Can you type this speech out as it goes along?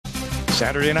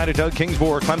Saturday night at Doug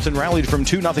Kingsmore, Clemson rallied from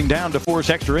 2-0 down to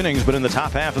force extra innings, but in the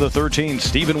top half of the 13th,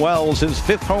 Stephen Wells, his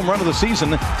 5th home run of the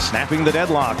season, snapping the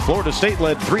deadlock. Florida State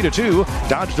led 3-2,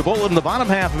 dodged a bullet in the bottom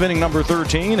half of inning number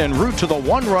 13, en route to the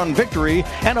one-run victory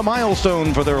and a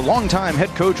milestone for their longtime head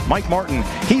coach, Mike Martin.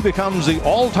 He becomes the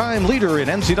all-time leader in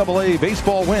NCAA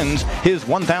baseball wins, his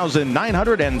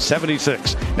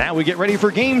 1,976. Now we get ready for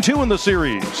Game 2 in the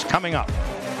series, coming up.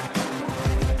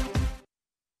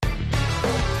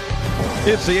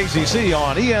 It's the ACC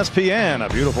on ESPN. A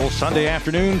beautiful Sunday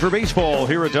afternoon for baseball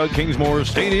here at Doug Kingsmore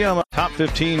Stadium. A top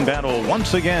 15 battle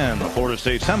once again. The Florida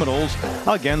State Seminoles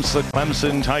against the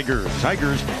Clemson Tigers.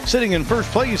 Tigers sitting in first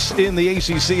place in the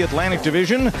ACC Atlantic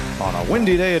Division on a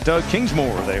windy day at Doug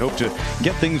Kingsmore. They hope to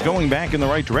get things going back in the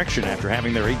right direction after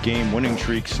having their 8-game winning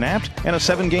streak snapped and a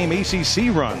 7-game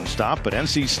ACC run stopped. But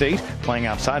NC State playing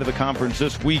outside of the conference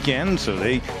this weekend, so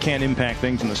they can't impact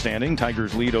things in the standing.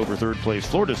 Tigers lead over third place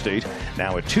Florida State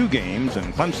now at 2 games,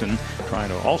 and Clemson trying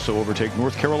to also overtake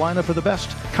North Carolina for the best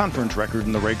conference record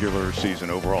in the regular season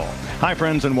overall. Hi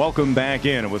friends, and welcome back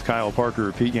in with Kyle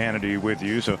Parker, Pete Hannity with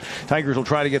you. So Tigers will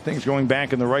try to get things going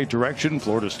back in the right direction.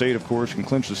 Florida State, of course, can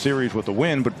clinch the series with a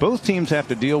win, but both teams have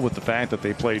to deal with the fact that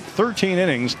they played 13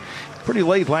 innings pretty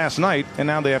late last night, and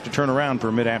now they have to turn around for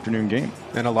a mid-afternoon game.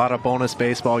 And a lot of bonus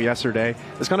baseball yesterday.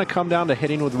 It's going to come down to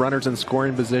hitting with runners in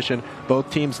scoring position.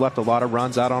 Both teams left a lot of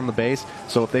runs out on the base,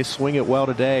 so if they swing it well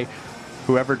today,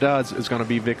 whoever does is going to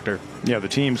be victor. Yeah, the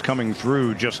team's coming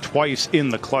through just twice in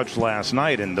the clutch last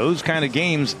night, and those kind of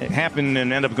games happen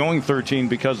and end up going 13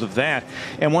 because of that.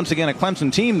 And once again, a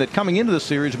Clemson team that coming into the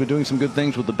series has been doing some good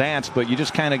things with the bats, but you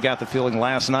just kind of got the feeling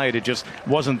last night it just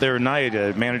wasn't their night,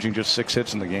 managing just 6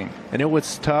 hits in the game. And it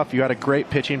was tough. You had a great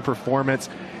pitching performance,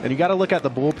 and you got to look at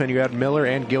the bullpen. You had Miller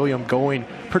and Gilliam going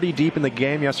pretty deep in the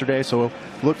game yesterday, so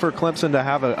look for Clemson to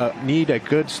have a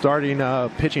good starting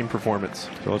pitching performance.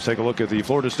 So let's take a look at the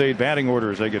Florida State batting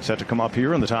order as they get set to come up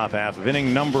here in the top half of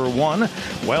inning number 1.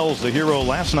 Wells, the hero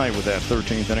last night with that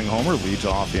 13th inning homer, leads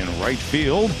off in right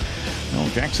field.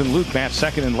 Jackson Luke bats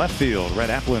second in left field. Red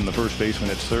Applin, the first baseman,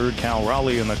 hits third. Cal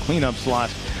Raleigh in the cleanup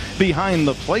slot behind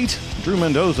the plate. Drew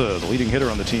Mendoza, the leading hitter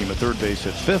on the team, at third base,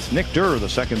 hits 5th. Nick Durr, the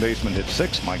second baseman, hits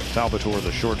 6th. Mike Salvatore,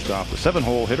 the shortstop, the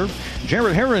 7-hole hitter.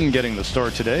 Jared Herron getting the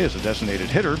start today as a designated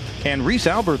hitter. And Reese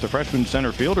Albert, the freshman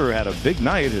center fielder, had a big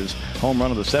night. His home run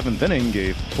of the 7th inning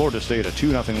gave Florida State a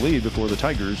 2-0 lead before the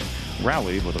Tigers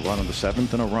rallied with a run of the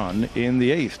 7th and a run in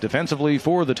the 8th. Defensively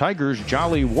for the Tigers,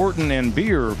 Jolly, Wharton, and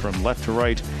Beer from left to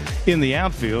right in the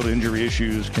outfield. Injury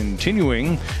issues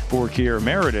continuing for Kier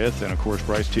Meredith, and of course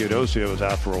Bryce Teodosio is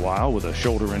out for a while with a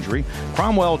shoulder injury.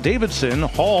 Cromwell, Davidson,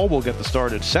 Hall will get the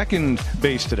start at second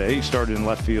base today. He started in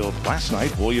left field last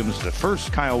night. Williams the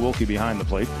first. Kyle Wilkie behind the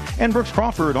plate, and Brooks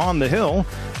Crawford on the hill.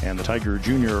 And the Tiger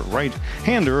junior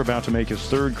right-hander about to make his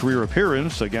 3rd career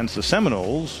appearance against the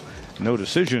Seminoles. No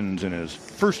decisions in his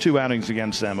first 2 outings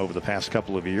against them over the past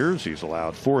couple of years. He's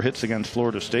allowed 4 hits against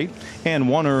Florida State and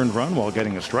 1 earned run while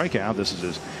getting a strikeout. This is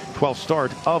his 12th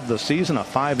start of the season, a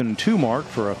 5-2 mark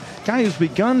for a guy who's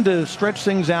begun to stretch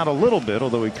things out a little bit,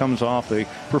 although he comes off a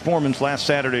performance last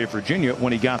Saturday at Virginia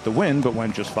when he got the win, but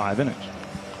went just 5 innings.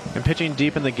 And pitching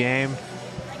deep in the game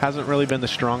hasn't really been the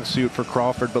strong suit for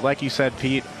Crawford, but like you said,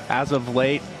 Pete, as of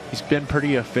late, he's been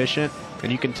pretty efficient,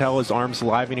 and you can tell his arm's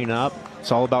livening up.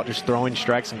 It's all about just throwing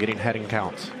strikes and getting heading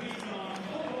counts.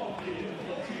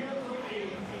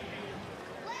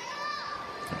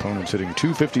 Opponents hitting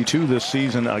 .252 this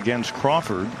season against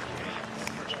Crawford.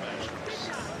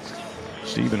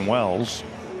 Stephen Wells,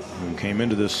 who came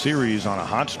into this series on a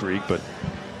hot streak, but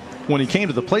when he came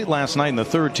to the plate last night in the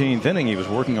 13th inning, he was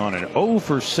working on an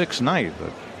 0-for-6 night.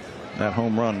 But that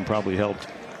home run probably helped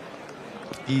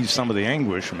ease some of the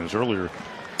anguish from his earlier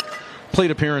plate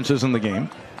appearances in the game.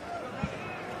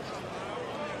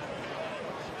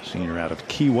 Senior out of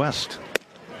Key West.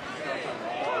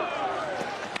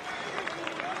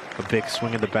 A big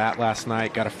swing of the bat last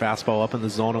night. Got a fastball up in the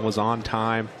zone and was on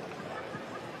time.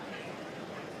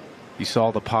 You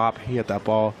saw the pop. He hit that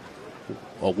ball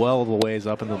well the ways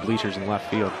up in the bleachers in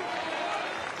left field.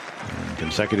 And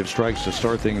consecutive strikes to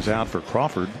start things out for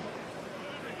Crawford.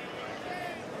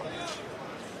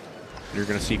 You're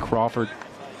going to see Crawford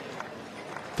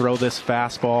throw this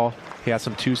fastball. He has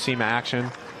some 2-seam action.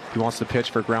 He wants to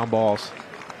pitch for ground balls.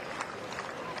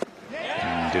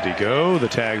 And did he go? The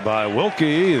tag by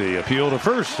Wilkie, the appeal to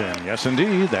first, and yes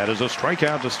indeed, that is a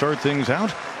strikeout to start things out.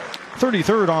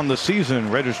 33rd on the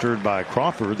season registered by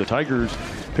Crawford. The Tigers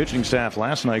pitching staff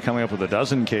last night coming up with a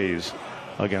dozen Ks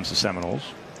against the Seminoles.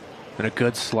 And a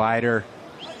good slider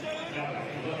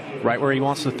right where he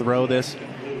wants to throw this.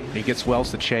 He gets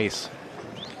Wells to chase.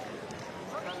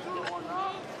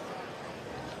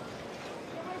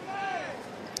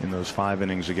 in those 5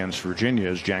 innings against Virginia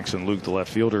as Jackson Luke, the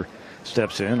left fielder,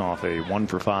 steps in off a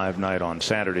 1-for-5 night on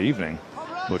Saturday evening.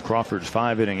 But Crawford's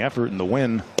 5-inning effort in the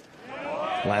win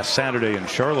last Saturday in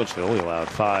Charlottesville, he allowed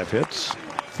 5 hits,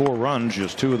 4 runs,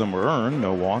 just 2 of them were earned,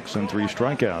 no walks and 3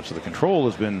 strikeouts. So the control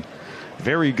has been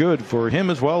very good for him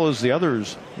as well as the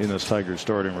others in this Tigers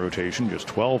starting rotation. Just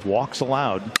 12 walks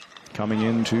allowed coming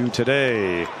into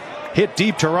today. Hit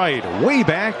deep to right, way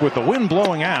back with the wind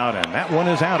blowing out, and that one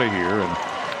is out of here. And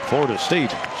Florida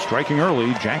State striking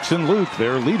early. Jackson Luke,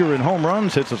 their leader in home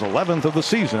runs, hits his 11th of the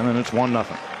season, and it's 1-0.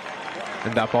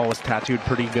 And that ball was tattooed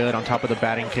pretty good on top of the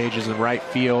batting cages in right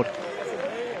field.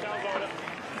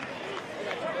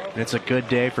 And it's a good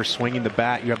day for swinging the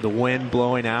bat. You have the wind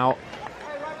blowing out.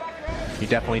 He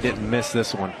definitely didn't miss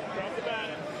this one.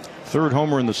 3rd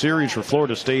homer in the series for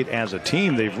Florida State as a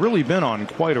team. They've really been on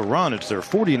quite a run. It's their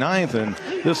 49th and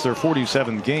this their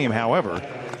 47th game. However,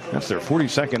 that's their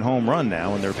 42nd home run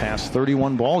now in their past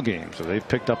 31 ball games. So they've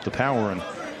picked up the power, and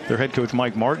their head coach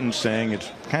Mike Martin saying it's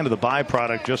kind of the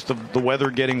byproduct just of the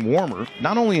weather getting warmer.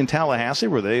 Not only in Tallahassee,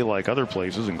 where they, like other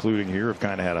places, including here, have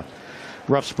kind of had a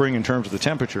rough spring in terms of the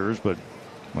temperatures, but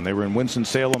when they were in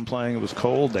Winston-Salem playing, it was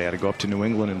cold. They had to go up to New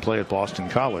England and play at Boston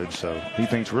College. So he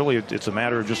thinks really it's a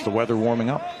matter of just the weather warming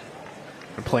up.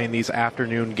 And playing these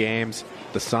afternoon games,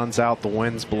 the sun's out, the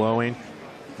wind's blowing.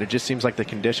 It just seems like the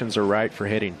conditions are right for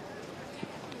hitting.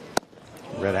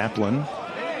 Red Applin,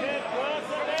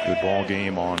 good ball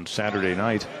game on Saturday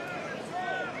night.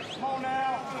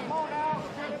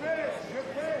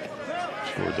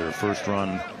 Scored their first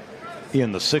run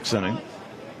in the 6th inning,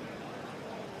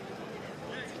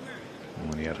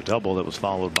 when he had a double that was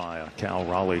followed by a Cal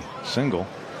Raleigh single.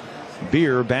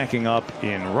 Beer backing up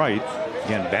in right,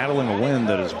 again battling a wind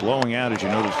that is blowing out, as you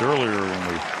noticed earlier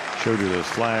when we showed you those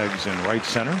flags in right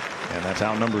center, and that's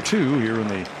out number 2 here in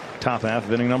the top half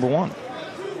of inning number 1.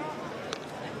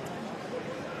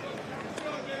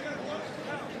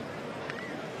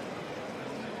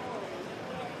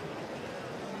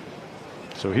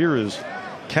 So here is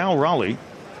Cal Raleigh,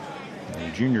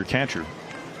 the junior catcher.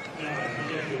 2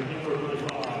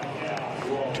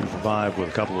 for 5 with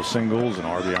a couple of singles and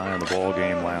RBI in the ball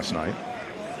game last night.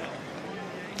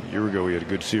 A year ago he had a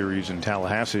good series in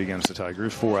Tallahassee against the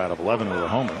Tigers, 4 out of 11 with a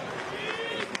homer.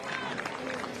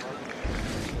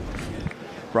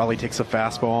 Raleigh takes a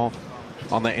fastball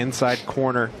on the inside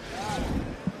corner.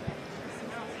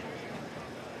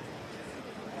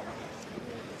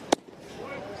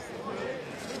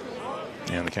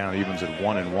 And the count evens at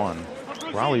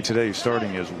 1-1. Raleigh today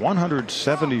starting his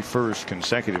 171st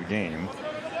consecutive game,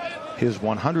 his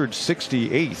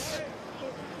 168th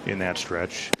in that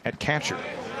stretch at catcher.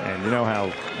 And you know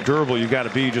how durable you got to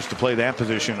be just to play that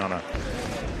position on a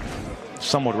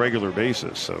somewhat regular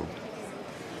basis. So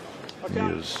he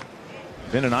has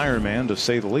been an Iron Man, to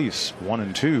say the least.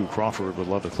 1-2. Crawford would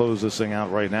love to close this thing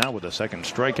out right now with a second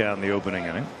strikeout in the opening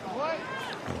inning.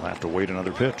 He'll have to wait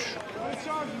another pitch.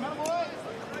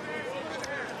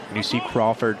 And you see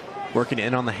Crawford working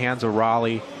in on the hands of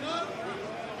Raleigh.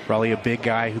 Raleigh, a big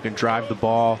guy who can drive the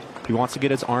ball. He wants to get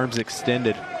his arms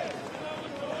extended.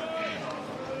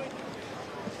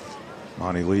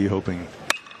 Monty Lee hoping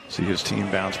to see his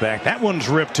team bounce back. That one's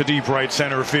ripped to deep right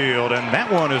center field, and that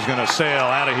one is going to sail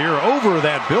out of here over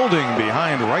that building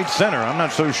behind right center. I'm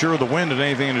not so sure the wind had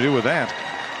anything to do with that.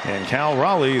 And Cal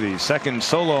Raleigh, the second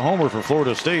solo homer for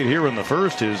Florida State here in the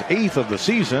first, his 8th of the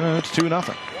season, and it's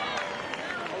 2-0.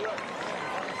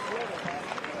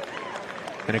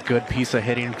 And a good piece of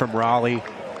hitting from Raleigh.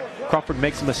 Crawford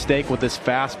makes a mistake with this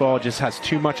fastball, just has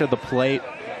too much of the plate,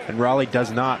 and Raleigh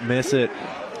does not miss it.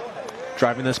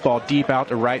 Driving this ball deep out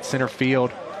to right center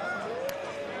field.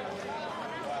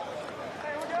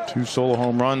 2 solo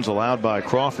home runs allowed by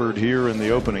Crawford here in the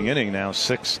opening inning. Now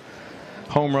 6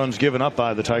 home runs given up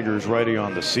by the Tigers righty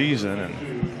on the season,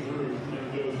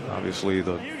 and obviously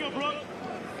the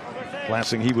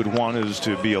last thing he would want is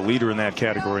to be a leader in that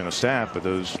category in the staff, but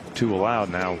those 2 allowed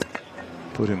now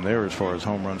put him there as far as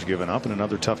home runs given up. And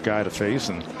another tough guy to face,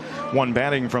 and one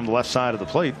batting from the left side of the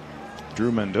plate,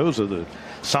 Drew Mendoza, the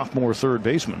sophomore third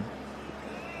baseman.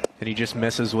 And he just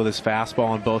misses with his fastball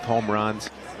on both home runs.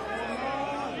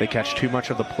 They catch too much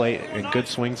of the plate, and good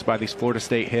swings by these Florida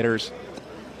State hitters.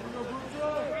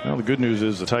 Well, the good news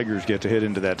is the Tigers get to hit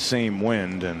into that same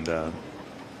wind, and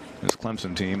this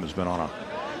Clemson team has been on a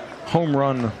home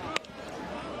run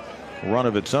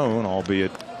of its own,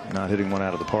 albeit not hitting one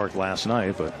out of the park last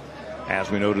night. But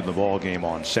as we noted in the ball game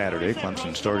on Saturday,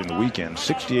 Clemson starting the weekend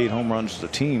 68 home runs as a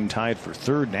team, tied for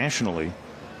 3rd nationally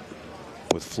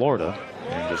with Florida,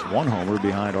 and just 1 homer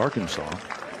behind Arkansas.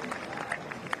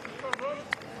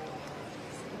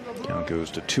 Count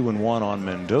goes to 2-1 on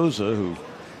Mendoza, who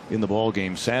in the ball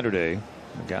game Saturday,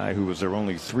 a guy who was their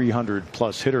only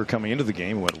 300+ hitter coming into the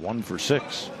game, went 1 for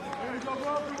 6.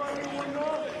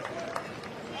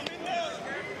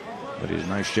 But he did a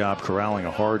nice job corralling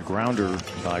a hard grounder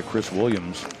by Chris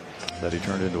Williams that he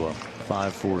turned into a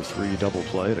 5-4-3 double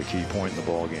play at a key point in the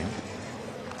ball game.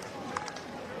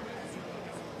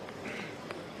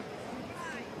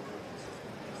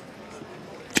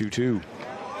 Two.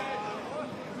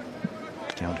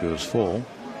 Count goes full.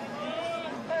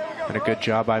 And a good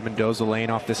job by Mendoza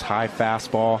laying off this high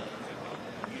fastball.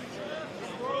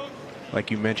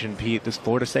 Like you mentioned, Pete, this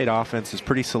Florida State offense is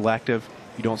pretty selective.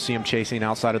 You don't see them chasing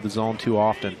outside of the zone too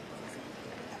often.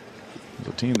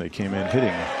 The team, they came in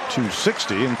hitting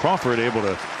 260, and Crawford able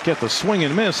to get the swing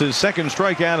and miss, his second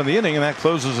strikeout in the inning, and that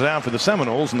closes it out for the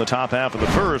Seminoles in the top half of the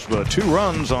first. But 2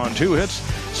 runs on 2 hits,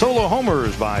 solo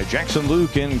homers by Jackson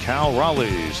Luke and Cal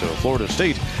Raleigh. So Florida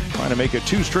State trying to make it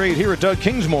 2 straight here at Doug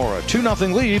Kingsmore. A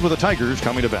 2-0 lead with the Tigers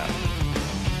coming to bat.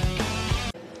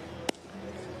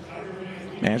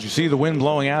 As you see the wind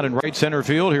blowing out in right center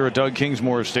field here at Doug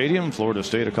Kingsmore Stadium. Florida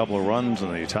State a couple of runs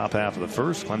in the top half of the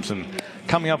first. Clemson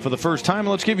coming up for the first time.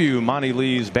 Let's give you Monty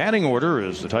Lee's batting order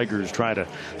as the Tigers try to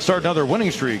start another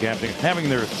winning streak after having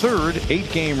their third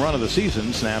 8-game run of the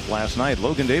season snapped last night.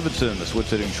 Logan Davidson, the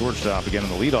switch-hitting shortstop, again in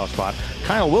the leadoff spot.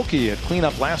 Kyle Wilkie at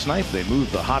cleanup last night. They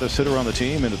moved the hottest hitter on the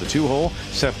team into the 2-hole.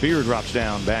 Seth Beer drops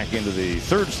down back into the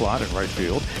 3rd slot in right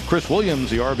field. Chris Williams,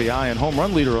 the RBI and home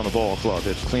run leader on the ball club,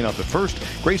 hits cleanup at first.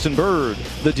 Grayson Bird,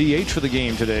 the DH for the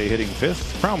game today, hitting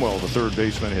 5th. Cromwell, the 3rd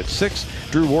baseman, hits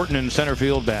 6th. Drew Wharton in center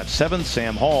field bats 7th.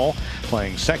 Sam Hall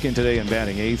playing 2nd today and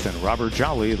batting 8th. And Robert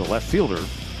Jolly, the left fielder,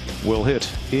 will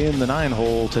hit in the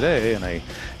 9-hole today. And a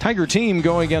Tiger team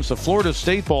going against a Florida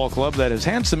State ball club that has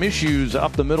had some issues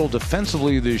up the middle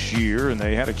defensively this year. And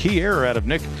they had a key error out of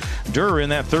Nick Durr in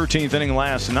that 13th inning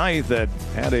last night that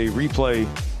had a replay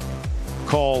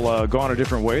call gone a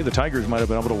different way. The Tigers might have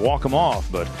been able to walk him off,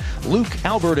 but Luke,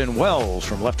 Albert, and Wells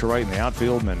from left to right in the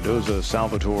outfield. Mendoza,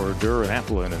 Salvatore, Durr, and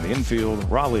Applin in the infield.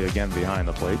 Raleigh again behind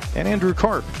the plate. And Andrew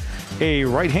Karp, a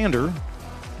right-hander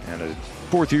and a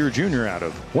 4th-year junior out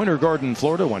of Winter Garden,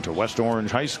 Florida, went to West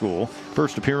Orange High School.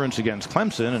 First appearance against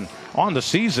Clemson, and on the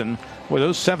season, with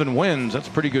those 7 wins, that's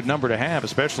a pretty good number to have,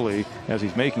 especially as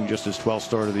he's making just his 12th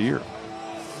start of the year.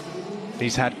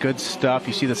 He's had good stuff.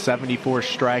 You see the 74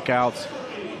 strikeouts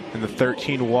and the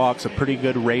 13 walks, a pretty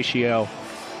good ratio.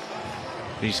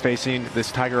 He's facing this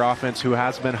Tiger offense who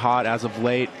has been hot as of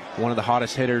late. One of the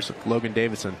hottest hitters, Logan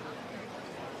Davidson.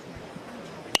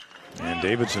 And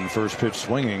Davidson, first pitch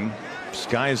swinging,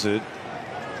 skies it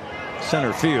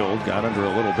center field, got under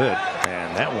a little bit,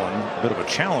 and that one a bit of a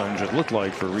challenge, it looked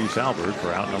like, for Reese Albert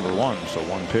for out number 1. So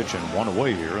 1 pitch and 1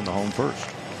 away here in the home first.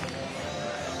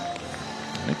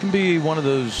 It can be one of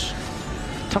those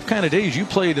tough kind of days. You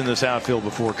played in this outfield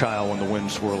before, Kyle, when the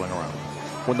wind's swirling around.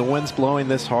 When the wind's blowing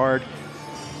this hard,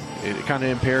 it kind of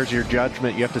impairs your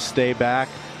judgment. You have to stay back.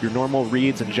 Your normal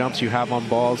reads and jumps you have on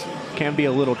balls can be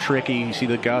a little tricky. You see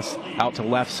the gust out to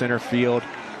left center field.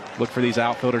 Look for these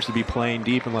outfielders to be playing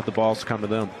deep and let the balls come to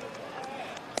them.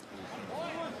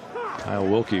 Kyle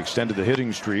Wilkie extended the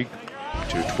hitting streak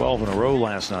to 12 in a row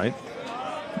last night.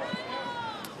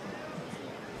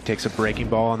 Takes a breaking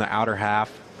ball in the outer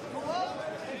half.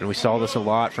 And we saw this a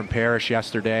lot from Parrish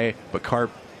yesterday, but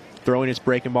Karp throwing his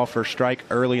breaking ball for a strike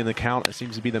early in the count. It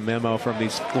seems to be the memo from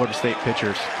these Florida State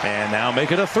pitchers. And now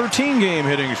make it a 13-game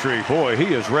hitting streak. Boy,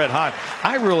 he is red hot.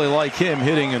 I really like him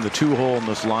hitting in the 2-hole in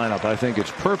this lineup. I think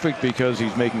it's perfect because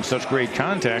he's making such great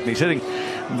contact. And he's hitting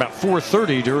about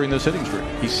 430 during this hitting streak.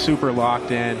 He's super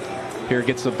locked in. Here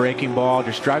gets the breaking ball,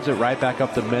 just drives it right back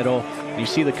up the middle. You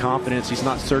see the confidence. He's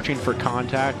not searching for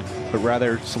contact, but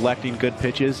rather selecting good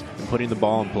pitches and putting the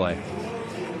ball in play.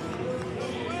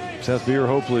 Seth Beer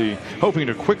hoping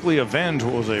to quickly avenge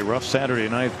what was a rough Saturday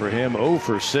night for him. 0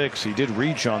 for 6. He did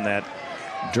reach on that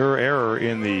Durr error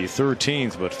in the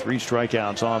 13th, but 3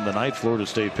 strikeouts on the night. Florida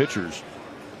State pitchers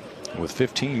with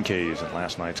 15 Ks in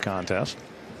last night's contest.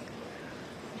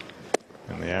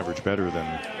 And the average better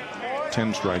than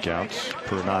 10 strikeouts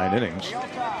per 9 innings.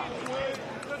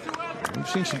 We've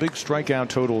seen some big strikeout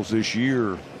totals this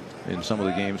year in some of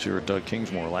the games here at Doug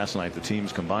Kingsmore. Last night, the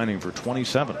teams combining for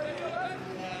 27.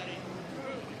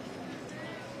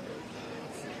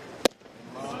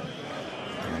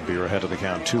 And Beer ahead of the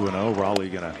count 2-0. Raleigh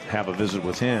going to have a visit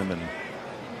with him. And,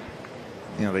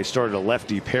 you know, they started a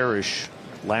lefty Parrish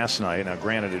last night. Now,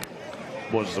 granted, it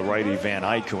was the righty Van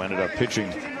Eyck who ended up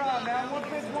pitching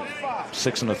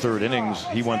 6 1/3 innings.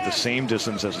 He went the same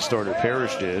distance as the starter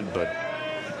Parrish did, but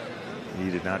he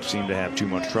did not seem to have too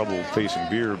much trouble facing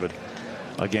Beer. But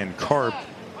Again, Karp,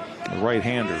 the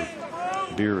right-hander.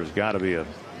 Beer has got to be a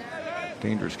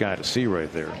dangerous guy to see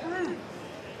right there.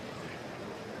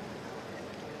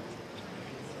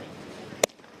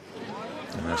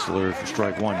 And that's delivered for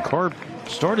strike one. Karp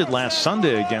started last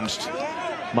Sunday against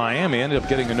Miami, ended up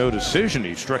getting a no decision.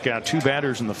 He struck out 2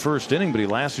 batters in the first inning, but he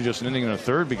lasted just an inning and a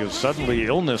third because suddenly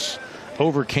illness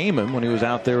overcame him when he was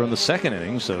out there in the second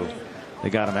inning. So they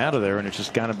got him out of there, and it's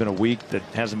just kind of been a week that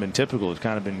hasn't been typical. It's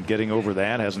kind of been getting over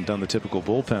that, hasn't done the typical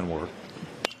bullpen work.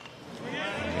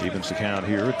 And evens the count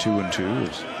here at 2-2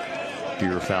 as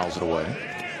Beer fouls it away.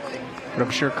 But I'm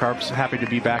sure Karp's happy to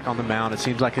be back on the mound. It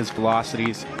seems like his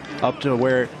velocity's up to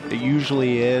where it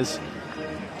usually is.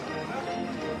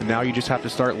 And now you just have to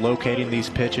start locating these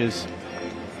pitches.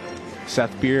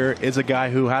 Seth Beer is a guy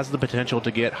who has the potential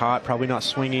to get hot, probably not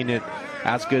swinging it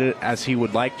as good as he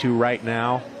would like to right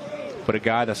now, but a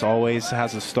guy that's always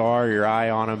has a star, your eye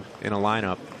on him in a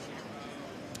lineup.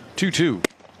 2-2.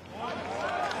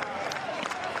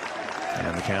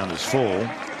 And the count is full.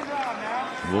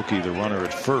 Wilkie, the runner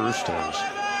at first, has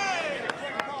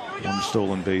 1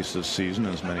 stolen base this season,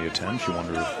 as many attempts. You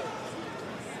wonder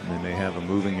if they may have him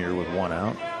moving here with 1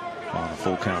 out on a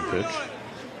full count pitch.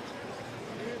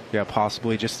 Yeah,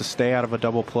 possibly just to stay out of a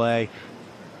double play.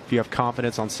 If you have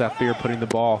confidence on Seth Beer putting the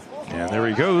ball. And there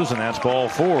he goes, and that's ball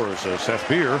 4. So Seth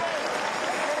Beer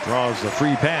draws the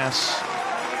free pass.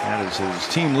 That is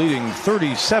his team leading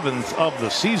 37th of the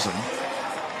season.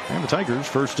 And the Tigers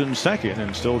first and second,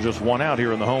 and still just 1 out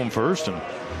here in the home first. And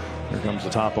here comes the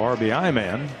top RBI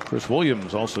man. Chris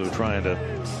Williams also trying to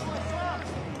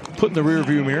put in the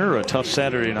rearview mirror a tough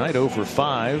Saturday night, 0 for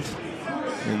 5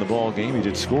 in the ball game. He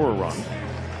did score a run.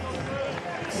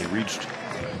 He reached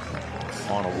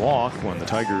on a walk when the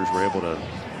Tigers were able to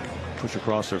push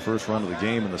across their first run of the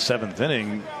game in the 7th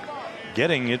inning,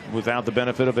 getting it without the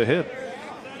benefit of a hit.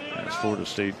 As Florida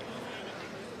State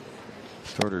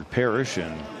started Parrish,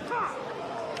 and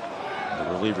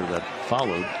the reliever that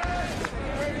followed,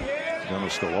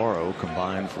 Dennis Scalaro,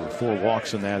 combined for 4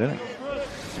 walks in that inning.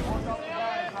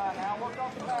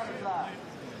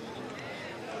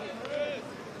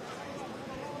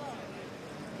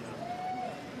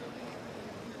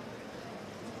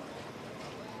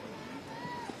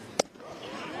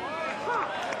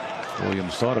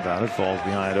 Williams thought about it, falls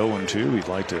behind 0-2. He'd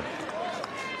like to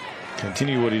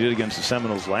continue what he did against the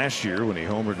Seminoles last year when he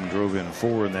homered and drove in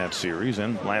 4 in that series,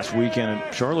 and last weekend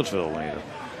at Charlottesville when he had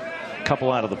a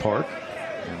couple out of the park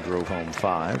and drove home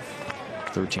 5.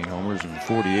 13 homers and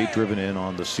 48 driven in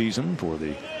on the season for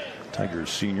the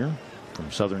Tigers senior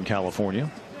from Southern California.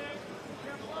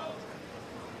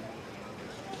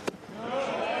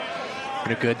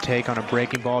 And a good take on a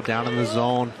breaking ball down in the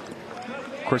zone.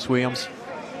 Chris Williams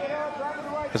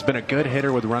has been a good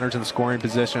hitter with runners in scoring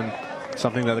position,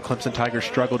 something that the Clemson Tigers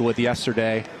struggled with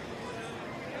yesterday.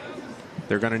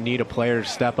 They're going to need a player to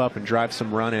step up and drive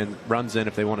some runs in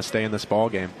if they want to stay in this ball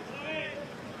game.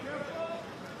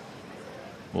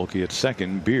 Wilkie at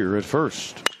second, Beer at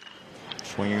first.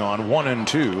 Swinging on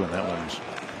 1-2, and that one's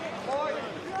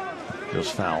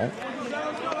just foul.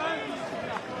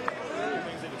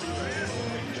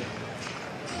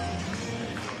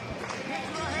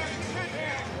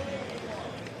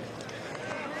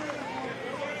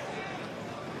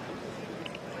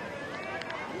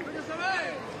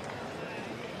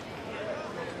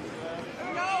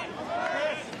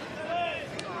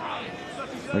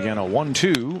 Again, a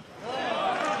 1-2.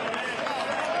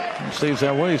 Stays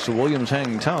that way, so Williams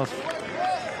hanging tough.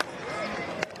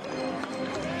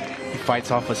 He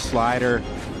fights off a slider.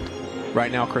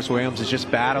 Right now, Chris Williams is just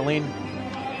battling.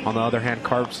 On the other hand,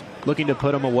 Karp's looking to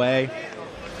put him away.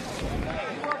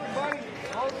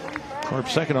 Karp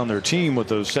second on their team with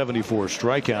those 74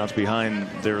 strikeouts behind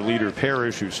their leader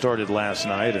Parrish, who started last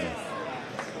night and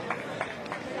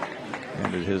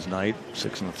ended his night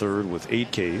 6 1/3 with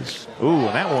 8 Ks. Ooh,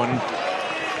 and that one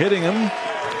hitting him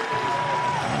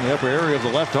in the upper area of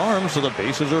the left arm, so the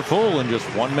bases are full and just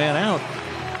 1 man out.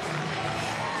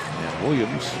 And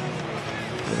Williams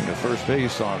getting to first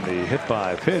base on the hit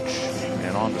by pitch,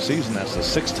 and on the season that's the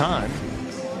 6th time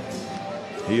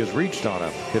he has reached on a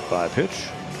hit by pitch.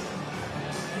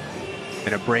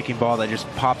 And a breaking ball that just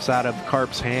pops out of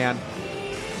Karp's hand.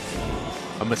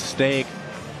 A mistake.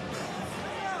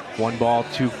 1 ball,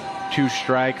 two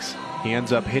strikes. He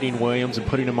ends up hitting Williams and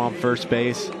putting him on first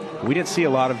base. We didn't see a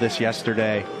lot of this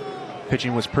yesterday.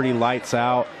 Pitching was pretty lights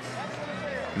out.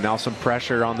 Now some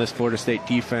pressure on this Florida State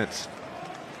defense.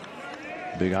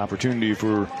 Big opportunity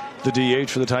for the DH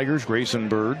for the Tigers, Grayson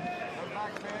Bird.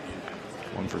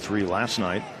 1 for 3 last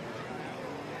night.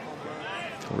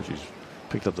 Of course, he's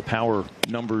Picked up the power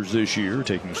numbers this year,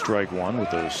 taking strike one with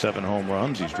those 7 home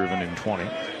runs. He's driven in 20.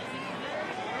 And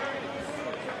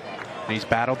he's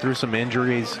battled through some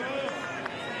injuries.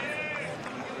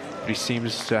 He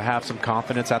seems to have some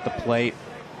confidence at the plate.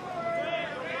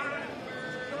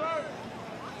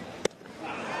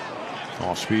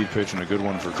 Off-speed pitch and a good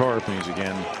one for Carp. And he's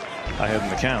again ahead in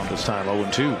the count, this time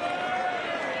 0-2.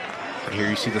 And here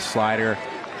you see the slider.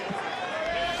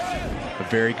 A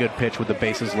very good pitch with the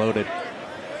bases loaded.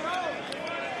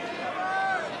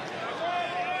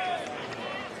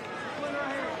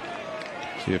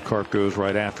 See if Carp goes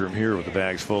right after him here with the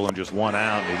bags full and just 1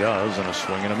 out, and he does, and a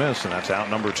swing and a miss, and that's out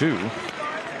number 2.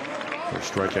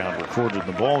 First strikeout recorded in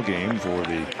the ball game for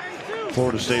the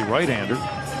Florida State right-hander,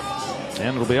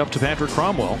 and it'll be up to Patrick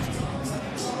Cromwell.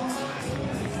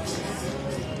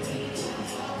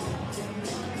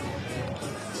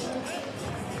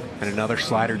 And another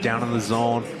slider down in the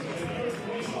zone.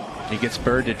 He gets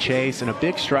Bird to chase, and a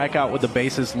big strikeout with the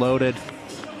bases loaded.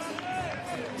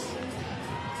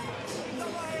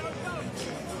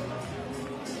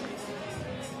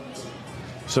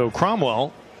 So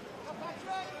Cromwell,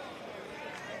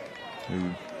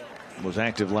 who was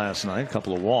active last night, a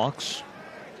couple of walks,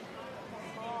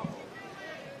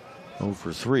 0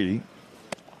 for 3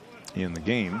 in the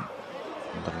game,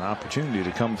 but an opportunity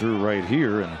to come through right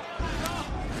here and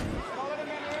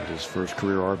get his first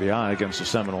career RBI against the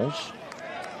Seminoles.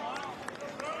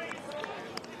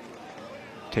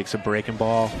 Takes a breaking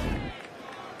ball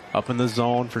up in the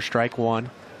zone for strike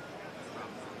 1.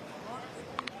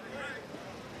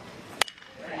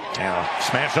 Now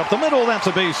smashed up the middle. That's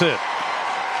a base hit.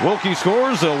 Wilkie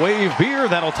scores a wave beer.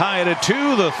 That'll tie it at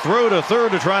 2. The throw to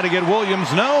third to try to get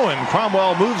Williams. No, and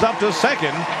Cromwell moves up to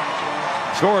second.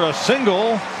 Scored a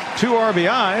single, 2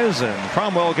 RBIs, and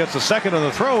Cromwell gets a second on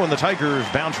the throw, and the Tigers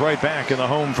bounce right back in the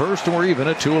home first, and we're even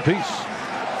at 2 apiece.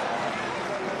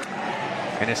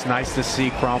 And it's nice to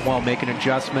see Cromwell make an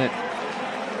adjustment.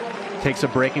 Takes a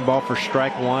breaking ball for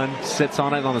strike 1, sits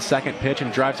on it on the second pitch,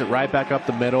 and drives it right back up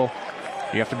the middle.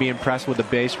 You have to be impressed with the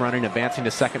base running, advancing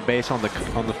to second base on the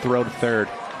throw to third.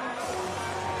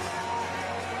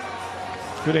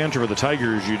 Good answer for the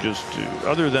Tigers. You just,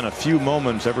 other than a few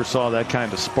moments, ever saw that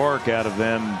kind of spark out of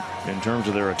them in terms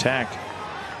of their attack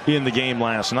in the game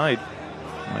last night.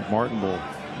 Mike Martin will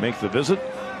make the visit.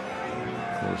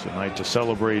 Of course, a night to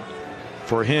celebrate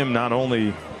for him, not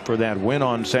only for that win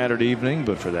on Saturday evening,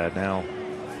 but for that now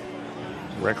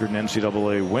record in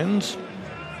NCAA wins.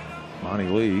 Monty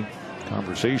Lee.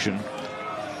 Conversation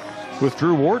with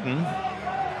Drew Wharton.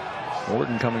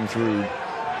 Wharton coming through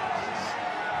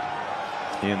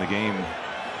in the game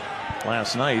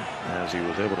last night as he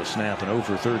was able to snap an 0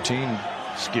 for 13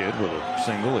 skid with a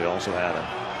single. He also had an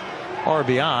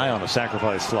RBI on a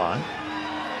sacrifice fly.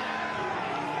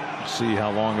 See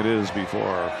how long it is before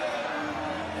our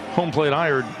home plate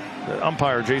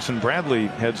umpire Jason Bradley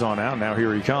heads on out. Now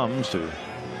here he comes to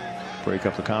break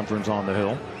up the conference on the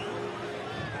hill.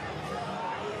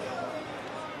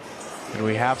 And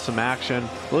we have some action,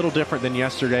 a little different than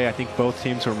yesterday. I think both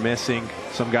teams were missing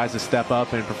some guys to step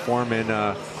up and perform in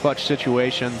clutch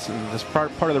situations. And that's part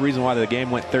of the reason why the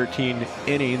game went 13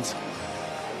 innings.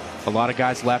 A lot of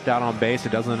guys left out on base.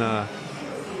 It doesn't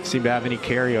seem to have any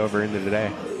carryover into today.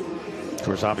 Of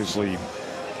course, obviously,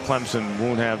 Clemson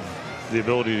won't have the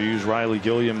ability to use Riley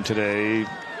Gilliam today.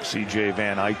 C.J.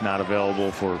 Van Eyck not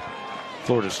available for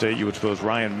Florida State. You would suppose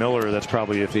Ryan Miller, that's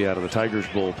probably iffy out of the Tigers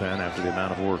bullpen after the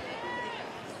amount of work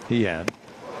he had.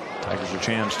 Tigers a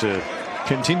chance to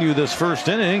continue this first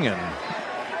inning and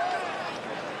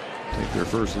take their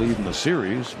first lead in the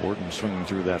series. Wharton swinging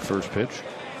through that first pitch.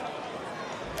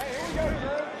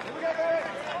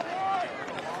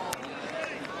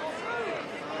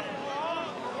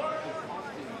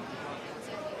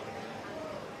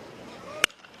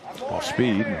 Off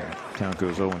speed. Count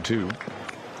goes 0-2.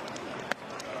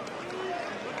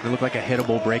 It looked like a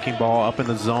hittable breaking ball up in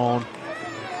the zone.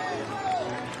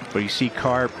 But you see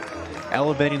Carp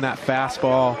elevating that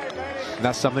fastball. And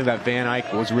that's something that Van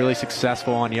Eyck was really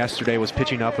successful on yesterday, was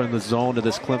pitching up in the zone to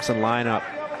this Clemson lineup.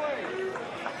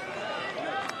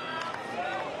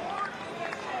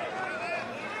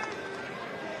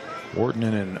 Wharton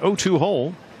in an 0-2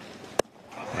 hole.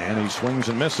 And he swings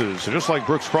and misses. So just like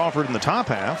Brooks Crawford in the top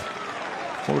half,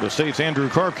 Florida State's Andrew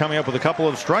Carp coming up with a couple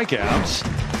of strikeouts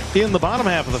in the bottom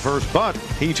half of the first, but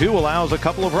he too allows a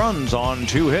couple of runs on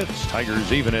 2 hits.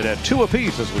 Tigers even it at 2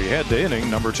 apiece as we head to inning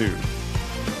number 2.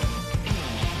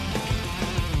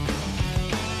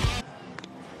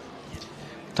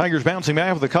 Tigers bouncing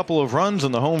back with a couple of runs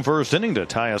in the home first inning to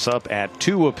tie us up at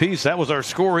 2 apiece. That was our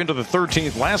score into the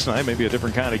 13th last night. Maybe a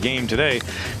different kind of game today.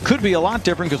 Could be a lot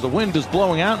different because the wind is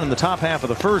blowing out in the top half of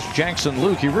the first. Jackson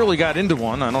Luke, he really got into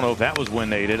one. I don't know if that was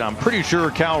wind aided. I'm pretty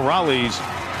sure Cal Raleigh's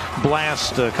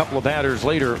blast a couple of batters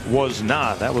later was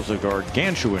not. That was a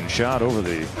gargantuan shot over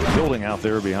the building out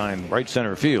there behind right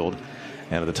center field,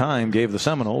 and at the time gave the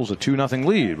Seminoles a 2-0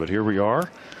 lead. But here we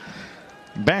are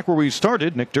back where we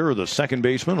started. Nick Durr, the second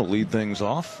baseman, will lead things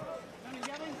off.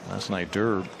 Last night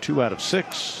Durr 2 out of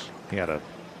 6. He had a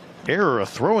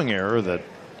throwing error that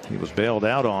he was bailed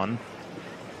out on,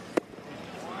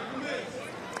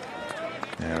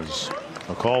 as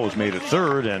a call was made at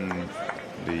third and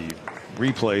the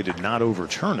replay did not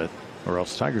overturn it, or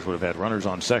else the Tigers would have had runners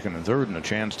on second and third and a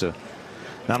chance to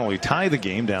not only tie the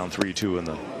game down 3-2 in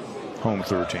the home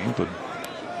 13th, but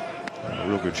a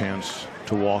real good chance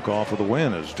to walk off with a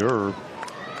win, as Durr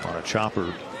on a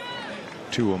chopper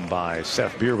to him by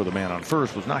Seth Beer with a man on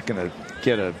first was not going to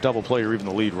get a double play or even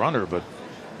the lead runner, but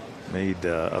made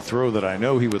a throw that I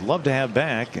know he would love to have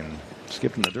back and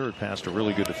skipped in the dirt past a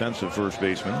really good defensive first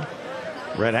baseman,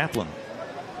 Red Applin.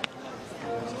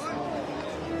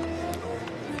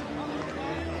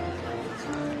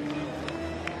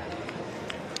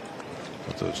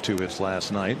 With those 2 hits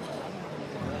last night,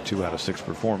 2 out of 6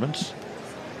 performance,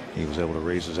 he was able to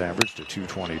raise his average to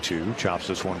 222. Chops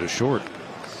this one to short.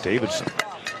 Davidson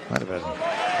might have had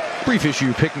a brief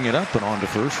issue picking it up, but on to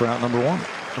first for out number 1.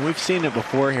 And we've seen it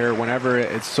before here. Whenever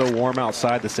it's so warm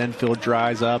outside, this infield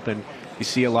dries up and you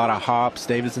see a lot of hops.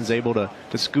 Davidson's able to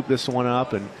scoop this one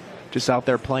up and just out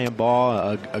there playing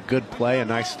ball. A good play, a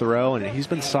nice throw, and he's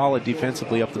been solid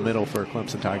defensively up the middle for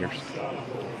Clemson Tigers.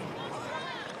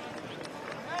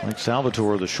 Mike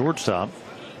Salvatore, the shortstop.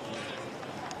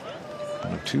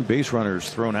 2 base runners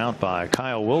thrown out by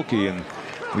Kyle Wilkie, and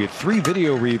we had 3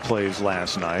 video replays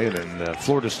last night, and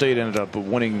Florida State ended up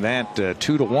winning that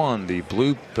 2-1. The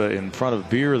bloop in front of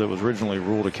Beer that was originally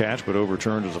ruled a catch but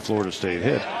overturned as a Florida State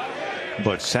hit.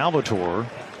 But Salvatore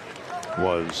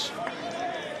was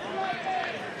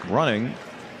running,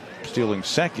 stealing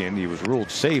second. He was ruled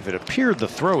safe. It appeared the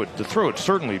throw had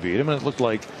certainly beat him, and it looked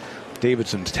like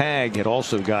Davidson's tag had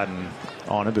also gotten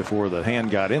on it before the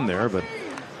hand got in there, but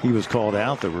he was called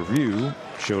out. The review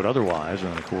showed otherwise,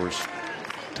 and of course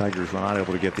Tigers were not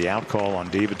able to get the out call on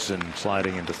Davidson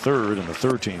sliding into third in the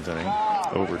 13th inning,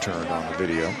 overturned on the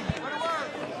video.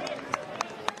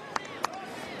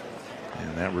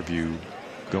 And that review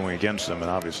going against them, and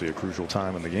obviously a crucial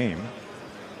time in the game.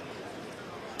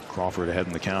 Crawford ahead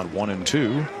in the count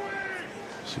 1-2,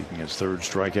 seeking his 3rd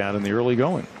strikeout in the early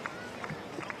going.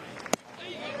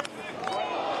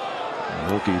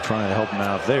 Wilkie trying to help him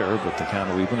out there, but the count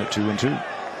will even at 2-2.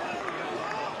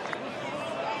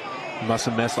 Must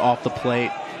have missed off the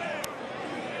plate.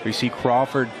 We see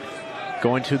Crawford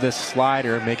going to this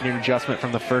slider, making an adjustment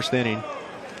from the first inning.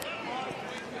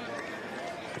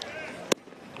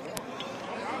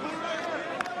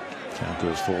 Count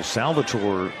goes full.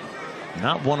 Salvatore,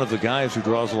 not one of the guys who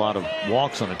draws a lot of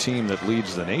walks on a team that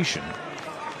leads the nation.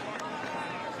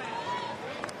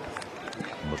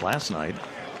 But last night,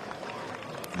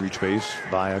 reach base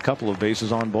by a couple of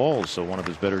bases on balls, so one of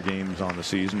his better games on the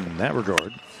season in that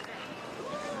regard.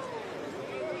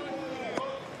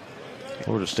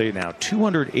 Florida State now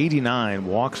 289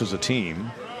 walks as a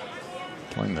team,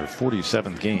 playing their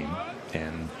 47th game,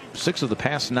 and 6 of the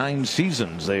past 9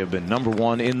 seasons they have been number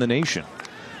 1 in the nation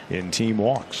in team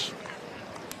walks.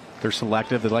 They're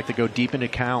selective. They like to go deep into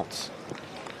counts.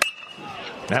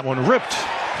 That one ripped.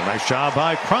 A nice job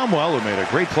by Cromwell, who made a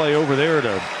great play over there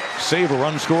to save a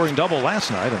run scoring double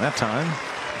last night, and that time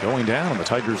going down. The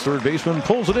Tigers' third baseman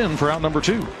pulls it in for out number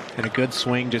 2. And a good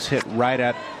swing just hit right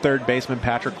at third baseman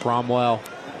Patrick Cromwell.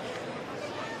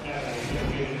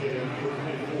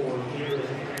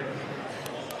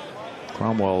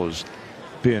 Cromwell has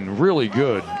been really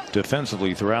good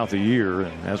defensively throughout the year,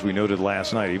 and as we noted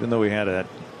last night, even though he had a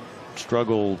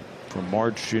struggle from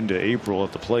March into April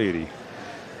at the plate, he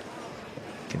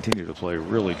continued to play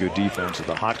really good defense at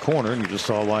the hot corner, and you just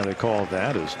saw why they called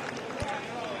that. As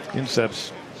in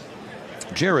steps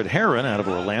Jared Herron out of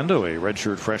Orlando, a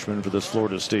redshirt freshman for this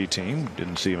Florida State team.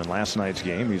 Didn't see him in last night's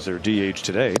game. He's their DH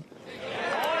today.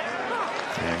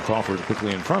 And Crawford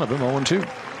quickly in front of him, 0-2.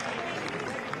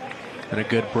 And a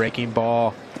good breaking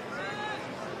ball.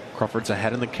 Crawford's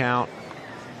ahead in the count.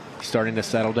 He's starting to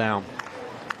settle down.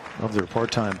 Of their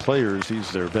part-time players,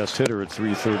 he's their best hitter at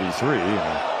 333.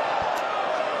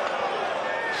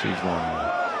 Sees one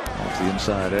off the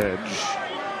inside edge.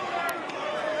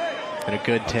 And a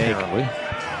good take. Apparently.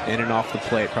 In and off the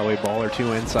plate. Probably a ball or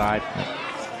 2 inside.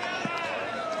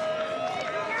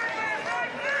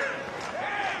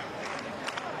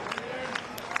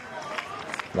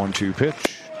 1-2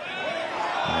 pitch.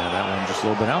 And that one just a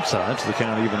little bit outside, so the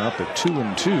count even up at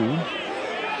 2-2.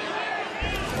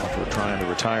 Crawford trying to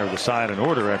retire the side in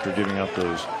order after giving up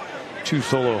those 2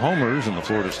 solo homers in the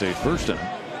Florida State first inning.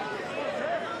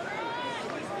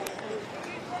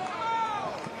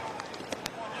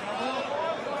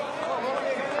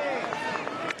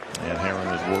 And Herron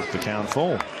has worked the count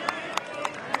full.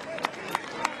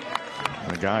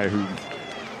 And a guy who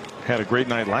had a great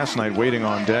night last night waiting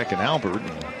on deck in Albert.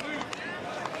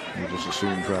 You just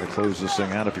assume try to close this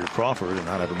thing out if you're Crawford and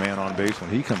not have a man on base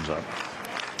when he comes up,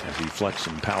 as he flexed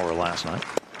some power last night.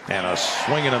 And a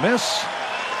swing and a miss.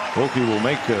 Wilkie will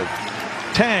make a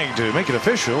tag to make it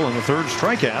official, and the third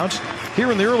strikeout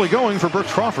here in the early going for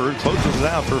Brooks Crawford closes it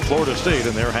out for Florida State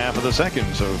in their half of the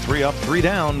second. So 3 up, 3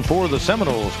 down for the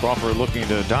Seminoles. Crawford looking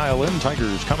to dial in.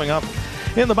 Tigers coming up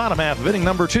in the bottom half of inning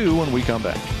number 2 when we come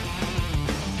back.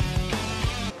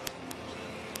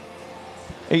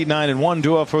 8-9-1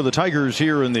 duo for the Tigers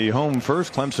here in the home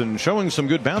first. Clemson showing some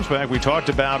good bounce back. We talked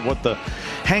about what the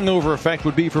hangover effect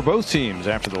would be for both teams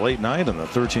after the late night and the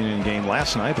 13-inning game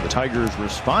last night. But the Tigers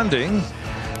responding,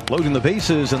 loading the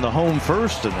bases in the home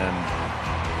first, and then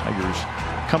Tigers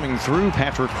coming through.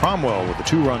 Patrick Cromwell with a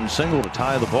 2-run single to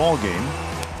tie the ball game.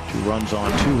 2 runs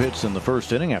on 2 hits in the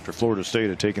first inning after Florida State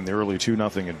had taken the early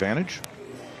 2-0 advantage.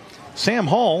 Sam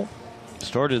Hall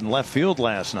started in left field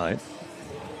last night.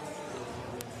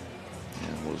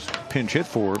 Was pinch hit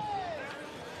for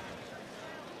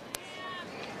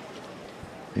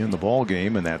in the ball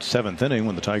game in that 7th inning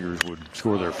when the Tigers would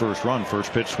score their first run.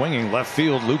 First pitch swinging left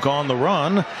field. Luke on the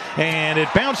run, and it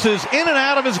bounces in and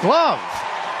out of his glove.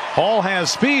 Hall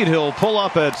has speed. He'll pull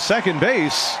up at second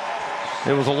base.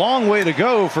 It was a long way to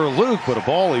go for Luke, but a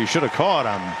ball he should have caught.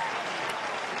 I'm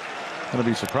going to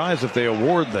be surprised if they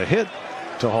award the hit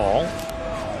to Hall.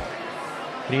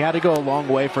 And he had to go a long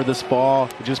way for this ball.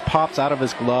 It just pops out of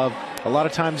his glove. A lot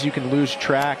of times you can lose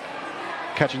track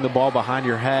catching the ball behind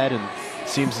your head, and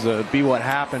seems to be what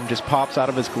happened. Just pops out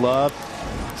of his glove.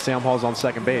 Sam Hall's on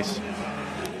second base.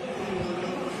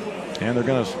 And they're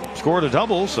going to score a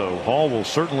double, so Hall will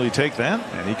certainly take that.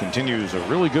 And he continues a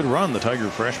really good run, the Tiger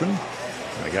freshman.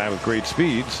 And a guy with great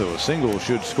speed, so a single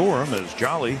should score him as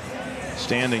Jolly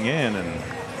standing in. And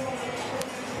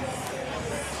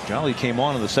Jolly came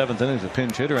on in the 7th inning as a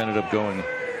pinch hitter, ended up going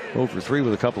 0-for-3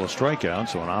 with a couple of strikeouts,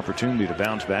 so an opportunity to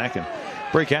bounce back and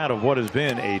break out of what has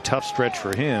been a tough stretch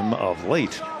for him of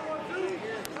late.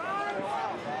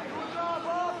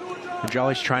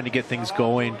 Jolly's trying to get things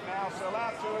going.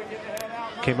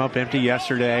 Came up empty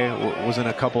yesterday, was in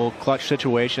a couple clutch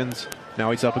situations.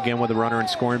 Now he's up again with a runner in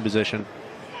scoring position.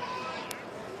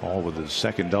 All with his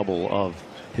second double of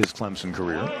his Clemson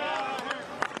career.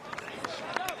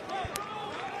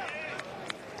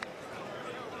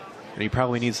 And he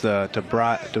probably needs to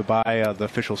buy the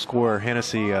official scorer,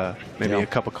 Hennessy, maybe a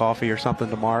cup of coffee or something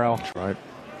tomorrow. That's right.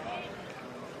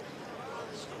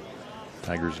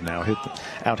 Tigers now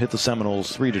hit the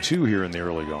Seminoles 3-2 here in the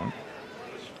early going.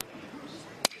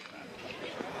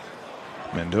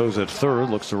 Mendoza at third,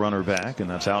 looks the runner back, and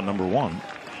that's out number 1.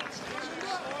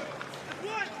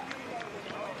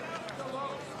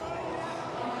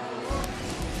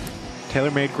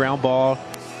 Tailor-made ground ball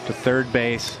to third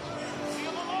base.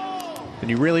 And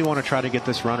you really want to try to get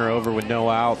this runner over with no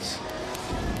outs.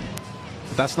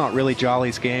 But that's not really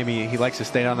Jolly's game. He likes to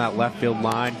stay on that left field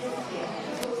line.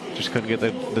 Just couldn't get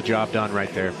the job done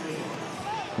right there.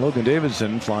 Logan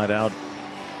Davidson flied out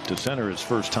to center his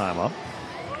first time up.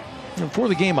 And before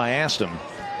the game, I asked him,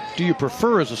 do you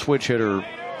prefer as a switch hitter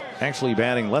actually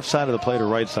batting left side of the plate or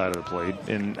right side of the plate?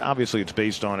 And obviously it's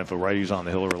based on if a righty's on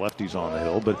the hill or a lefty's on the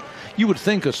hill, but you would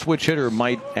think a switch hitter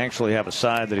might actually have a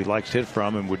side that he likes to hit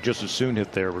from and would just as soon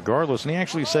hit there regardless. And he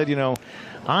actually said, you know,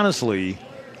 honestly,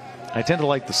 I tend to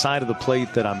like the side of the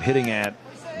plate that I'm hitting at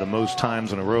the most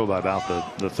times in a row by about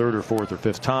the 3rd or 4th or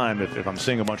 5th time. If I'm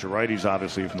seeing a bunch of righties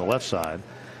obviously from the left side,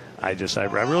 I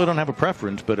really don't have a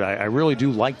preference, but I really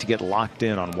do like to get locked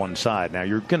in on one side. Now,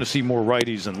 you're going to see more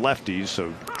righties than lefties,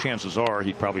 so chances are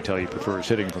he'd probably tell you he prefers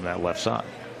hitting from that left side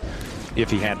if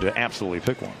he had to absolutely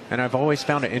pick one. And I've always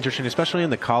found it interesting, especially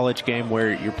in the college game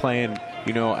where you're playing,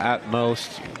 you know, at most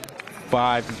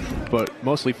 5, but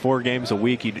mostly 4 games a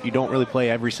week. You don't really play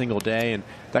every single day, and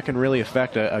that can really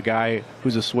affect a guy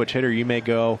who's a switch hitter. You may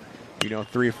go, you know,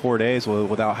 3 or 4 days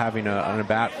without having a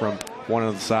bat from one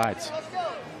of the sides.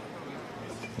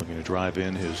 Looking to drive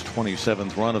in his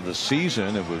 27th run of the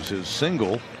season. It was his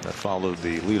single that followed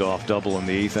the leadoff double in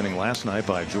the 8th inning last night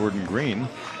by Jordan Green.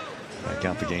 That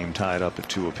got the game tied up at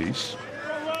 2 apiece.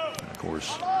 And of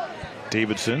course,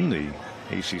 Davidson, the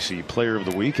ACC Player of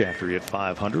the Week after he hit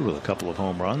 500 with a couple of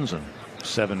home runs and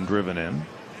 7 driven in.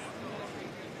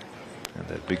 And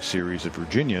that big series at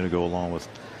Virginia to go along with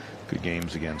good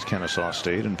games against Kennesaw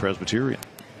State and Presbyterian.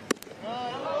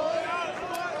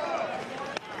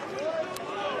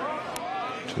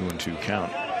 Two and 2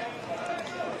 count.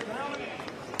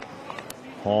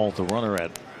 Hall, the runner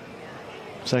at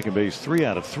second base, 3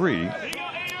 out of 3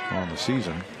 on the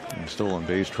season. And stolen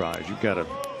base tries. You've got a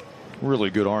really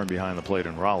good arm behind the plate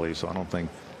in Raleigh, so I don't think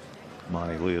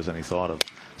Monty Lee has any thought of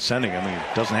sending him. He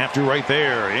doesn't have to right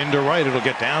there. Into right. It'll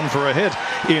get down for a hit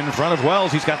in front of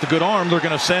Wells. He's got the good arm. They're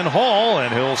going to send Hall,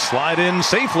 and he'll slide in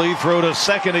safely. Throw to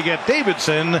second to get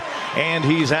Davidson, and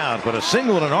he's out. But a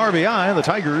single and an RBI. The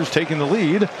Tigers taking the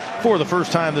lead for the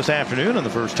first time this afternoon and the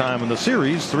first time in the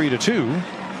series, 3-2.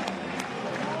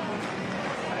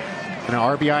 An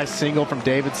RBI single from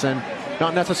Davidson.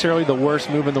 Not necessarily the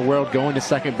worst move in the world going to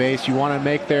second base. You want to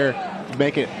make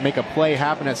a play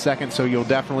happen at second, so you'll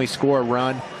definitely score a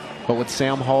run. But with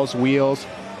Sam Hall's wheels,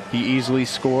 he easily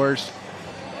scores.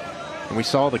 And we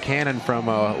saw the cannon from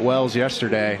Wells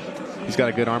yesterday. He's got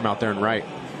a good arm out there in right.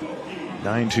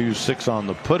 9-2-6 on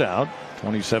the putout.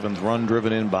 27th run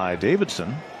driven in by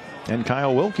Davidson. And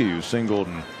Kyle Wilkie, who singled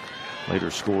and later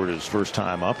scored his first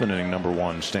time up in inning number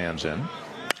 1, stands in.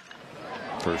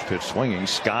 First pitch swinging,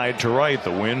 skied to right,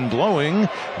 the wind blowing.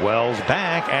 Wells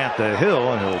back at the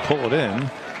hill, and he'll pull it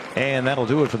in. And that'll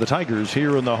do it for the Tigers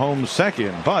here in the home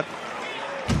second. But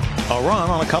a run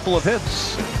on a couple of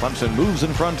hits. Clemson moves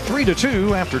in front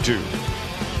 3-2 after 2.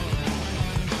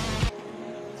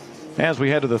 As we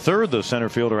head to the third, the center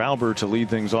fielder Albert to lead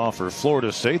things off for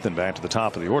Florida State. Then back to the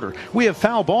top of the order. We have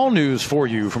foul ball news for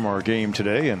you from our game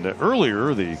today. And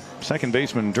earlier, the second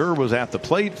baseman Durr was at the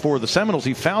plate for the Seminoles.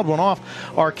 He fouled one off.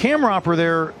 Our camera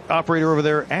operator over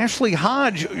there, Ashley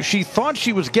Hodge, she thought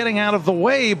she was getting out of the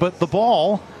way, but the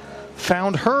ball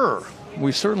found her.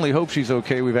 We certainly hope she's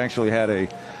okay. We've actually had a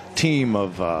team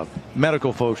of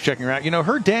medical folks checking her out. You know,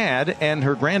 her dad and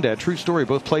her granddad, true story,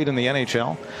 both played in the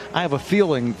NHL. I have a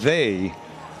feeling they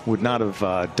would not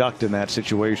have ducked in that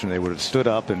situation. They would have stood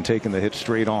up and taken the hit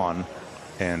straight on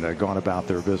and gone about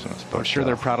their business. But I'm sure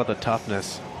they're proud of the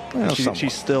toughness. Well,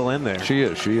 she's still in there. She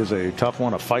is. She is a tough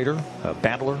one, a fighter, a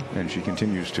battler, and she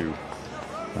continues to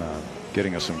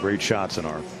getting us some great shots in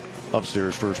our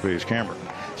upstairs first base camera.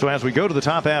 So as we go to the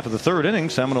top half of the third inning,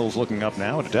 Seminoles looking up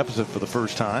now at a deficit for the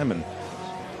first time in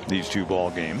these 2 ball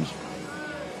games.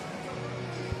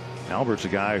 Albert's a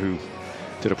guy who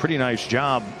did a pretty nice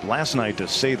job last night, to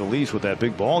say the least, with that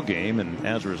big ball game, and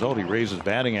as a result he raised his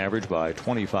batting average by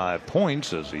 25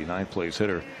 points as the 9th place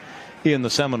hitter in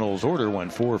the Seminoles order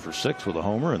went 4 for 6 with a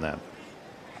homer and that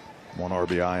 1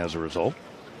 RBI as a result.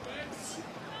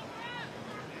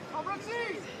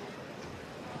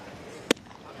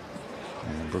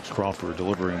 And Brooks Crawford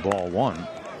delivering ball 1.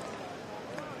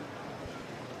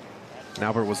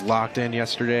 Albert was locked in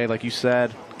yesterday, like you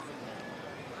said.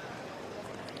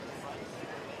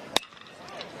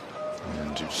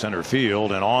 And to center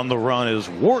field, and on the run is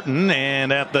Wharton,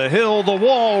 and at the hill the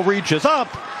wall reaches up,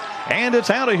 and it's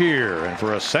out of here. And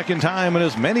for a second time in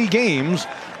as many games,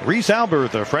 Reese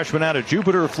Albert, the freshman out of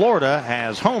Jupiter, Florida,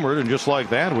 has homered, and just like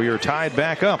that we are tied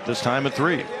back up, this time at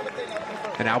 3.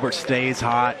 And Albert stays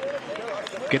hot.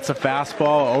 Gets a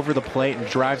fastball over the plate and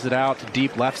drives it out to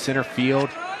deep left center field.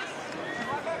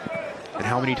 And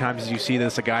how many times do you see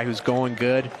this? A guy who's going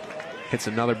good hits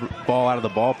another ball out of the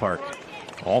ballpark.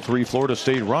 All 3 Florida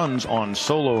State runs on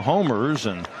solo homers,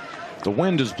 and the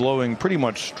wind is blowing pretty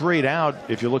much straight out.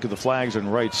 If you look at the flags in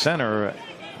right center,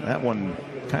 that one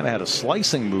kind of had a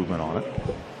slicing movement on it.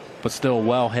 But still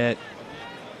well hit.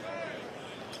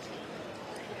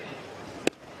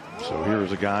 So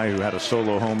here's a guy who had a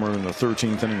solo homer in the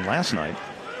 13th inning last night.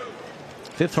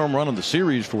 5th home run of the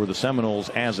series for the Seminoles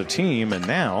as a team, and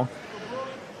now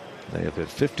they have hit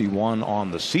 51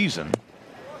 on the season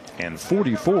and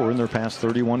 44 in their past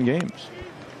 31 games.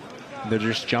 They're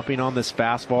just jumping on this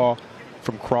fastball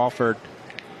from Crawford.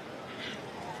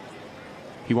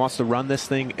 He wants to run this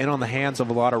thing in on the hands of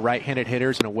a lot of right-handed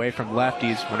hitters and away from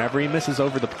lefties. Whenever he misses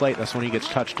over the plate, that's when he gets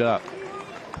touched up.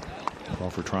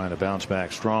 Crawford trying to bounce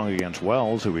back strong against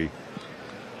Wells, who he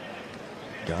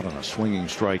got on a swinging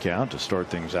strikeout to start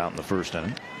things out in the first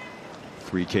inning.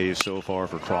 3 Ks so far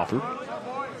for Crawford.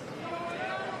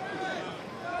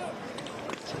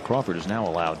 So Crawford has now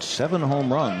allowed 7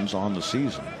 home runs on the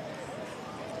season.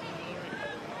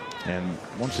 And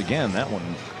once again, that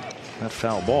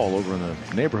foul ball over in the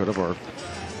neighborhood of our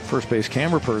first base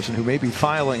camera person, who may be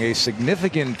filing a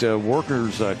significant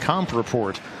workers comp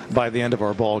report by the end of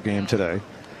our ball game today.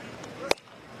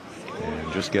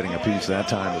 And just getting a piece that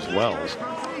time as well.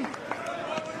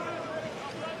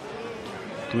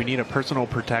 Do we need a personal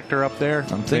protector up there?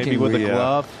 I'm thinking maybe with a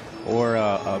glove or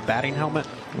a batting helmet.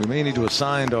 We may need to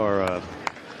assign our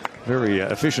very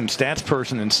efficient stats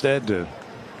person instead to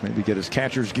maybe get his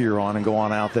catcher's gear on and go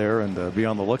on out there and be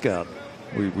on the lookout.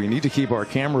 We need to keep our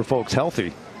camera folks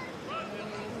healthy.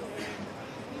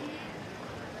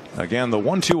 Again, the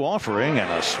 1-2 offering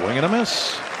and a swing and a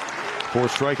miss.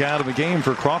 Fourth strikeout of the game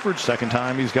for Crawford. Second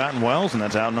time he's gotten Wells, and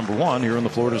that's out number 1 here in the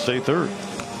Florida State third.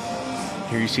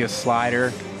 Here you see a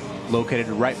slider located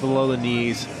right below the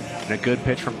knees and a good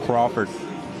pitch from Crawford.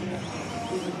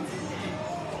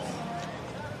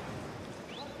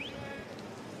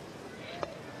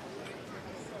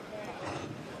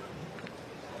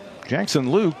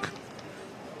 Jackson Luke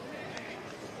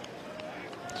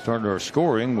started our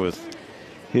scoring with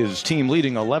his team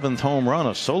leading 11th home run,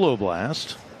 a solo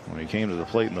blast when he came to the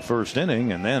plate in the first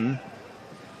inning, and then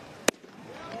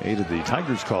aided the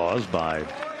Tigers' cause by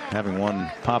having one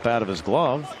pop out of his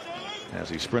glove as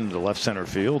he sprinted to left center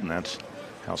field, and that's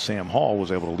how Sam Hall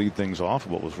was able to lead things off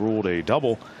what was ruled a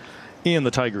double in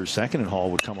the Tigers' second, and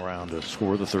Hall would come around to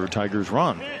score the third Tigers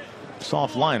run.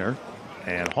 Soft liner,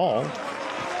 and Hall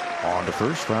on to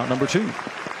first for out number 2.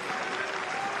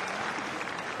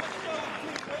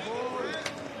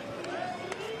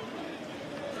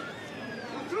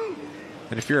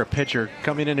 And if you're a pitcher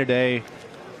coming in today,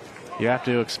 you have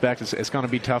to expect it's going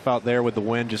to be tough out there with the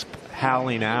wind just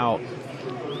howling out.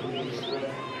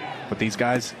 But these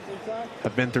guys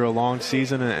have been through a long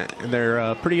season and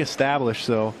they're pretty established.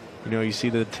 So, you see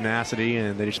the tenacity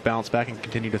and they just bounce back and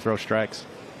continue to throw strikes.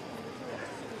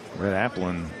 Red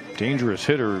Applin, dangerous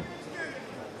hitter,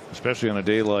 especially on a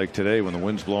day like today when the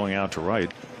wind's blowing out to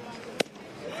right.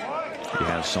 He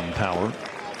has some power.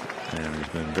 And he's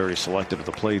been very selective at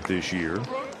the plate this year.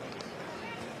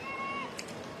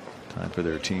 Time for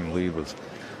their team lead with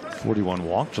 41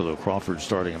 walks, although Crawford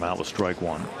starting him out with strike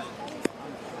 1.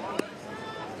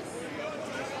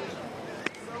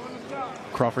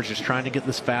 Crawford's just trying to get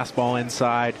this fastball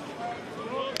inside.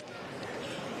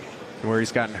 And where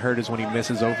he's gotten hurt is when he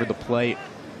misses over the plate.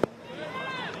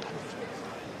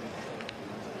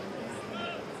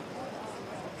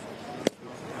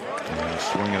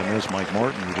 Swing and a miss. Mike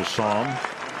Martin, you just saw him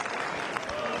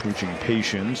preaching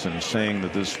patience and saying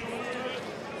that this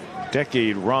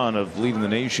decade run of leading the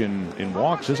nation in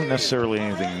walks isn't necessarily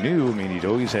anything new. I mean, he'd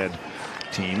always had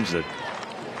teams that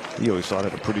he always thought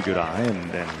had a pretty good eye,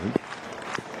 and he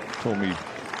told me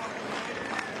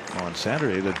on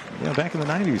Saturday that back in the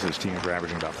 90s his teams were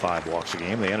averaging about 5 walks a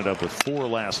game. They ended up with 4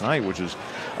 last night, which is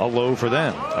a low for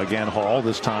them. Again, Hall,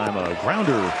 this time a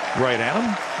grounder right at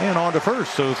him and on to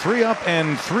first. So 3 up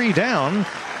and 3 down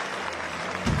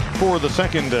for the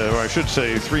second, or I should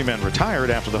say 3 men retired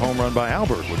after the home run by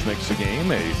Albert, which makes the game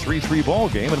a 3-3 ball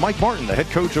game. And Mike Martin, the head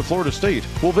coach of Florida State,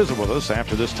 will visit with us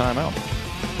after this timeout.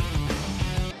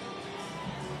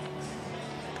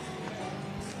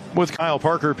 With Kyle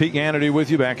Parker, Pete Hannity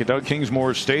with you back at Doug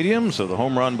Kingsmore Stadium. So the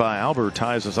home run by Albert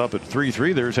ties us up at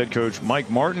 3-3. There's head coach Mike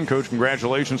Martin. Coach,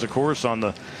 congratulations, of course, on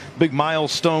the big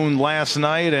milestone last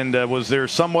night. And was there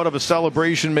somewhat of a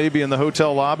celebration maybe in the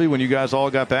hotel lobby when you guys all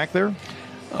got back there?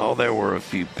 Oh, there were a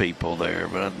few people there,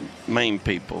 but the main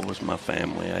people was my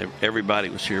family. Everybody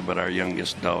was here, but our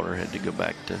youngest daughter had to go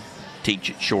back to teach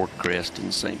at Shorecrest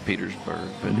in St. Petersburg.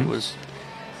 But it was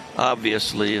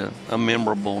obviously a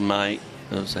memorable night.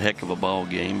 It was a heck of a ball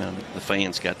game, and the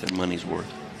fans got their money's worth.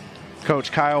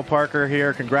 Coach Kyle Parker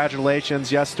here.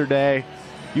 Congratulations yesterday.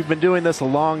 You've been doing this a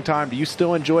long time. Do you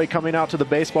still enjoy coming out to the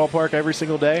baseball park every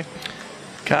single day?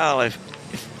 Kyle,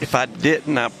 if I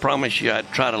didn't, I promise you I'd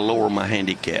try to lower my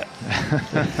handicap.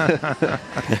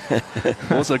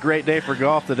 Well, it's a great day for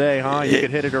golf today, huh? You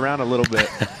could hit it around a little bit.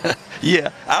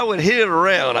 Yeah, I would hit it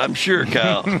around, I'm sure,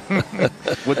 Kyle.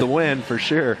 With the wind, for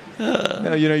sure.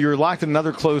 You're locked in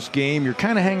another close game. You're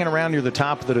kind of hanging around near the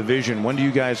top of the division. When do you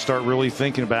guys start really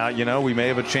thinking about, we may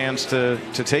have a chance to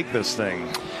take this thing?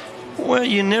 Well,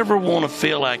 you never want to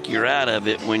feel like you're out of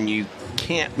it when you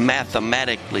can't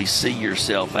mathematically see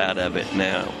yourself out of it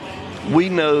now. We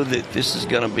know that this is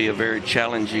going to be a very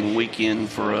challenging weekend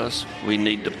for us. We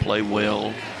need to play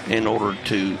well in order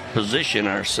to position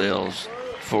ourselves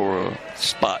for a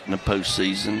spot in the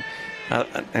postseason.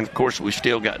 And, of course, we've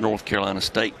still got North Carolina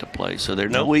State to play. So there are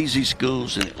no easy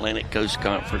schools in Atlantic Coast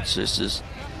Conference. This is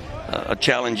a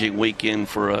challenging weekend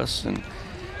for us. And,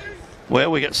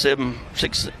 well, we got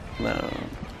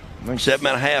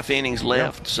 7.5 innings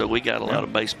left, so we got a lot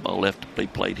of baseball left to be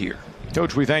played here.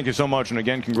 Coach, we thank you so much, and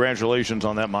again, congratulations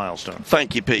on that milestone.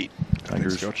 Thank you, Pete.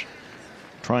 Thanks, Coach.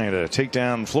 trying to take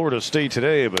down Florida State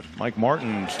today, but Mike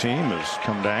Martin's team has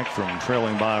come back from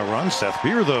trailing by a run. Seth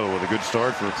Beer, though, with a good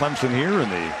start for Clemson here in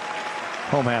the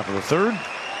home half of the third.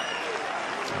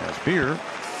 As Beer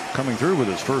coming through with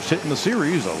his first hit in the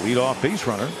series, a leadoff base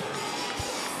runner.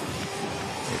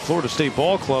 A Florida State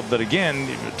ball club that, again,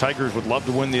 the Tigers would love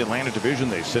to win the Atlantic Division.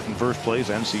 They sit in first place.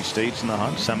 NC State's in the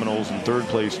hunt. Seminoles in third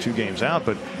place, 2 games out.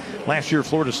 But last year,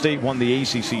 Florida State won the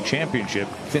ACC championship,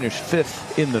 finished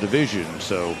 5th in the division.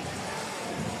 So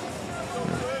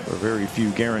there are very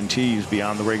few guarantees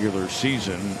beyond the regular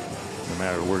season, no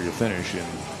matter where you finish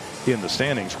in the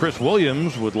standings. Chris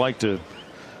Williams would like to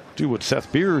do what Seth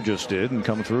Beer just did and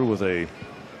come through with a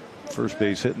first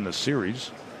base hit in the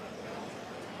series.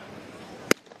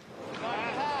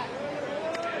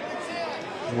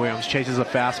 Williams chases a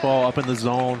fastball up in the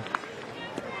zone.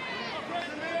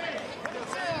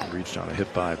 Reached on a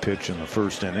hit by pitch in the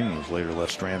first inning. Was later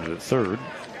left stranded at third.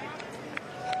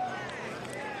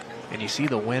 And you see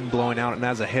the wind blowing out, and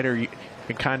as a hitter, you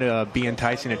can kind of be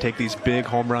enticing to take these big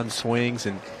home run swings,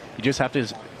 and you just have to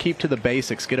keep to the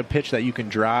basics, get a pitch that you can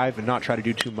drive and not try to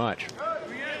do too much.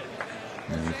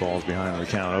 And he falls behind the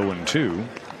count 0-2.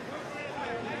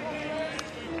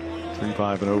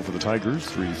 3-5-0 for the Tigers,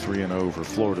 3-3-0 for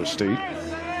Florida State.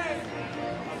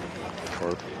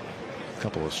 Carp, a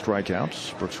couple of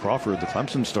strikeouts. Brooks Crawford, the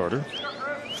Clemson starter,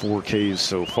 4 Ks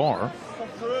so far.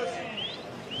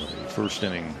 The first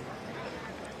inning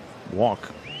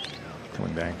walk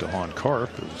coming back to haunt Carp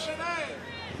as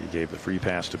he gave the free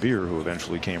pass to Beer, who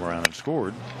eventually came around and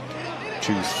scored.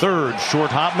 To third, short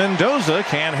hop. Mendoza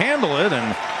can't handle it,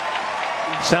 and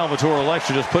Salvatore elects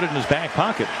to just put it in his back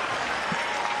pocket.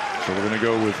 So we're going to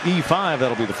go with E5.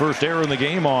 That'll be the first error in the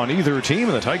game on either team,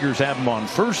 and the Tigers have them on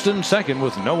first and second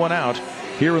with no one out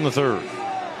here in the third.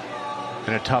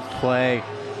 And a tough play.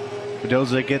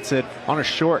 Mendoza gets it on a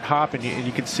short hop, and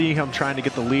you can see him trying to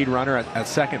get the lead runner at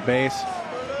second base,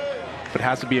 but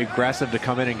has to be aggressive to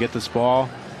come in and get this ball,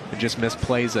 and just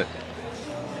misplays it.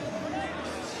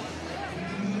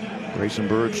 Grayson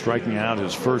Bird striking out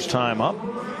his first time up.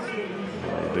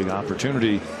 A big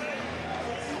opportunity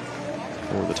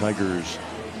for the Tigers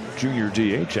junior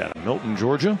DH out of Milton,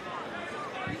 Georgia.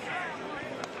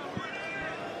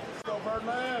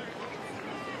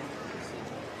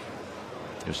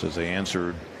 Just as they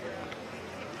answered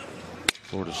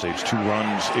Florida State's 2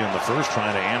 runs in the first,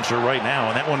 trying to answer right now,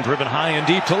 and that one driven high and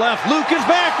deep to left. Luke is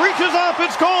back, reaches up,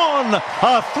 it's gone.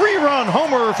 A 3-run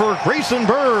homer for Grayson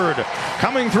Bird,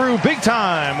 coming through big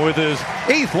time with his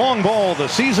 8th long ball of the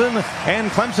season,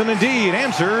 and Clemson indeed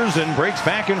answers and breaks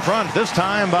back in front, this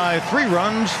time by 3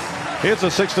 runs. It's a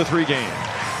 6-3 game.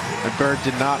 And Bird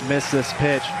did not miss this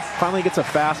pitch. Finally gets a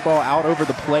fastball out over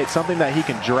the plate, something that he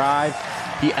can drive.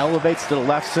 He elevates to the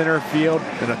left center field,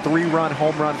 and a 3-run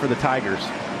home run for the Tigers.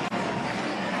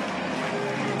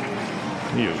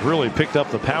 He has really picked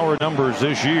up the power numbers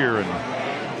this year,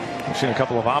 and we've seen a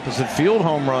couple of opposite field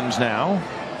home runs now.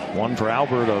 One for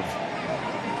Albert of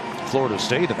Florida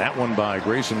State, and that one by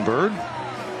Grayson Bird.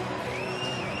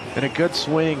 And a good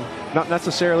swing, not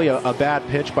necessarily a bad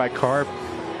pitch by Carp,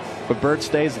 but Bird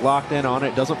stays locked in on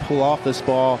it, doesn't pull off this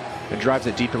ball, and drives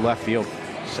it deep to left field.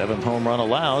 7th home run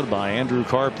allowed by Andrew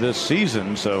Carp this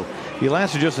season. So he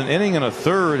lasted just an inning and a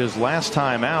third his last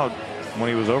time out when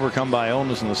he was overcome by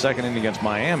illness in the second inning against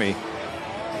Miami.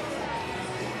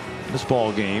 This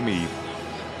ball game, he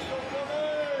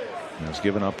has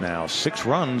given up now 6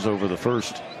 runs over the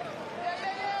first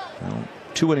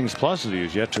 2 innings plus. He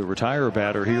has yet to retire a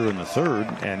batter here in the third.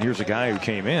 And here's a guy who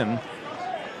came in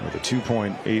with a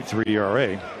 2.83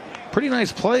 ERA. Pretty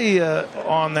nice play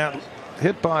on that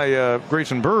hit by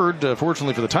Grayson Bird,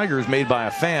 fortunately for the Tigers, made by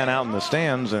a fan out in the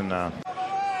stands in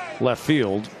left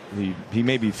field. He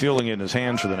may be feeling it in his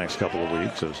hands for the next couple of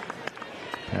weeks as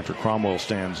Patrick Cromwell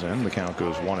stands in. The count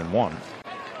goes 1-1.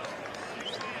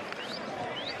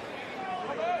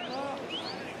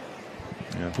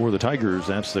 And for the Tigers,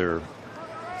 that's their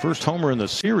first homer in the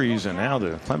series, and now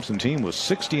the Clemson team was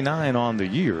 69 on the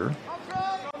year.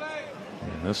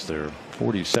 And this their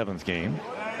 47th game.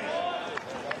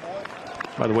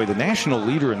 By the way, the national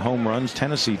leader in home runs,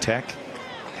 Tennessee Tech,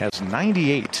 has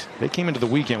 98. They came into the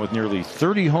weekend with nearly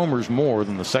 30 homers more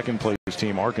than the second place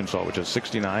team, Arkansas, which has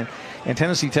 69. And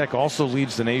Tennessee Tech also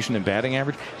leads the nation in batting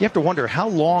average. You have to wonder how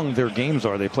long their games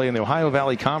are. They play in the Ohio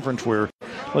Valley Conference, where,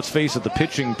 let's face it, the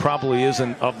pitching probably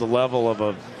isn't of the level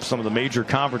of some of the major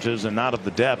conferences and not of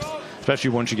the depth,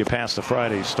 especially once you get past the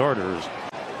Friday starters.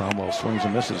 Cromwell swings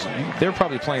and misses. They're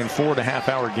probably playing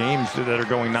 4.5-hour games that are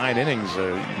going 9 innings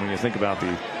when you think about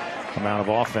the amount of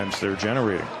offense they're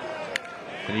generating.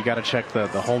 And you got to check the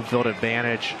home field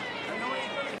advantage.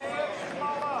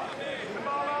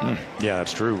 Yeah,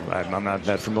 that's true. I'm not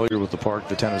that familiar with the park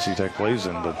that Tennessee Tech plays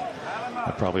in, but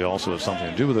that probably also has something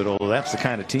to do with it. Although that's the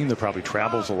kind of team that probably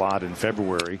travels a lot in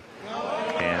February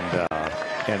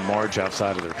and March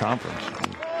outside of their conference.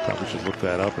 You probably should look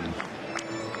that up and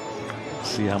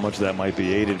see how much that might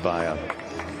be aided by a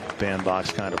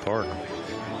bandbox kind of park.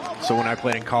 So when I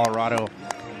played in Colorado,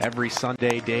 every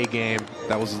Sunday day game,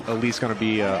 that was at least going to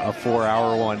be a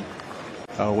 4-hour one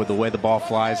with the way the ball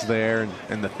flies there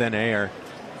and the thin air.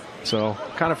 So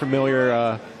kind of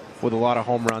familiar with a lot of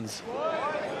home runs.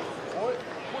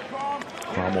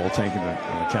 Cromwell taking the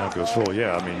count goes full.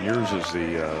 Yeah, I mean, yours is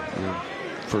the your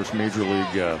first major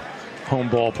league home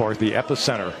ballpark, the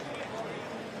epicenter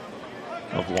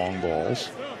of long balls.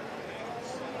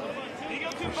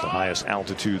 It's the highest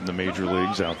altitude in the major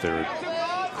leagues out there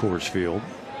at Coors Field.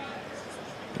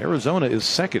 Arizona is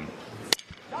second.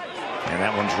 And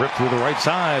that one's ripped through the right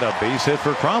side. A base hit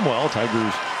for Cromwell.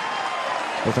 Tigers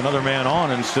with another man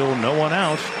on and still no one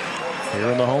out here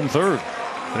in the home third.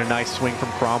 And a nice swing from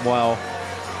Cromwell.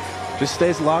 Just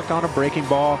stays locked on a breaking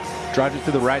ball. Drives it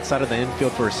through the right side of the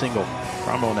infield for a single.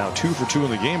 Cromwell now 2 for 2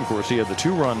 in the game. Of course, he had the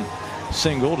 2-run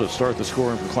single to start the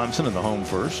scoring for Clemson in the home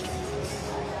first.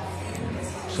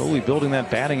 Slowly building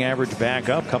that batting average back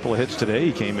up. Couple of hits today.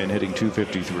 He came in hitting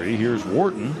 .253. Here's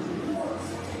Wharton.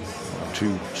 2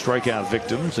 strikeout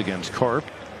victims against Carp.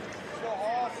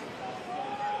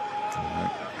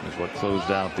 That is what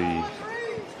closed out the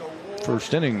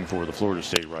first inning for the Florida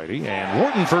State righty. And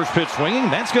Wharton first pitch swinging.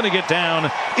 That's going to get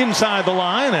down inside the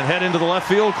line and head into the left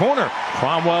field corner.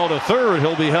 Cromwell to third.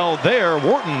 He'll be held there.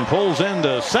 Wharton pulls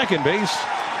into second base.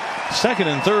 Second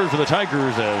and third for the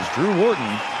Tigers as Drew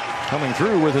Wharton coming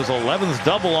through with his 11th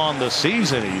double on the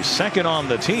season. He's second on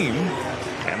the team.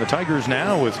 And the Tigers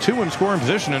now with 2 in scoring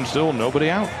position and still nobody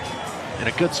out. And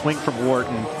a good swing from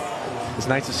Wharton. It's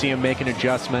nice to see him make an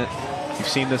adjustment. You've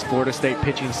seen this Florida State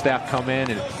pitching staff come in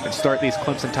and start these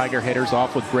Clemson Tiger hitters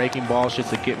off with breaking balls just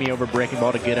to get me over breaking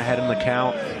ball to get ahead in the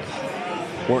count.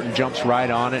 Wharton jumps right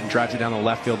on it and drives it down the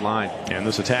left field line. And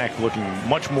this attack looking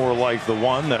much more like the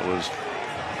one that was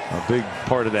a big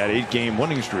part of that 8-game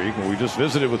winning streak. When we just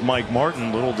visited with Mike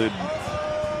Martin, little did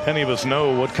any of us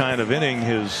know what kind of inning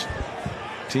his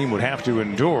team would have to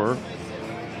endure.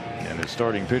 And his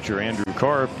starting pitcher, Andrew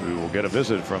Carp, who will get a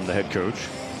visit from the head coach.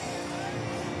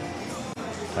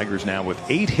 Tigers now with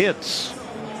 8 hits.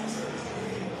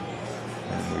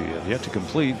 And we have yet to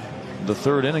complete the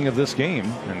 3rd inning of this game.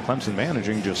 And Clemson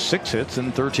managing just 6 hits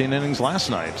in 13 innings last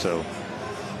night. So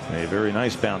a very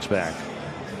nice bounce back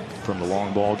from the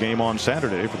long ball game on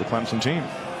Saturday for the Clemson team.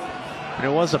 And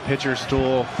it was a pitcher's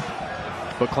duel,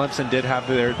 but Clemson did have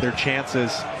their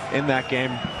chances in that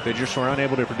game. They just were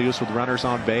unable to produce with runners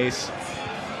on base.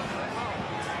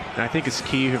 And I think it's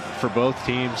key for both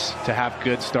teams to have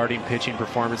good starting pitching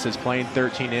performances. Playing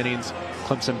 13 innings,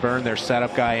 Clemson burned their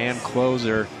setup guy and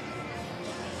closer.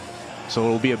 So it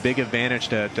will be a big advantage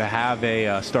to have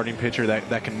a starting pitcher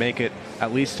that can make it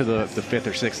at least to the 5th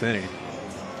or 6th inning.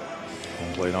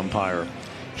 Home plate umpire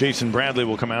Jason Bradley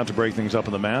will come out to break things up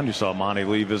on the mound. You saw Monty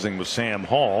Lee visiting with Sam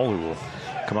Hall, who will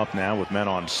come up now with men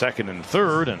on 2nd and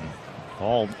 3rd. And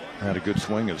Hall had a good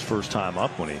swing his first time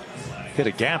up when he hit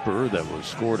a gapper that was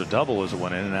scored a double as it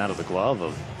went in and out of the glove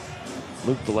of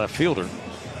Luke, the left fielder.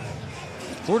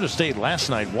 Florida State last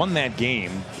night won that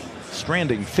game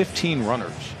stranding 15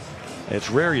 runners. It's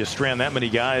rare you strand that many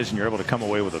guys and you're able to come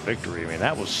away with a victory. I mean,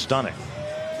 that was stunning.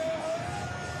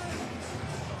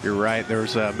 You're right. There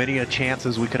was many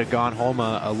chances we could have gone home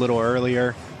a little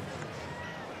earlier.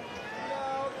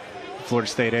 Florida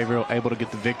State able to get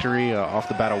the victory off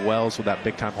the bat of Wells with that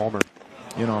big-time homer.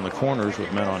 In on the corners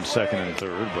with men on 2nd and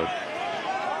 3rd, but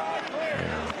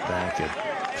back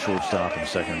at shortstop and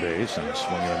second base, and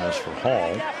swing and a miss for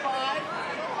Hall.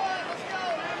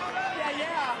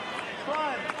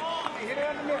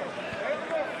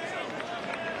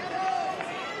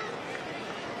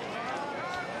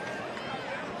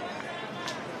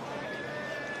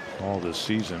 All this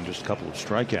season, just a couple of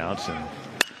strikeouts and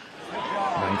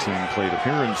 19 plate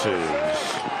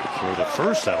appearances. For the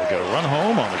first, that'll get a run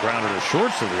home on the grounder to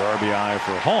short, so the RBI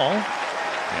for Hall.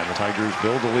 And the Tigers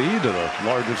build the lead to the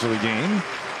largest of the game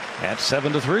at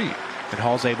 7-3. And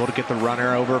Hall's able to get the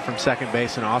runner over from second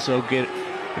base and also get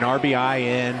an RBI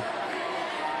in.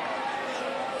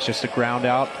 It's just a ground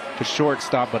out to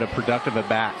shortstop, but a productive at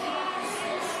bat.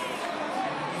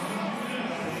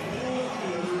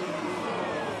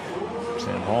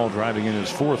 Sam Hall driving in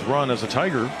his 4th run as a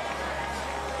Tiger.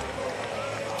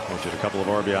 Which had a couple of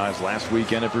RBIs last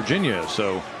weekend at Virginia.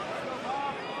 So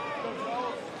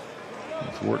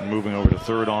Wharton moving over to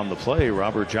third on the play.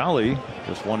 Robert Jolly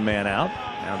just one man out.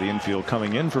 Now the infield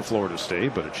coming in for Florida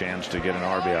State, but a chance to get an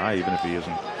RBI even if he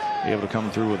isn't able to come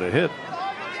through with a hit.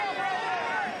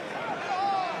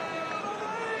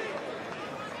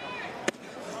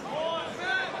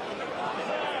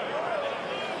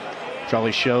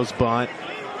 Jolly shows bunt,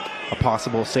 a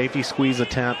possible safety squeeze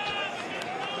attempt.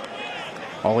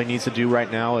 All he needs to do right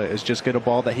now is just get a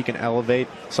ball that he can elevate,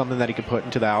 something that he can put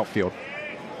into the outfield.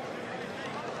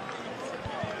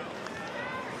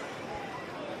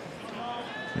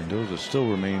 Mendoza still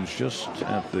remains just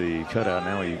at the cutout.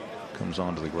 Now he comes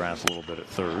onto the grass a little bit at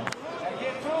third.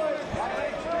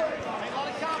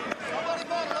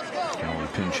 Now we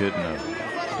pinch hit in a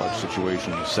clutch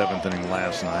situation in the 7th inning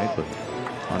last night, but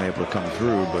unable to come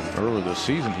through. But earlier this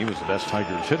season, he was the best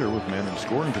Tigers hitter with men in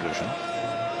scoring position.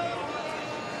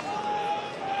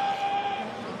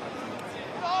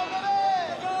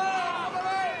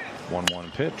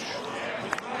 1-1 pitch.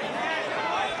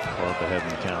 Far up ahead in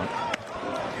the count.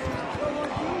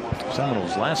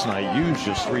 Seminoles last night used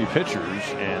just 3 pitchers,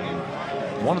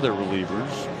 and one of their relievers,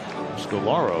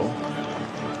 Scolaro,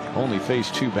 only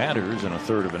faced 2 batters in a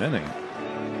third of an inning.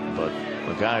 But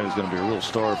the guy who's going to be a real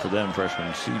star for them,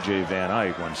 freshman C.J. Van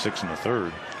Eyck, went 6 in the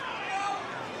third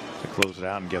to close it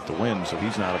out and get the win. So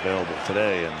he's not available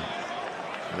today, and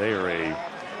they are a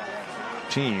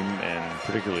team, and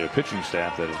particularly a pitching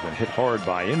staff, that has been hit hard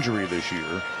by injury this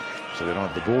year. So they don't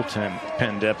have the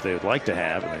bullpen depth they would like to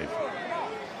have, and they've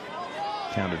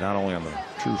counted not only on the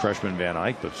true freshman Van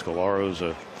Eyck, but Scolaro's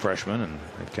a freshman, and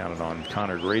they've counted on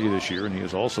Connor Grady this year, and he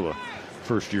is also a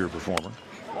first-year performer.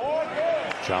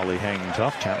 Jolly hanging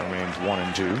tough. Count remains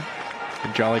 1-2.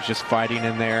 And Jolly's just fighting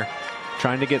in there,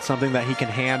 trying to get something that he can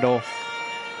handle.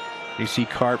 You see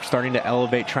Carp starting to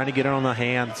elevate, trying to get it on the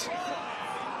hands.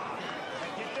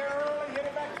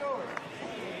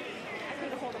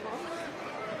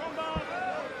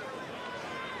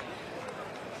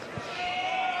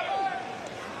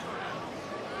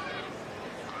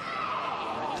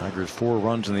 Tigers 4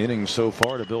 runs in the inning so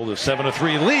far to build a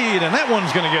 7-3 lead, and that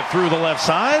one's going to get through the left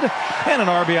side, and an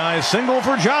RBI single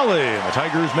for Jolly. And the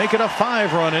Tigers make it a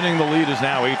 5-run inning. The lead is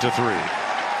now 8-3.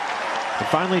 And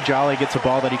finally, Jolly gets a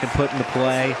ball that he can put into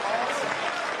play,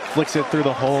 flicks it through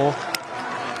the hole.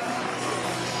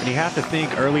 And you have to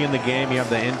think early in the game, you have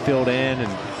the infield in,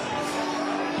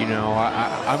 and you know,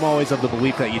 I'm always of the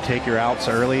belief that you take your outs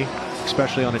early,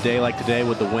 especially on a day like today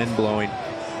with the wind blowing.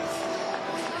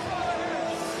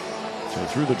 So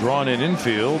through the drawn-in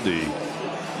infield, the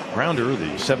grounder, the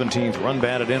 17th run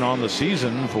batted in on the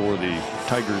season for the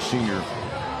Tigers senior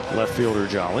left fielder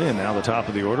Jolly. And now the top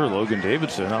of the order, Logan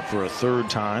Davidson, up for a 3rd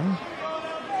time.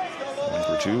 1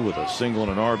 for 2 with a single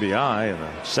and an RBI in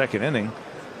the 2nd inning.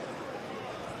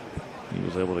 He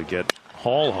was able to get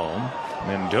Hall home.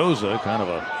 Mendoza, kind of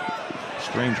a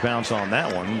strange bounce on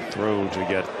that one. Throw to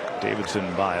get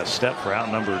Davidson by a step for out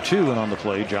number 2, and on the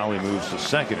play, Jolly moves to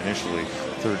second. Initially,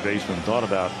 third baseman thought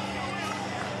about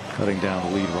cutting down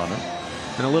the lead runner.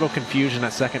 And a little confusion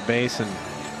at second base, and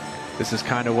this is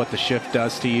kind of what the shift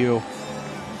does to you.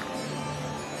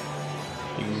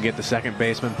 You can get the second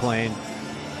baseman playing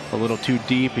a little too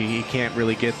deep. He can't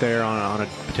really get there on a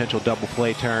potential double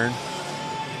play turn.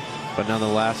 But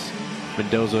nonetheless,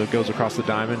 Mendoza goes across the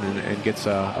diamond and gets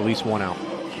at least 1 out.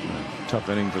 Tough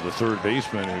inning for the third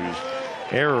baseman, whose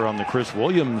error on the Chris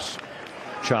Williams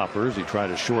choppers. He tried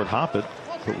to short hop it,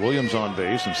 put Williams on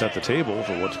base, and set the table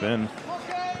for what's been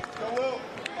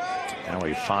now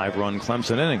a 5-run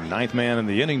Clemson inning. 9th man in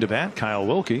the inning to bat, Kyle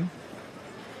Wilkie.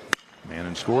 Man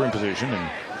in scoring position,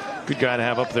 and good guy to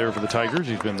have up there for the Tigers.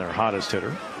 He's been their hottest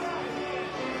hitter.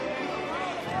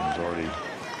 And he's already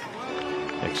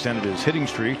extended his hitting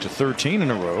streak to 13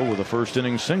 in a row with a first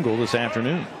inning single this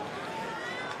afternoon.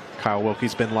 Kyle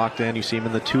Wilkie's been locked in. You see him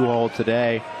in the 2-hole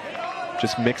today,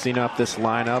 just mixing up this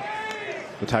lineup.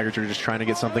 The Tigers are just trying to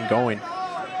get something going.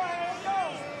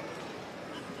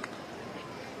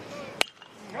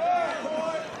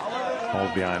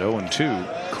 Falls behind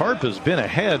 0-2. Carp has been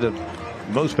ahead of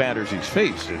most batters he's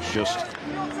faced. It's just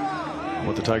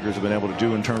what the Tigers have been able to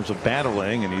do in terms of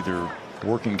battling and either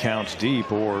working counts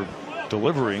deep or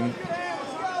delivering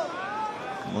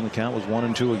when the count was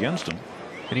 1-2 against him.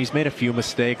 And he's made a few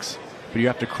mistakes, but you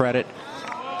have to credit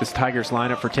this Tigers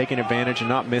lineup for taking advantage and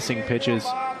not missing pitches.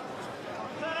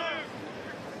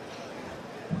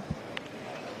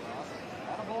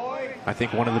 I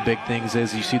think one of the big things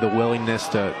is you see the willingness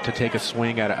to take a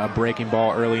swing at a breaking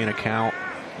ball early in a count.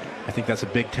 I think that's a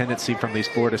big tendency from these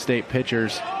Florida State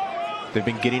pitchers. They've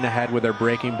been getting ahead with their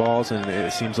breaking balls, and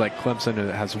it seems like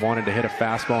Clemson has wanted to hit a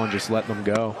fastball and just let them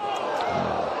go.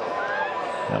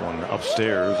 That one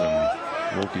upstairs,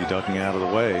 and Wilkie ducking out of the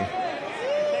way.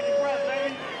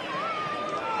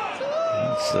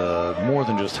 It's more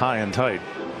than just high and tight.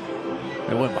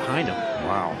 It went behind him.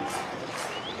 Wow.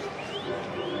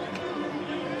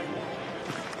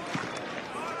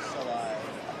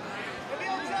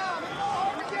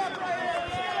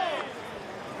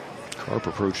 Carp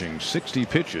approaching 60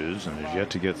 pitches and is yet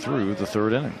to get through the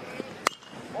third inning.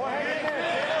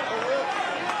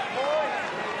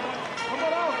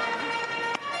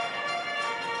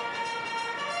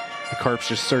 The Carp's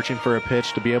just searching for a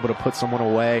pitch to be able to put someone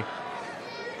away.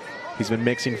 He's been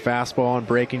mixing fastball and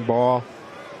breaking ball.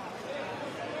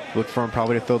 Look for him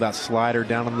probably to throw that slider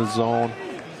down in the zone.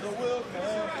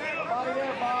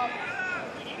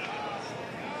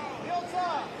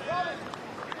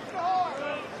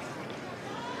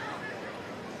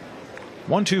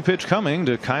 One-two pitch coming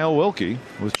to Kyle Wilkie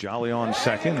with Jolly on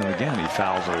second, and again he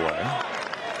fouls away.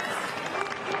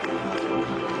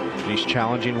 He's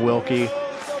challenging Wilkie.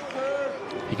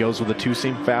 He goes with a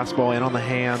two-seam fastball in on the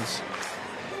hands.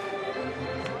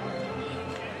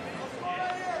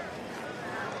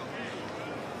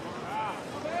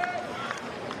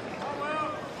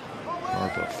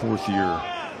 Carp, a fourth-year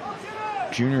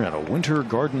junior out of Winter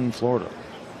Garden, Florida.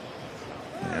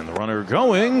 And the runner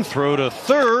going, throw to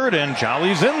third, and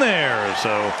Jolly's in there.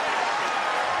 So,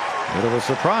 bit of a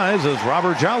surprise as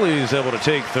Robert Jolly's able to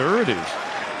take third. He's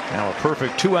now a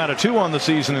perfect 2 out of 2 on the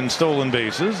season in stolen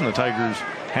bases, and the Tigers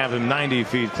have him 90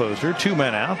 feet closer. 2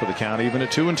 men out, but the count even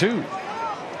at 2-2.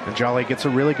 And Jolly gets a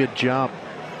really good jump.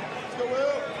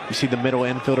 You see the middle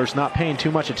infielders not paying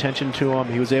too much attention to him.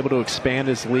 He was able to expand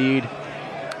his lead.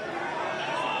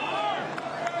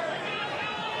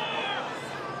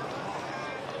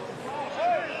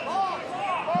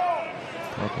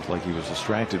 Looked like he was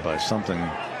distracted by something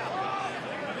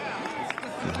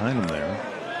behind him there.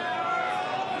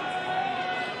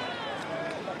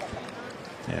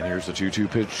 And here's the 2-2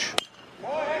 pitch.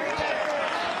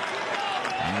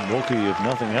 And Wilkie, if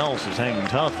nothing else, is hanging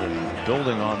tough and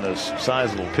building on this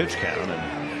sizable pitch count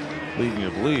and leading you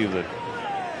to believe that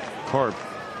Carp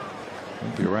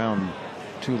won't be around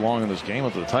too long in this game.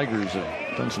 But the Tigers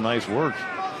have done some nice work.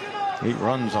 8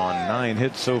 runs on 9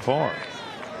 hits so far.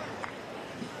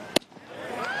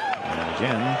 And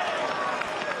again,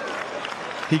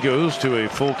 he goes to a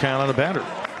full count on a batter.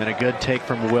 And a good take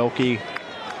from Wilkie.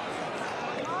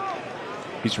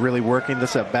 He's really working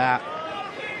this at bat.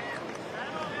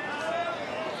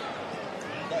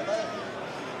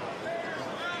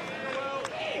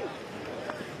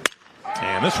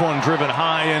 And this one driven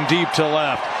high and deep to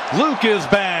left. Luke is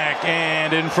back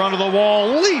and in front of the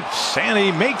wall, leaps, and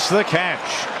he makes the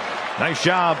catch. Nice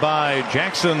job by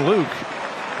Jackson Luke,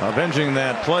 avenging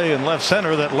that play in left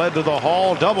center that led to the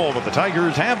Hall double. But the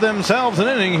Tigers have themselves an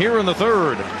inning here in the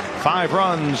third. 5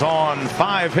 runs on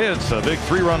 5 hits. A big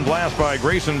 3-run blast by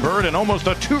Grayson Bird and almost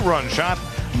a 2-run shot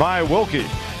by Wilkie.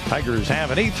 Tigers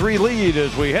have an 8-3 lead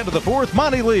as we head to the fourth.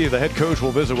 Monty Lee, the head coach,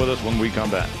 will visit with us when we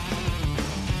come back.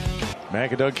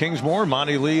 Back at Doug Kingsmore,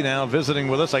 Monty Lee now visiting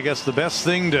with us. I guess the best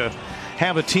thing to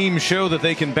have a team show that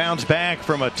they can bounce back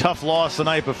from a tough loss the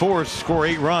night before, score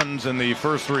 8 runs in the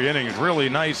first 3 innings. Really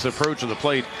nice approach of the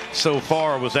plate so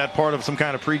far. Was that part of some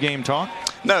kind of pregame talk?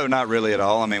 No, not really at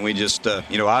all. I mean, we just,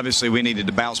 obviously we needed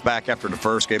to bounce back after the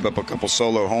first, gave up a couple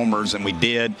solo homers, and we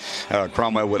did.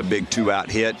 Cromwell with a big 2-out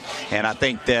hit. And I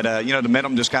think that, the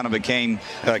momentum just kind of came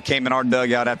in our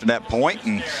dugout after that point,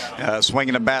 and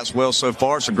swinging the bats well so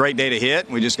far. It's a great day to hit.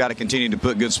 We just got to continue to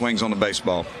put good swings on the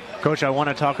baseball. Coach, I want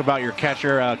to talk about your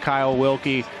catcher, Kyle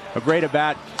Wilkie. A great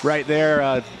at-bat right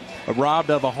there. Robbed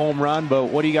of a home run, but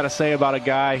what do you got to say about a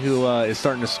guy who is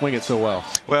starting to swing it so well?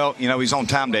 Well, he's on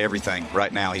time to everything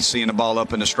right now. He's seeing the ball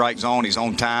up in the strike zone. He's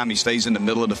on time. He stays in the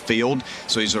middle of the field,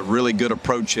 so he's a really good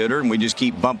approach hitter, and we just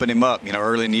keep bumping him up.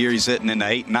 Early in the year he's hitting in the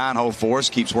 8-9 hole for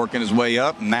us, keeps working his way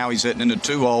up, and now he's hitting in the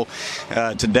 2 hole.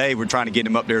 Today we're trying to get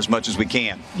him up there as much as we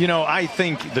can. I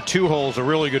think the 2 hole's a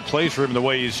really good place for him, the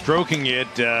way he's stroking it.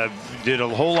 Did a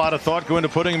whole lot of thought go into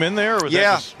putting him in there? Or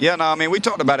was we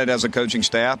talked about it as a coaching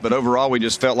staff, but overall we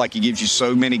just felt like he gives you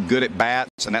so many good at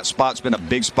bats, and that spot's been a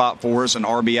big spot for us in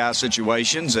RBI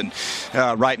situations. And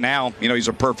right now, he's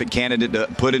a perfect candidate to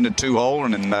put in the 2 hole,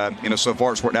 and so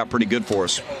far it's worked out pretty good for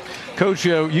us. Coach,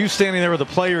 you standing there with the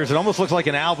players, it almost looks like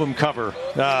an album cover,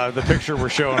 the picture we're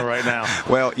showing right now.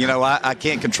 Well, I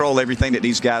can't control everything that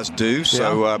these guys do,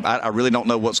 so I really don't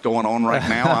know what's going on right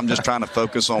now. I'm just trying to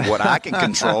focus on what I can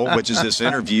control, which is this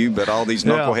interview, but all these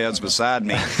knuckleheads beside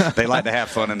me, they like to have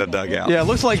fun in the dugout. Yeah, it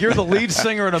looks like you're the lead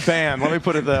singer in a band. Let me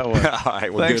put it that way. All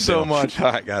right, well, thanks good so deal. much.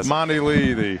 All right, guys. Monty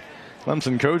Lee, the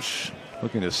Clemson coach,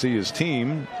 looking to see his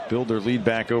team build their lead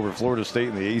back over Florida State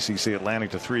in the ACC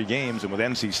Atlantic to 3 games. And with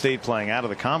NC State playing out of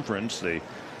the conference, the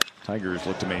Tigers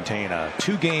look to maintain a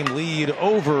 2-game lead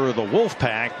over the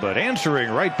Wolfpack, but answering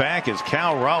right back is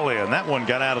Cal Raleigh, and that one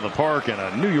got out of the park in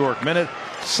a New York minute.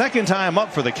 Second time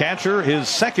up for the catcher, his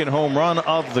second home run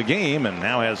of the game, and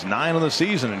now has 9 on the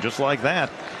season. And just like that,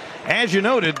 as you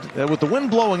noted, with the wind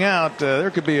blowing out,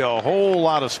 there could be a whole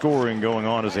lot of scoring going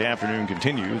on as the afternoon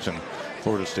continues, and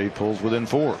Florida State pulls within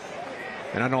 4.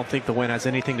 And I don't think the wind has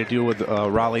anything to do with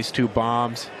Raleigh's 2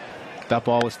 bombs. That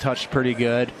ball was touched pretty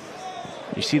good.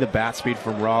 You see the bat speed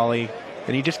from Raleigh,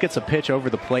 and he just gets a pitch over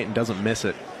the plate and doesn't miss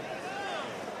it.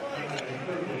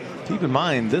 Keep in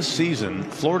mind, this season,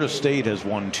 Florida State has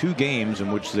won 2 games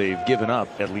in which they've given up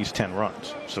at least 10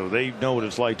 runs. So they know what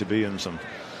it's like to be in some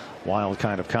wild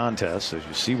kind of contests, as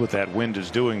you see what that wind is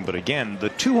doing. But again, the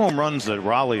 2 home runs that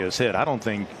Raleigh has hit, I don't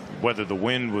think whether the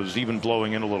wind was even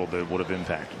blowing in a little bit would have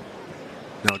impacted.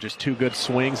 No, just 2 good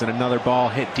swings and another ball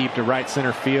hit deep to right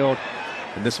center field.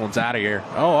 And this one's out of here.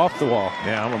 Oh, off the wall.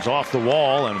 Yeah, that one's off the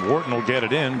wall, and Wharton will get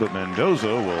it in, but Mendoza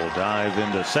will dive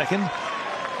into second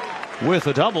with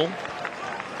a double.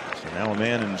 So now a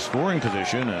man in scoring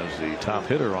position as the top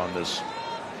hitter on this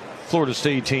Florida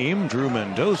State team. Drew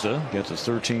Mendoza gets his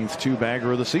 13th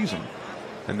 2-bagger of the season.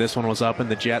 And this one was up in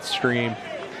the jet stream.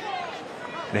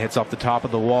 And it hits off the top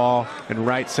of the wall in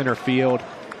right center field.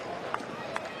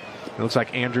 It looks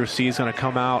like Andrew C. is going to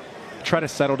come out, try to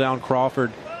settle down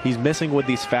Crawford. He's missing with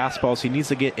these fastballs. He needs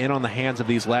to get in on the hands of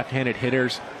these left-handed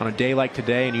hitters on a day like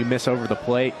today, and you miss over the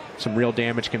plate, some real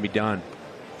damage can be done.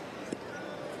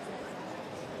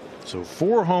 So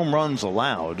 4 home runs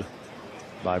allowed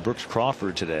by Brooks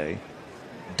Crawford today,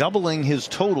 doubling his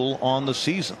total on the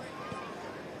season.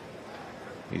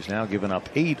 He's now given up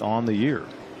 8 on the year.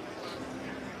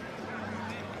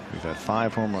 We've had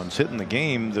 5 home runs hit in the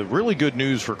game. The really good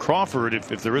news for Crawford,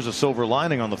 if there is a silver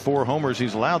lining on the 4 homers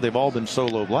he's allowed, they've all been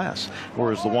solo blasts.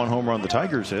 Whereas the 1 home run the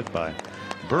Tigers hit by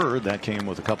Bird, that came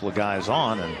with a couple of guys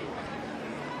on and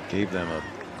gave them a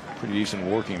pretty decent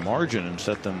working margin and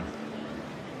set them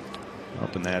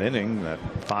up in that inning, that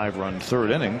 5-run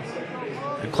 3rd inning.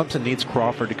 And Clemson needs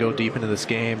Crawford to go deep into this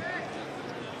game.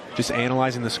 Just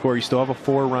analyzing the score, you still have a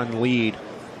 4-run lead.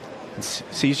 And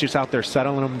he's just out there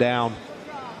settling them down.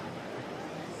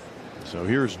 So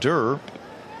here's Durr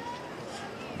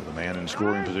with a man in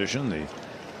scoring position, the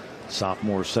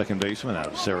sophomore second baseman out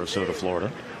of Sarasota,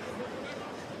 Florida.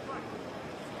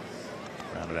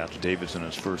 Rounded out to Davidson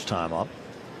his first time up.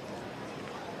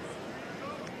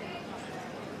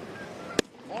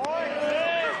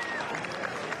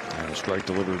 And a strike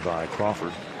delivered by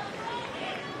Crawford.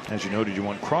 As you noted, you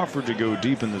want Crawford to go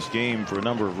deep in this game for a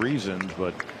number of reasons,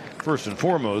 but first and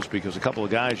foremost because a couple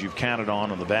of guys you've counted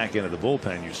on the back end of the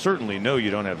bullpen. You certainly know you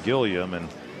don't have Gilliam, and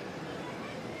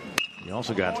you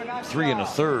also got 3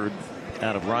 1/3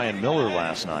 out of Ryan Miller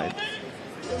last night,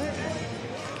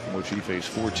 in which he faced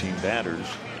 14 batters,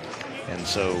 and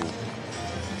so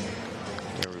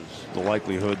there is the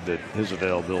likelihood that his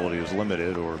availability is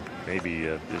limited, or maybe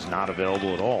is not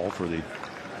available at all for the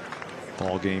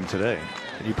ball game today.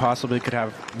 And you possibly could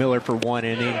have Miller for 1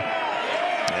 inning.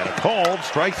 And a called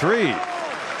strike 3.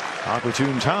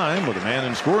 Opportune time with a man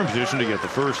in scoring position to get the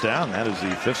first out, and that is the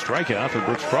 5th strikeout for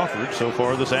Brooks Crawford so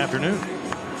far this afternoon.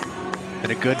 And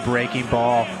a good breaking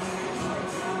ball.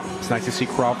 It's nice to see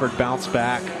Crawford bounce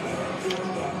back.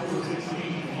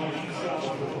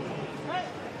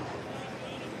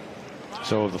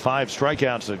 So of the 5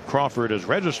 strikeouts that Crawford has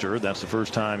registered, that's the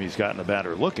first time he's gotten a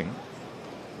batter looking.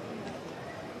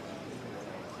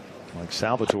 Like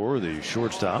Salvatore, the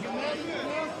shortstop,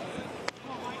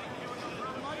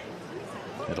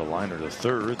 hit a liner to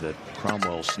 3rd that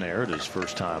Cromwell snared his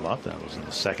first time up. That was in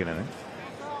the 2nd inning.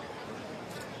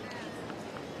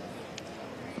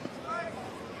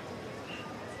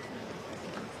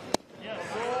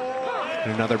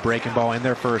 And another breaking ball in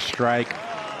there for a strike.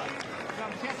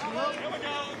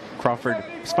 Crawford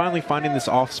is finally finding this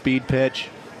off-speed pitch.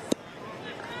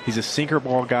 He's a sinker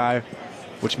ball guy,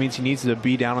 which means he needs to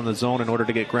be down in the zone in order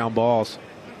to get ground balls.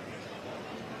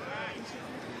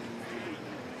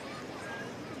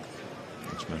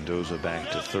 Mendoza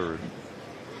back to 3rd.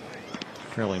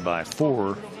 Trailing by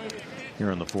 4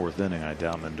 here in the 4th inning. I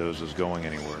doubt Mendoza's going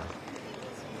anywhere.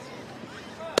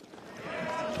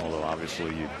 Although obviously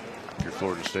if you're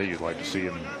Florida State, you'd like to see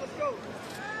him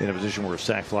in a position where a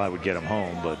sac fly would get him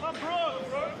home, but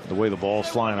the way the ball's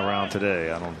flying around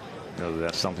today, I don't know that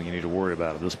that's something you need to worry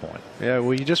about at this point. Yeah,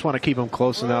 well, you just want to keep him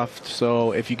close enough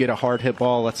so if you get a hard hit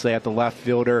ball, let's say at the left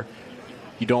fielder,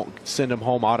 you don't send him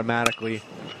home automatically.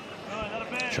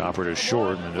 Chopper is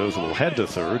short, and Mendoza will head to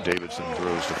third. Davidson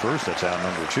throws to first. That's out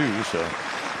number 2. So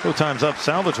both times up,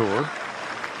 Salvatore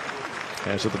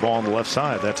has hit the ball on the left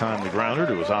side. That time the grounder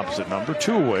to his opposite number.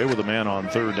 2 away with a man on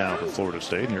third down for Florida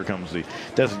State. And here comes the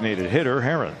designated hitter,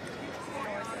 Heron.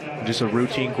 Just a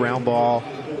routine ground ball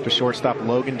to shortstop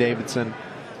Logan Davidson.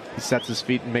 He sets his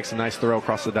feet and makes a nice throw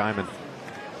across the diamond.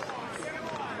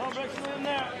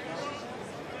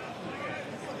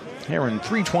 Heron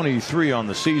 323 on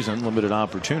the season, limited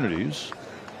opportunities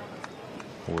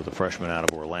for the freshman out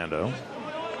of Orlando.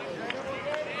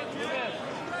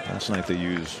 Last night they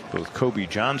used both Kobe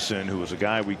Johnson, who was a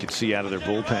guy we could see out of their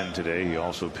bullpen today. He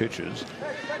also pitches.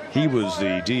 He was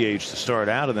the DH to start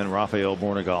out, and then Rafael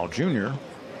Bornegal Jr.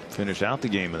 finished out the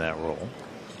game in that role.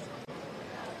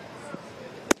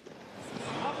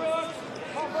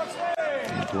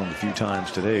 He's won a few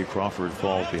times today. Crawford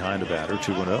falls behind a batter,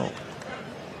 2-0.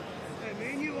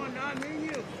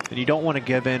 And you don't want to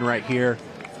give in right here.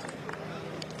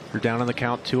 You're down on the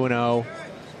count, 2-0.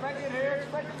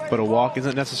 But a walk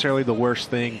isn't necessarily the worst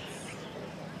thing.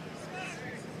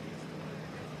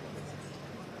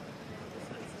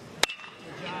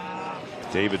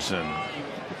 Davidson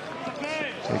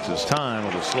takes his time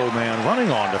with a slow man running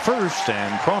on to first,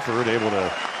 and Crawford able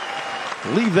to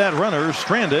leave that runner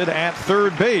stranded at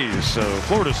third base. So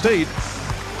Florida State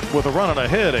with a run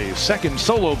ahead, a second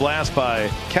solo blast by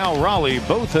Cal Raleigh.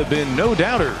 Both have been no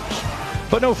doubters,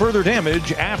 but no further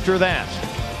damage after that.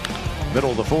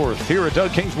 Middle of the fourth here at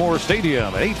Doug Kingsmore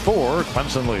Stadium. 8-4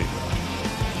 Clemson lead.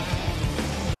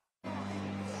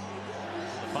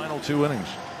 The final 2 innings.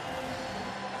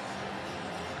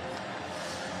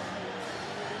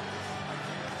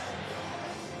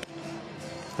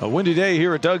 A windy day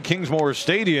here at Doug Kingsmore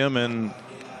Stadium, and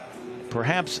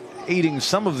perhaps aiding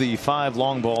some of the 5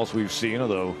 long balls we've seen,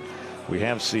 although we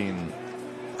have seen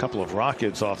a couple of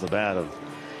rockets off the bat of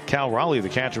Cal Raleigh, the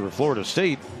catcher for Florida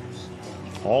State.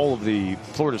 All of the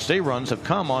Florida State runs have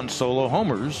come on solo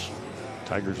homers.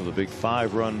 Tigers with a big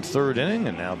 5-run third inning,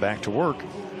 and now back to work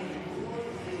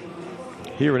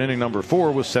here in inning number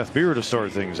 4 with Seth Beer to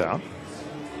start things out.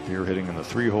 Beer hitting in the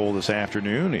 3-hole this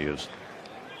afternoon. He has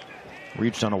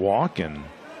reached on a walk and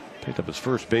picked up his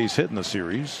first base hit in the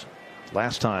series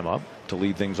last time up to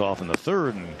lead things off in the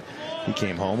third, and he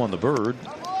came home on the Bird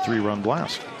 3-run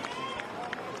blast.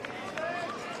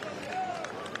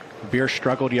 Beer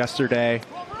struggled yesterday,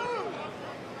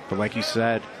 but like you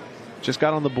said, just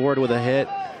got on the board with a hit,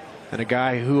 and a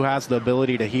guy who has the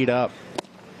ability to heat up.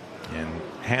 And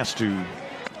has to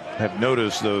have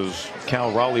noticed those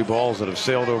Cal Raleigh balls that have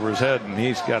sailed over his head, and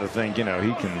he's got to think, you know,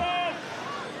 he can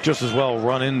just as well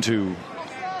run into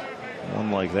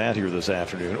one like that here this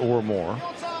afternoon or more.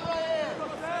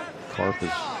 Carp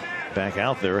is back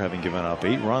out there, having given up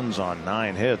 8 runs on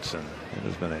 9 hits, and it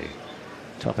has been a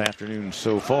tough afternoon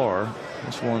so far.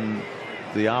 This one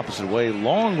the opposite way.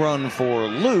 Long run for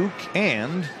Luke,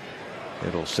 and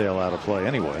it'll sail out of play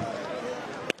anyway.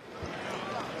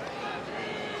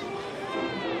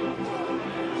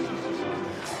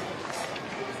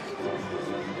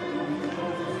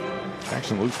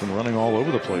 Jackson Luke's been running all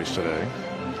over the place today,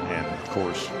 and of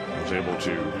course was able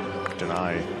to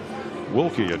deny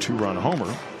Wilkie a 2-run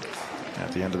homer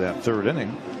at the end of that third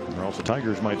inning, or else the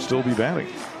Tigers might still be batting.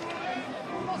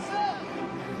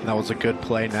 That was a good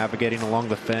play, navigating along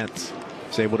the fence.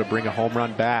 He's able to bring a home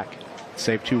run back,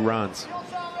 save 2 runs.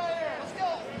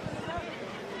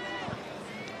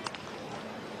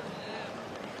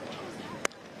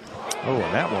 Oh,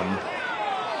 and that one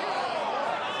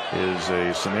is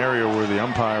a scenario where the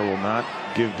umpire will not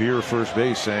give Beer first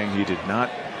base, saying he did not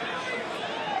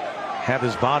have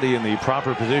his body in the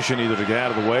proper position either to get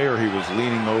out of the way, or he was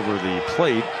leaning over the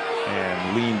plate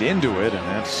and leaned into it, and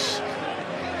that's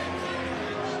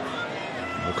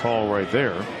the call right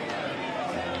there.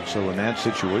 So in that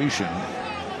situation,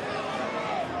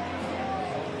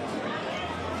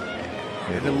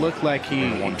 it looked like he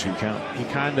 1-2 count. He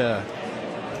kind of,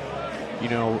 you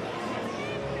know,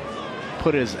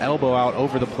 put his elbow out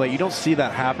over the plate. You don't see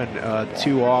that happen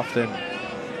too often,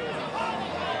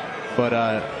 but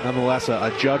nonetheless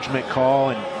a judgment call,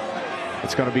 and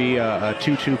it's going to be a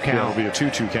 2-2 count. Yeah, it'll be a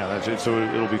 2-2 count. That's it. So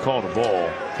it'll be called a ball.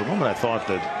 For a moment I thought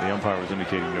that the umpire was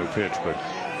indicating no pitch, but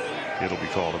it'll be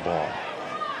called a ball.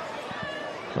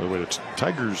 By the way, the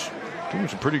Tigers doing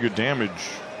some pretty good damage,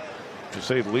 to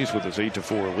say the least, with this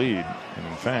 8-4 lead. And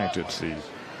in fact, it's the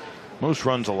most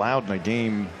runs allowed in a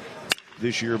game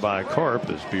this year by Carp,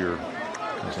 as Beer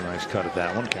has a nice cut at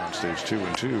that one. Count stays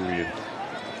 2-2. He had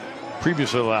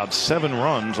previously allowed 7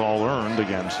 runs, all earned,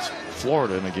 against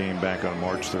Florida in a game back on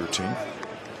March 13th.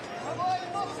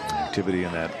 Activity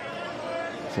in that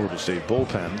Florida State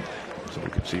bullpen. So we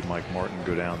could see Mike Martin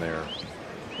go down there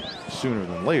sooner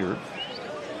than later.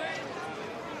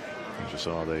 As you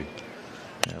saw, they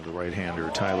have the right-hander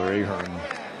Tyler Ahern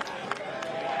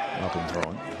up and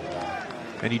throwing.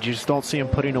 And you just don't see him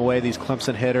putting away these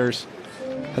Clemson hitters.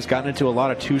 Has gotten into a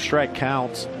lot of two-strike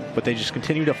counts, but they just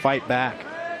continue to fight back.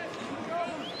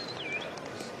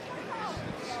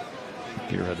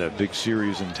 Here had that big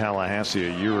series in Tallahassee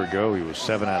a year ago. He was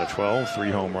 7 out of 12,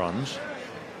 3 home runs.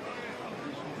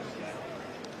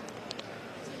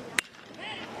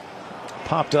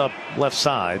 Popped up left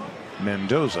side,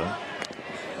 Mendoza.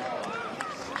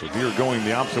 So Beer going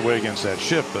the opposite way against that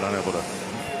shift, but unable to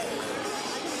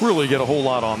really get a whole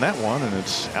lot on that one, and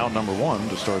it's out number 1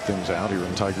 to start things out here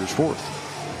in Tigers' 4th.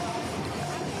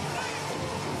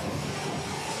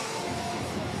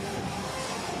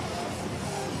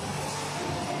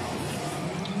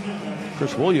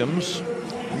 Chris Williams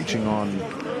reaching on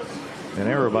an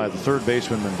error by the third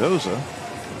baseman Mendoza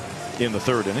in the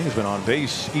third inning. He's been on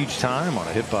base each time on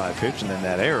a hit by pitch, and then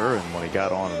that error, and when he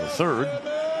got on in the third,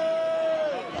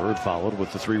 Bird followed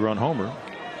with the 3-run homer.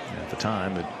 At the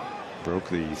time, it broke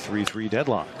the 3-3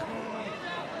 deadlock.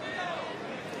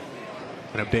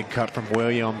 And a big cut from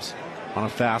Williams on a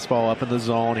fastball up in the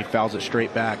zone. He fouls it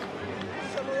straight back.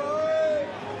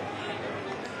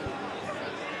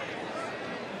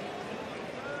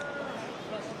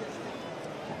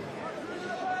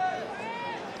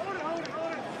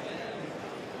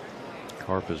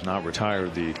 Carp has not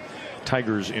retired the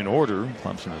Tigers in order.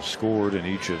 Clemson has scored in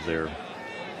each of their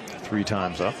 3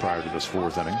 times up prior to this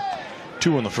 4th inning.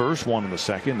 2 in the first, 1 in the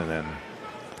second, and then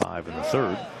 5 in the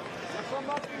third.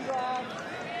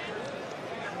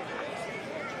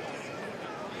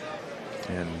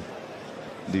 And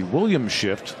the Williams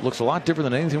shift looks a lot different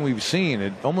than anything we've seen.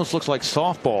 It almost looks like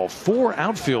softball. 4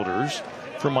 outfielders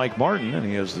for Mike Martin, and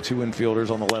he has the 2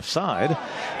 infielders on the left side.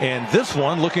 And this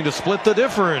one looking to split the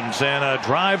difference, and a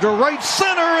drive to right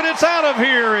center, and it's out of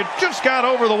here. It just got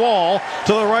over the wall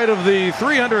to the right of the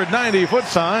 390-foot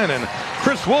sign, and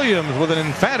Chris Williams with an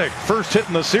emphatic first hit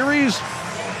in the series.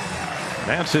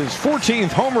 That's his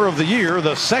 14th homer of the year,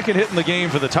 the 2nd hit in the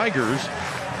game for the Tigers.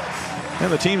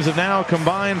 And the teams have now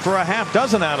combined for a half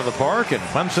dozen out of the park, and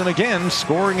Clemson again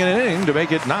scoring in an inning to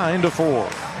make it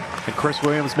 9-4. And Chris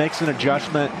Williams makes an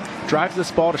adjustment, drives this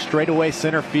ball to straightaway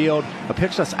center field, a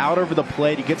pitch that's out over the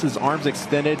plate. He gets his arms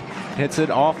extended, hits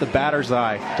it off the batter's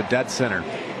eye to dead center.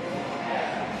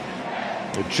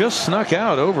 It just snuck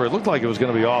out over. It looked like it was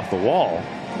going to be off the wall.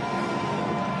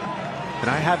 And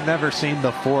I have never seen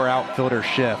the 4 outfielder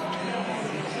shift,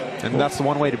 and that's the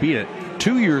one way to beat it.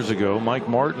 2 years ago, Mike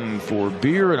Martin for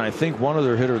Beer and I think one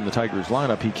other hitter in the Tigers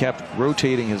lineup, he kept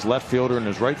rotating his left fielder and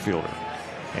his right fielder.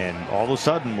 And all of a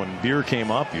sudden, when Beer came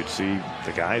up, you'd see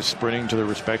the guys sprinting to their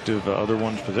respective other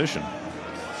one's position.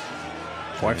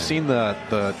 Well, I've seen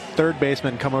the third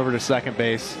baseman come over to second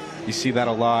base. You see that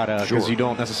a lot because you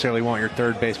don't necessarily want your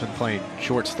third baseman playing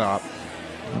shortstop.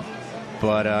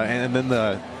 But and then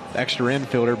the extra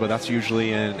infielder, but that's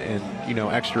usually in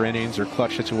extra innings or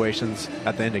clutch situations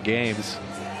at the end of games.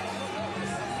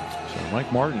 So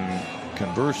Mike Martin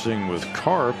conversing with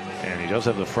Carp, and he does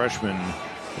have the freshman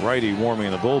righty warming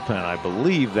in the bullpen. I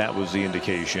believe that was the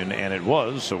indication, and it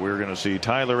was. So we're going to see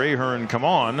Tyler Ahern come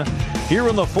on here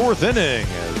in the 4th inning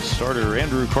as starter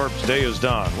Andrew Carp's day is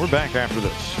done. We're back after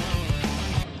this.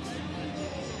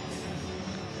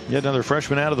 Yet another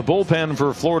freshman out of the bullpen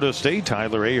for Florida State.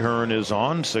 Tyler Ahern is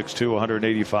on, 6'2",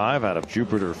 185, out of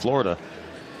Jupiter, Florida.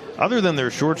 Other than their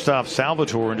shortstop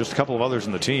Salvatore and just a couple of others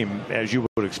in the team, as you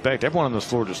would expect, everyone on this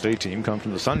Florida State team comes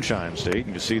from the Sunshine State,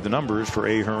 and you see the numbers for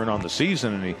Ahern on the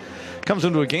season, and he comes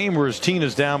into a game where his team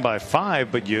is down by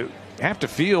 5, but you have to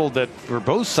feel that for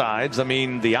both sides, I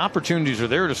mean, the opportunities are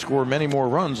there to score many more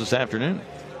runs this afternoon.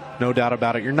 No doubt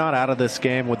about it. You're not out of this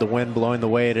game with the wind blowing the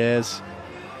way it is.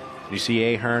 You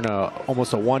see Ahern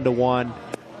almost a 1-to-1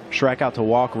 strikeout to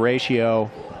walk ratio.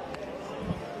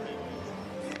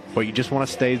 But you just want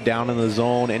to stay down in the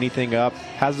zone. Anything up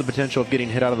has the potential of getting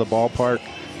hit out of the ballpark.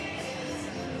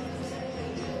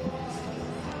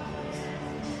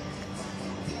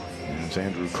 And it's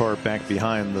Andrew Carp back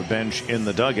behind the bench in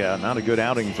the dugout. Not a good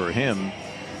outing for him.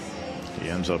 He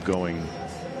ends up going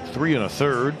 3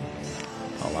 1/3,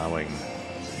 allowing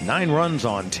 9 runs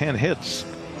on 10 hits.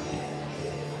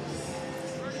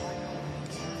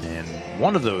 And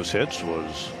one of those hits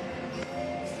was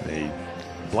a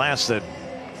blast that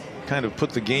kind of put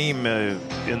the game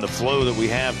in the flow that we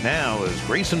have now, as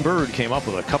Grayson Bird came up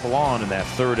with a couple on in that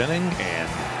 3rd inning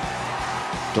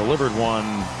and delivered one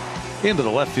into the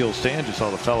left field stand. You saw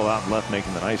the fellow out and left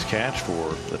making the nice catch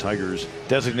for the Tigers'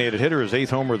 designated hitter, his 8th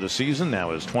homer of the season.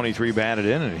 Now his 23 batted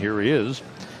in, and here he is.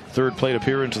 3rd plate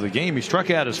appearance of the game. He struck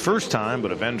out his first time,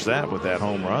 but avenged that with that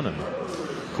home run. And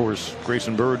of course,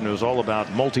 Grayson Bird knows all about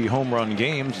multi-home run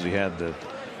games. He had the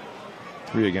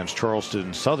 3 against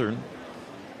Charleston Southern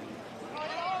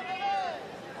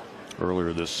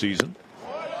earlier this season.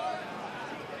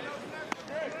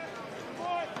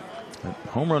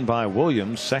 Home run by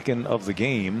Williams, 2nd of the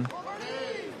game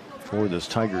for this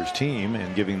Tigers team,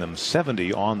 and giving them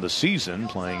 70 on the season,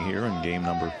 playing here in game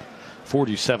number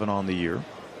 47 on the year.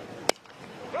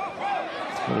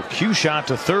 Little cue shot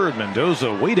to 3rd.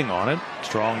 Mendoza waiting on it.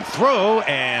 Strong throw,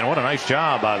 and what a nice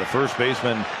job by the first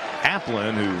baseman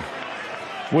Applin, who,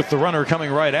 with the runner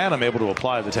coming right at him, able to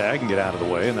apply the tag and get out of the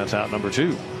way, and that's out number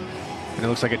 2. And it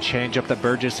looks like a changeup that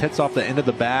Burgess hits off the end of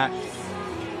the bat.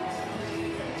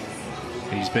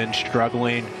 And he's been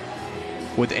struggling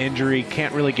with injury.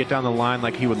 Can't really get down the line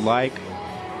like he would like.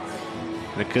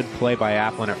 And a good play by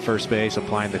Applin at first base,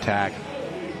 applying the tag.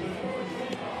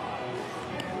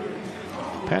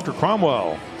 Patrick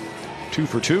Cromwell, 2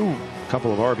 for 2, a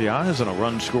couple of RBIs and a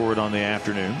run scored on the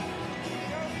afternoon.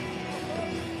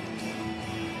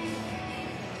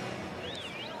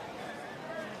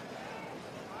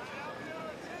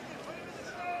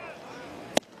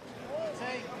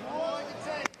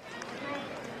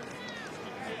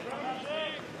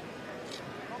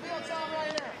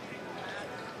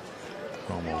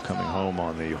 Cromwell coming home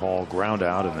on the Hall ground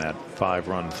out in that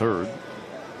 5-run 3rd.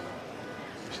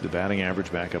 The batting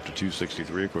average back up to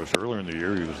 263. Of course, earlier in the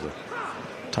year, he was the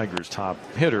Tigers' top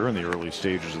hitter in the early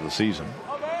stages of the season.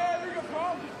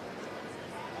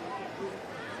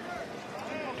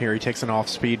 Here he takes an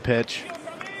off-speed pitch.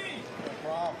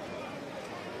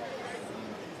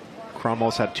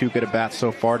 Cromwell's had 2 good at-bats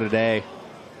so far today.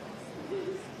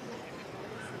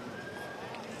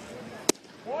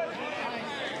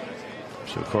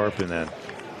 So Carp in that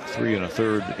 3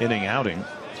 1/3 inning outing,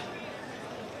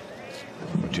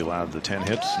 which allowed the 10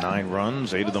 hits, 9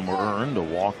 runs, 8 of them were earned, a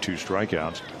walk, 2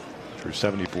 strikeouts through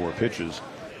 74 pitches,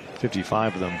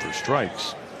 55 of them for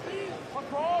strikes.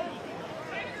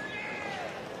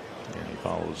 And he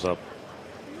follows up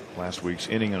last week's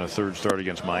inning and a 3rd start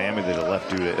against Miami that he left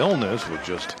due to illness with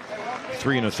just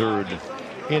 3 1/3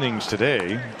 innings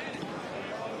today.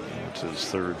 It's his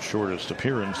 3rd shortest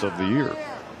appearance of the year.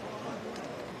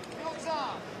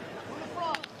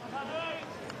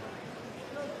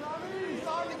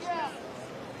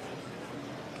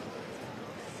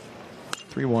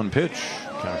 3-1 pitch.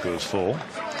 Count goes full.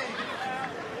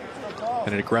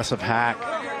 And an aggressive hack.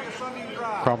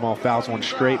 Cromwell fouls one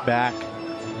straight back.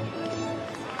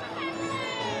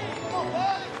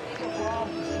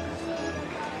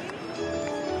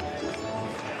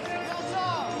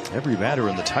 Every batter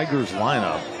in the Tigers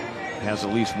lineup has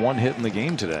at least 1 hit in the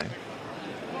game today.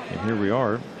 And here we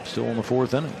are, still in the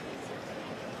 4th inning.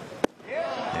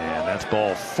 And that's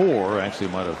ball 4. Actually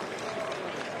might have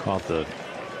caught the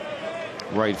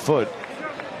right foot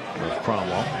of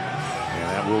Cromwell. And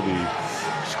that will be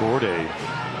scored, a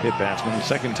hit batsman. The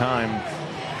 2nd time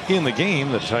in the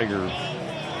game that Tiger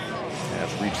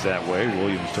has reached that way.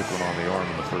 Williams took one on the arm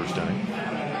in the 1st inning.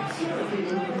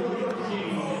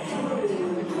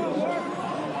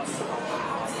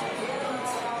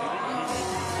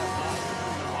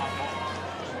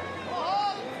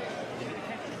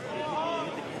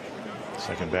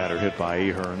 Second batter hit by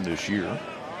Ahern this year.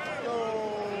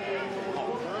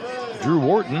 Drew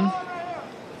Wharton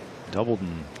doubled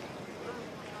and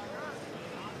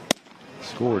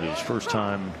scored his first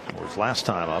time, or his last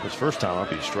time up. His first time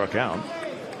up, he struck out.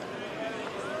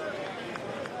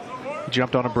 He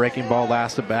jumped on a breaking ball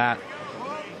last at bat.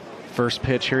 First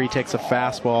pitch here, he takes a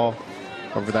fastball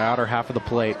over the outer half of the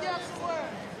plate.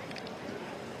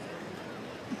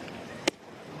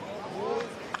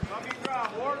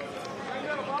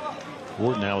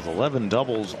 Wharton now with 11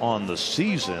 doubles on the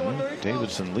season.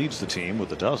 Davidson leads the team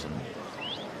with a dozen.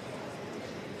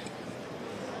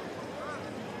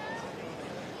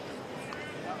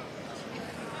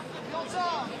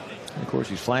 And of course,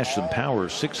 he's flashed some power.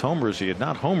 6 homers. He had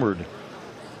not homered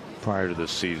prior to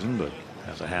this season, but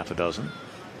has a half a dozen.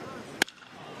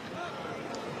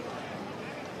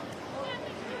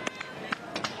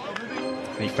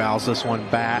 And he fouls this one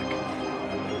back.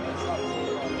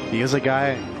 He is a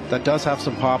guy that does have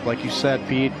some pop, like you said,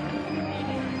 Pete.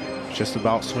 Just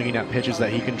about swinging at pitches that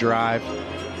he can drive.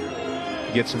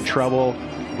 He gets in trouble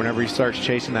whenever he starts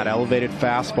chasing that elevated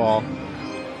fastball.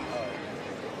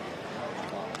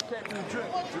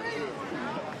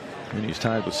 And he's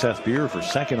tied with Seth Beer for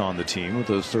 2nd on the team with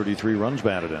those 33 runs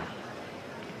batted in.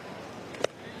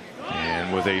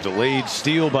 inning with a delayed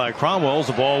steal by Cromwell.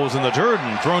 The ball was in the dirt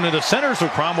and thrown into center, so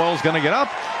Cromwell's going to get up.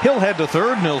 He'll head to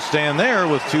third and he'll stand there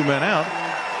with 2 men out.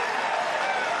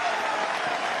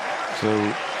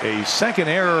 So a second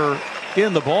error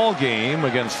in the ball game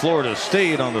against Florida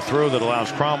State on the throw that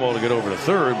allows Cromwell to get over to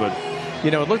third. But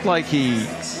it looked like he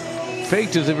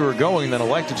faked as if he were going, then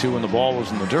elected to when the ball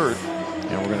was in the dirt.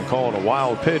 We're going to call it a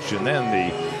wild pitch and then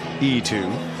the E2.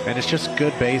 And it's just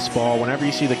good baseball. Whenever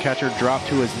you see the catcher drop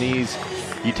to his knees,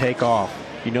 you take off.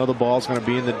 You know the ball's going to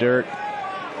be in the dirt,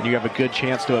 and you have a good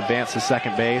chance to advance to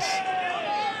second base.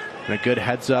 And a good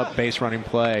heads-up base running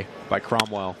play by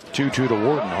Cromwell. 2-2 to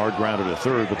Wharton. Hard grounded to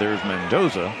third, but there's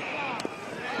Mendoza.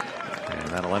 And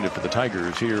that'll end it for the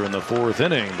Tigers here in the 4th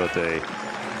inning. But they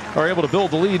are able to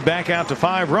build the lead back out to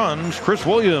 5 runs. Chris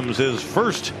Williams, his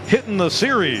first hit in the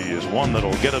series. One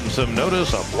that'll get him some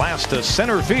notice. A blast to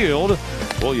center field.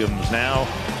 Williams now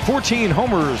 14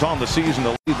 homers on the season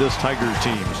to lead this Tigers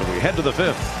team. So we head to the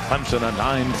 5th. Clemson a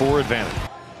 9-4 advantage.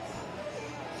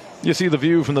 You see the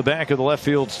view from the back of the left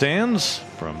field stands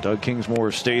from Doug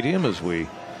Kingsmore Stadium as we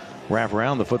wrap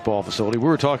around the football facility. We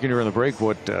were talking during the break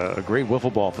what a great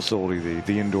wiffle ball facility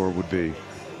the indoor would be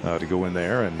to go in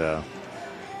there. And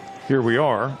here we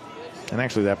are. And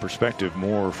actually that perspective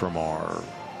more from our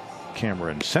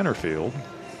camera in center field.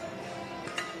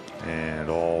 And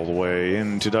all the way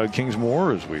into Doug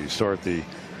Kingsmore as we start the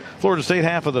Florida State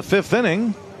half of the 5th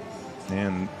inning.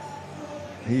 And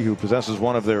he who possesses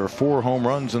one of their 4 home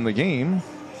runs in the game,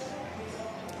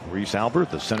 Reese Albert,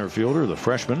 the center fielder, the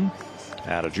freshman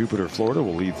out of Jupiter, Florida,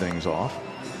 will lead things off.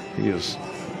 He has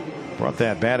brought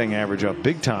that batting average up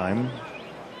big time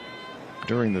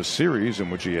during this series, in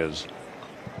which he has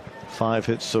 5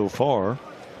 hits so far.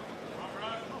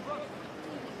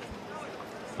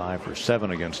 5 for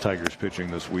 7 against Tigers pitching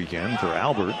this weekend for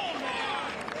Albert,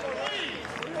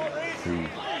 who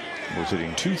was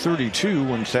hitting .232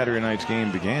 when Saturday night's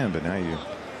game began, but now you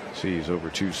see he's over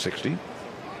 .260.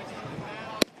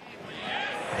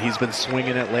 He's been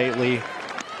swinging it lately.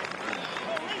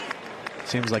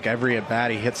 Seems like every at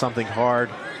bat he hits something hard.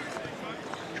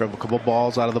 Drove a couple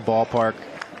balls out of the ballpark.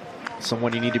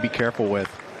 Someone you need to be careful with.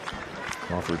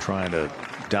 Crawford trying to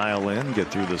dial in, get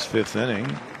through this 5th inning.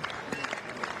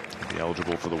 Be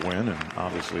eligible for the win, and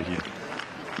obviously he'd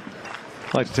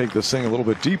like to take this thing a little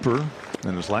bit deeper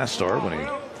than his last start when he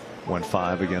went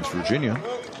 5 against Virginia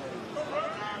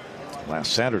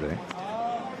last Saturday.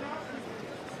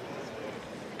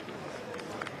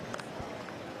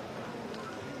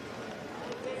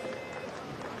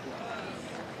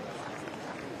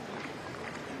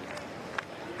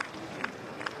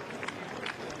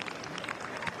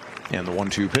 And the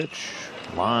 1-2 pitch.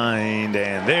 Lined,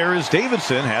 and there is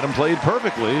Davidson. Had him played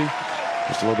perfectly.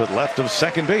 Just a little bit left of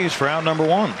second base for out number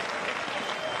 1.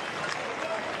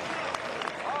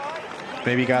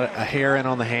 Maybe got a hair in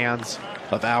on the hands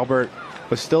of Albert,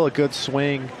 but still a good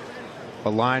swing. A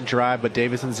line drive, but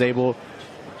Davidson's able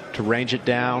to range it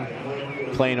down,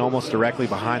 playing almost directly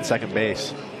behind second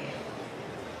base.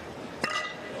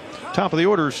 Top of the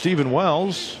order, Stephen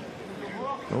Wells.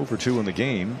 0 for 2 in the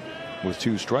game with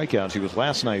 2 strikeouts. He was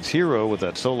last night's hero with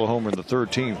that solo homer in the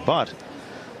 13th, but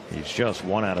he's just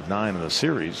 1 out of 9 in the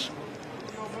series.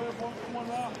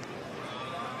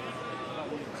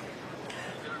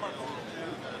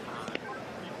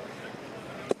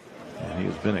 And he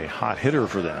has been a hot hitter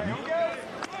for them.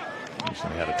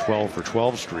 Recently had a 12 for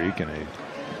 12 streak, and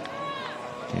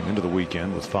came into the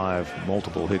weekend with 5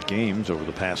 multiple hit games over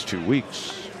the past 2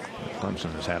 weeks.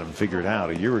 Clemson has had him figured out.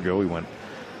 A year ago he went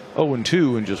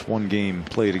 0-2 in just 1 game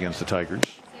played against the Tigers.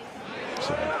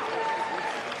 So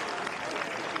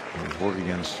his work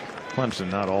against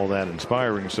Clemson not all that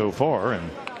inspiring so far, and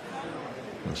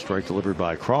a strike delivered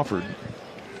by Crawford.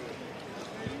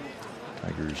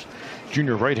 Tigers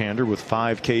junior right-hander with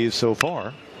 5 Ks so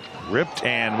far. Ripped,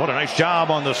 and what a nice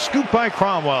job on the scoop by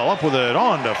Cromwell. Up with it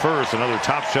on to first. Another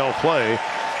top shelf play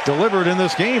delivered in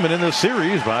this game and in this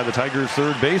series by the Tigers'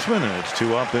 3rd baseman, and it's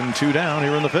 2 up and 2 down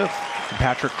here in the 5th.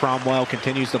 Patrick Cromwell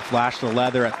continues to flash the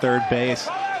leather at third base.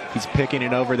 He's picking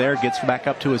it over there, gets back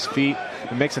up to his feet,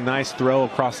 and makes a nice throw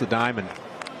across the diamond.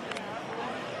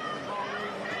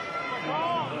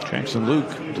 Jackson Luke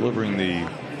delivering the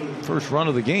first run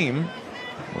of the game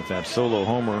with that solo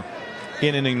homer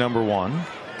in inning number 1.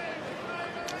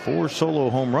 4 solo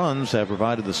home runs have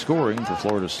provided the scoring for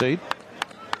Florida State.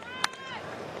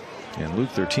 And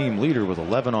Luke, their team leader with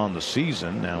 11 on the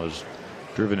season, now is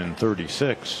driven in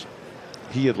 36.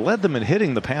 He had led them in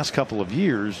hitting the past couple of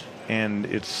years, and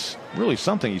it's really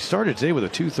something. He started today with a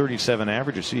 .237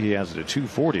 average. You see he has it at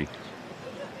 .240.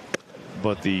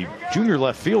 But the junior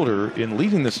left fielder, in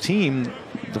leading this team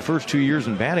the first 2 years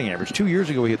in batting average, 2 years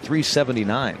ago he hit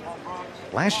 379.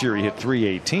 Last year he hit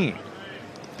 318.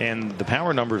 And the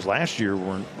power numbers last year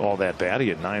weren't all that bad. He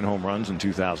had 9 home runs in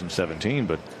 2017,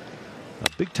 but a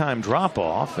big time drop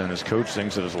off, and his coach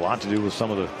thinks it has a lot to do with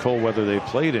some of the cold weather they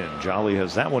played in. Jolly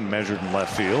has that one measured in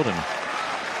left field, and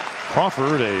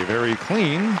Crawford a very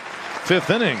clean 5th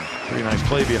inning. Pretty nice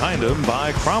play behind him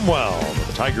by Cromwell. But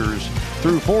the Tigers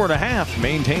through 4 1/2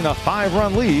 maintain a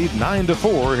 5-run lead,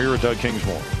 9-4 here at Doug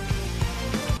Kingsmore.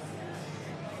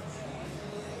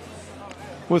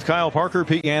 With Kyle Parker,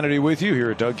 Pete Hannity with you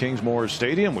here at Doug Kingsmore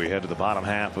Stadium. We head to the bottom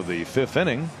half of the 5th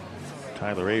inning.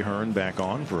 Tyler Ahern back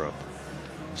on for a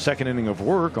 2nd inning of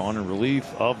work on in relief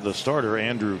of the starter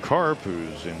Andrew Karp,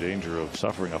 who's in danger of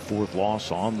suffering a 4th loss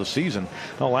on the season.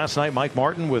 Well, last night Mike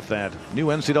Martin with that new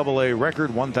NCAA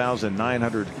record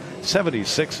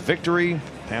 1,976 victory,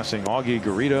 passing Augie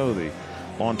Garrido, the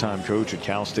longtime coach at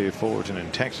Cal State Fullerton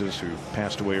in Texas, who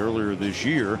passed away earlier this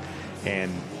year.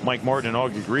 And Mike Martin and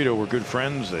Augie Garrido were good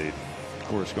friends. They of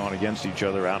course gone against each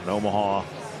other out in Omaha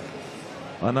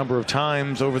a number of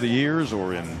times over the years,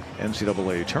 or in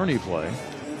NCAA tourney play.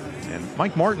 And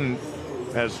Mike Martin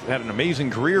has had an amazing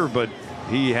career, but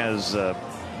he has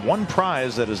one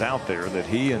prize that is out there that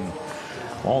he and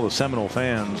all the Seminole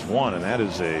fans won, and that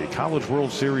is a College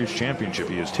World Series championship.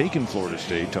 He has taken Florida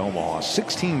State to Omaha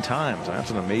 16 times. That's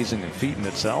an amazing feat in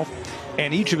itself.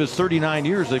 And each of his 39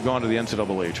 years, they've gone to the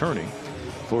NCAA tourney.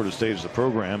 Florida State as the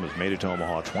program has made it to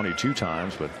Omaha 22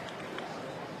 times, but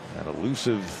that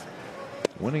elusive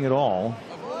winning it all.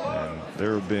 And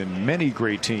there have been many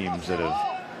great teams that have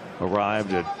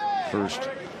arrived at first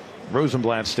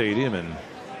Rosenblatt Stadium and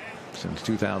since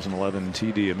 2011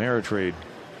 TD Ameritrade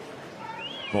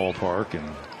Ballpark and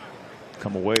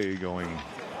come away going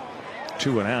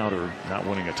 2 and out or not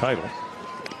winning a title.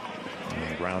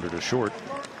 And grounder to short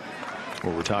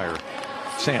will retire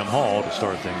Sam Hall to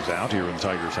start things out here in the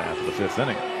Tigers' half of the 5th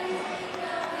inning.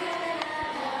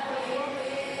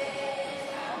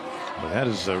 But that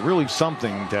is really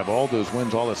something to have all those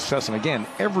wins, all the success. And again,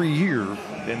 every year,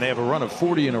 and they have a run of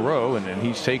 40 in a row, and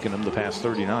he's taken them the past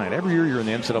 39. Every year you're in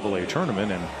the NCAA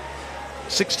tournament, and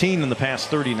 16 in the past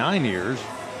 39 years.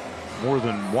 More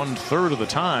than 1/3 of the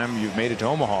time you've made it to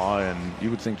Omaha, and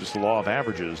you would think just the law of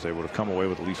averages, they would have come away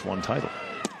with at least one title.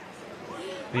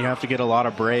 You have to get a lot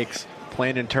of breaks.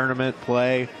 Playing in tournament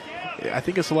play, I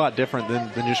think it's a lot different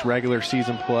than just regular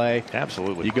season play.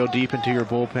 Absolutely. You go deep into your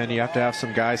bullpen. You have to have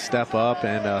some guys step up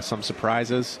and some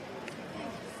surprises.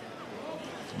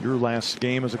 Your last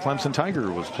game as a Clemson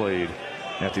Tiger was played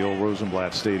at the old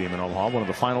Rosenblatt Stadium in Omaha, one of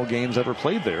the final games ever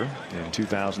played there in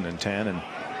 2010. And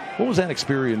what was that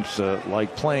experience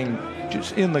like, playing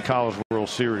just in the College World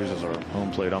Series, as our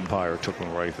home plate umpire took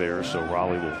one right there? So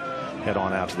Raleigh will head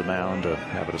on out to the mound to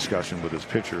have a discussion with his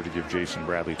pitcher to give Jason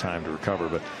Bradley time to recover.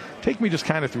 But take me just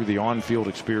kind of through the on-field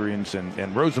experience.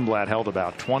 And Rosenblatt held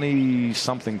about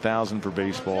 20-something thousand for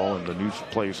baseball, and the new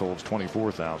place holds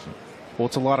 24,000. Well,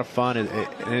 it's a lot of fun, and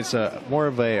it's more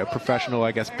of a professional,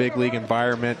 I guess, big league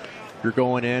environment. You're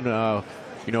going in,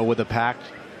 with a packed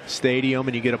stadium,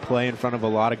 and you get to play in front of a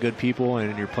lot of good people,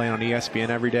 and you're playing on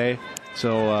ESPN every day.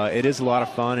 So it is a lot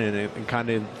of fun, and kind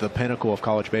of the pinnacle of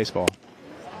college baseball.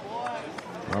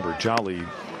 Robert Jolly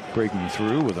breaking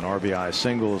through with an RBI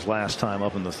single his last time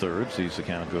up in the 3rd. Sees the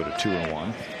count go to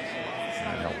 2-1.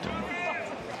 That helped him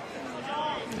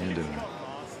end in a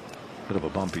bit of a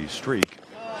bumpy streak.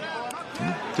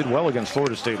 He did well against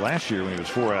Florida State last year when he was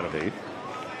 4 out of 8.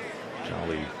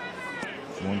 Jolly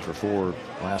 1 for 4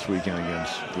 last weekend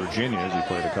against Virginia as he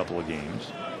played a couple of games.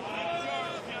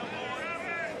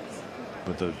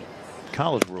 But the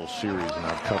College World Series, and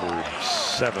I've covered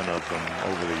 7 of them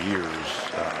over the years,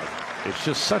 it's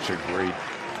just such a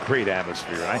great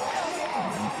atmosphere.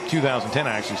 In 2010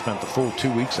 I actually spent the full 2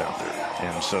 weeks out there,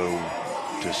 and so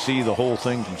to see the whole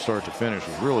thing from start to finish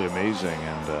was really amazing.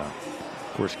 And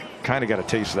of course, kind of got a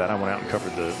taste of that. I went out and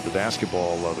covered the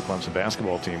basketball, the Clemson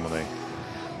basketball team, when they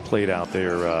played out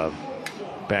there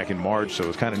back in March. So it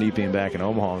was kind of neat being back in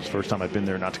Omaha. It was the first time I'd been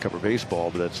there, not to cover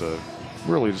baseball, but that's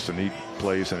really just a neat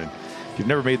place. And if you've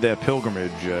never made that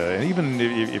pilgrimage, and even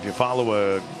if you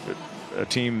follow a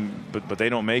team but they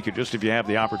don't make it, just if you have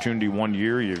the opportunity one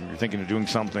year, you're thinking of doing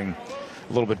something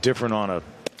a little bit different on a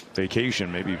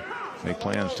vacation, maybe make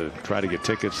plans to try to get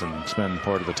tickets and spend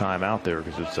part of the time out there,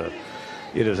 because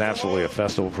it is absolutely a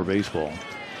festival for baseball.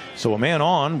 So a man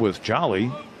on with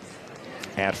Jolly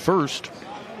at first,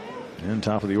 and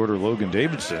top of the order Logan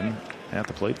Davidson at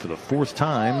the plate for the 4th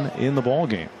time in the ball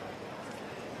game.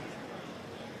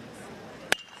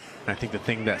 I think the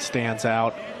thing that stands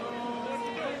out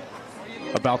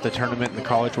about the tournament and the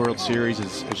College World Series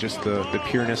is just the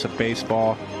pureness of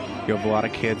baseball. You have a lot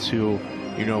of kids who,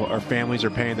 you know, our families are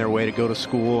paying their way to go to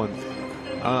school, and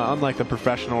unlike the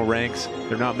professional ranks,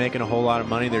 they're not making a whole lot of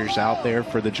money. They're just out there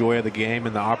for the joy of the game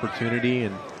and the opportunity,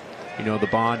 and you know, the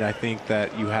bond I think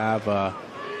that you have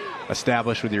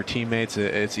established with your teammates,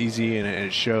 it's easy and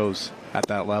it shows at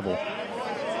that level.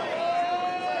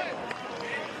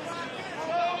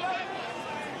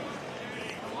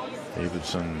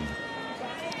 Davidson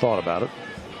thought about it.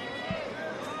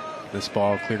 This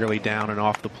ball clearly down and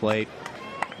off the plate.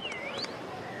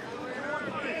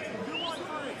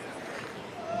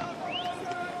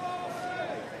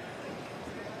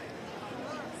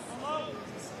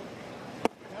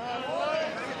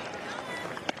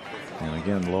 And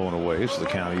again, low and away, so the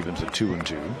count evens at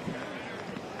 2-2.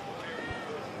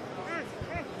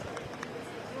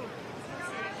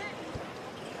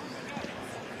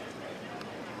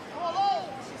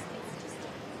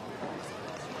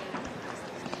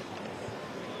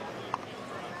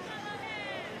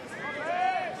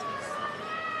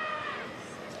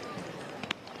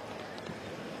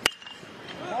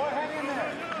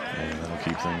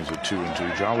 Keep things at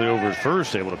 2-2. Jolly over at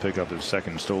first, able to pick up his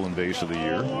second stolen base of the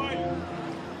year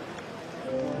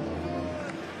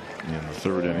in the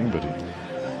third inning, but he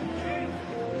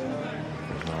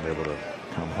was not able to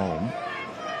come home.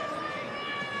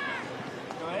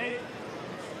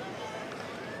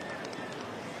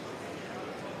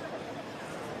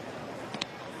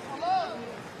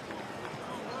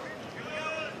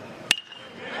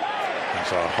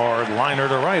 That's a hard liner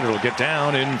to right. It'll get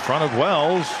down in front of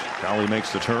Wells. Jolly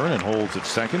makes the turn and holds at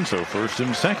second, so first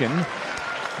and second.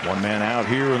 One man out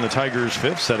here in the Tigers'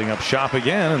 fifth, setting up shop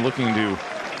again and looking to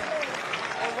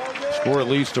score at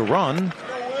least a run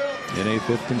in a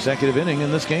fifth consecutive inning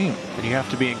in this game. And you have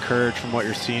to be encouraged from what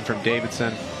you're seeing from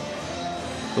Davidson.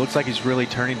 It looks like he's really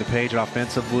turning the page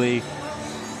offensively.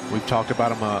 We've talked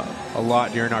about him a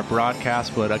lot during our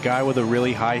broadcast, but a guy with a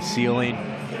really high ceiling.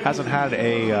 Hasn't had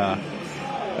a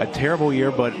terrible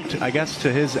year, but I guess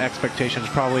to his expectations,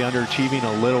 probably underachieving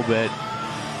a little bit.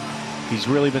 He's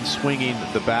really been swinging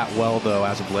the bat well, though,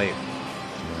 as of late.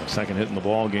 Second hit in the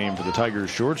ball game for the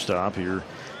Tigers shortstop. Here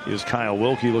is Kyle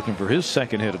Wilkie looking for his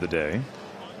second hit of the day.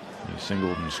 He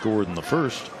singled and scored in the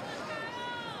first.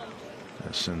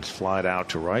 Has since flied out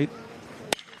to right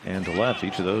and to left.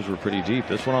 Each of those were pretty deep.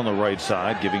 This one on the right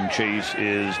side, giving chase,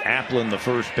 is Applin, the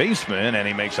first baseman, and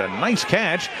he makes a nice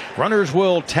catch. Runners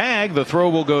will tag. The throw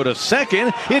will go to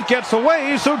second. It gets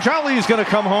away, so Jolly's going to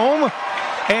come home.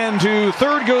 And to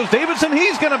third goes Davidson.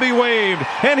 He's going to be waved.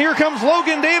 And here comes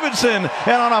Logan Davidson.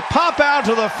 And on a pop out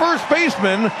to the first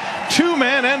baseman, two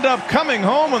men end up coming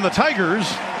home, and the Tigers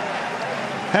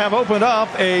have opened up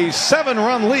a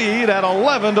 7-run lead at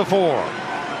 11-4.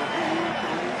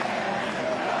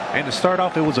 And to start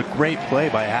off, it was a great play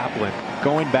by Applin,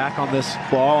 going back on this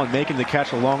ball and making the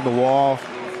catch along the wall.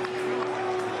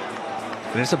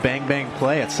 And it's a bang-bang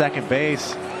play at second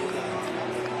base.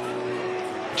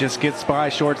 Just gets by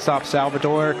shortstop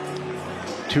Salvador.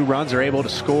 2 runs are able to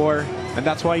score. And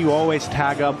that's why you always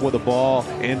tag up with a ball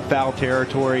in foul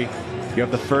territory. You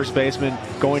have the first baseman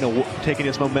taking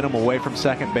his momentum away from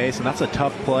second base, and that's a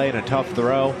tough play and a tough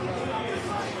throw.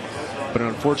 But an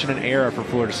unfortunate error for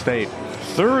Florida State.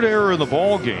 Third error in the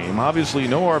ball game. Obviously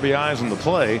no RBIs in the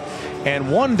play.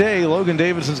 And one day Logan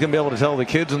Davidson's going to be able to tell the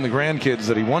kids and the grandkids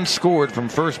that he once scored from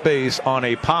first base on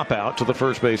a pop out to the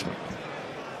first baseman.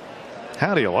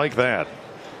 How do you like that?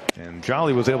 And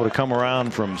Jolly was able to come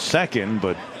around from second,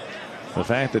 but the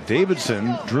fact that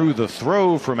Davidson drew the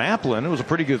throw from Applin, it was a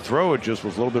pretty good throw. It just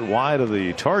was a little bit wide of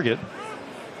the target.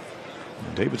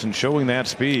 Davidson showing that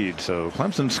speed. So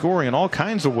Clemson scoring in all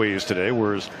kinds of ways today,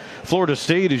 whereas Florida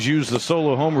State has used the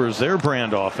solo homer as their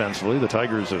brand offensively. The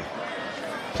Tigers have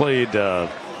played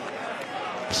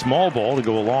small ball to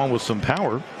go along with some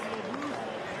power.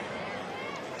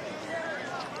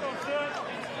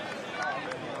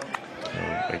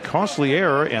 A costly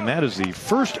error, and that is the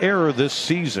first error this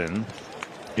season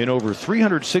in over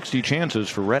 360 chances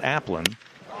for Rhett Applin,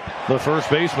 the first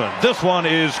baseman. This one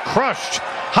is crushed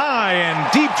high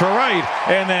and deep to right,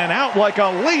 and then out like a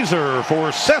laser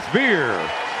for Seth Beer.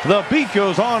 The beat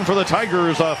goes on for the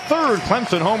Tigers. A third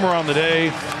Clemson homer on the day,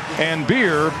 and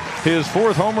Beer, his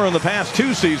 4th homer in the past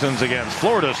 2 seasons against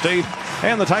Florida State.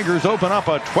 And the Tigers open up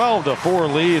a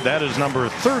 12-4 lead. That is number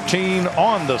 13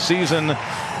 on the season,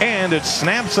 and it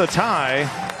snaps a tie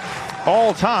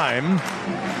all time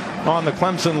on the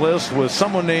Clemson list with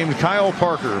someone named Kyle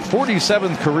Parker.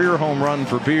 47th career home run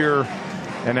for Beer.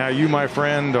 And now you, my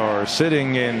friend, are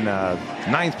sitting in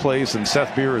 9th place, and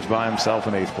Seth Beer is by himself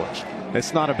in 8th place.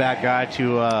 It's not a bad guy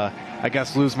to I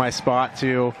guess, lose my spot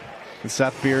too. And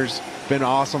Seth Beer's been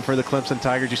awesome for the Clemson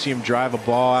Tigers. You see him drive a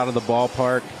ball out of the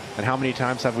ballpark, and how many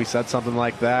times have we said something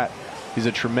like that? He's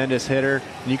a tremendous hitter,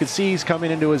 and you can see he's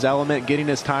coming into his element, getting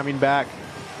his timing back,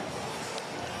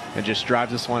 and just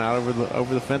drives this one out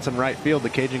over the fence in right field. The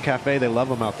Cajun Cafe, they love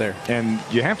him out there. And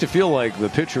you have to feel like the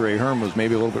pitcher, Ahern, was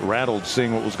maybe a little bit rattled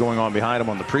seeing what was going on behind him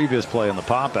on the previous play on the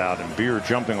pop out, and Beer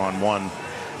jumping on one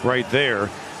right there.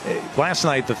 Last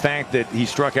night, the fact that he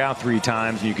struck out 3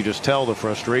 times, and you could just tell the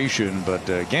frustration. But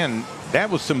again, that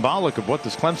was symbolic of what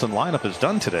this Clemson lineup has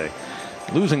done today.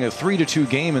 Losing a 3-2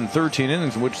 game in 13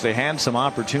 innings, in which they had some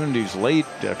opportunities late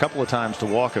a couple of times to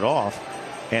walk it off.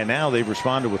 And now they've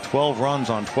responded with 12 runs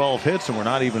on 12 hits, and we're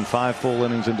not even 5 full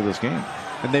innings into this game.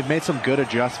 And they've made some good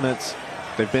adjustments.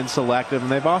 They've been selective, and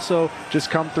they've also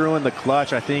just come through in the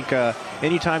clutch. I think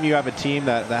anytime you have a team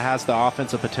that has the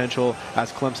offensive potential,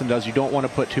 as Clemson does, you don't want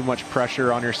to put too much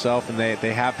pressure on yourself, and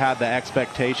they have had the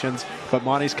expectations. But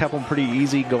Monty's kept them pretty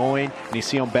easy going, and you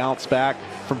see them bounce back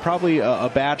from probably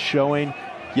a bad showing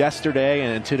yesterday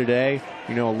and to today.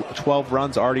 12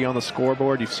 runs already on the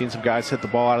scoreboard. You've seen some guys hit the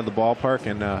ball out of the ballpark,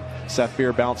 and Seth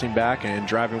Beer bouncing back and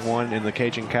driving one in the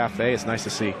Cajun Cafe. It's nice to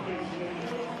see.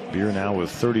 Beer now with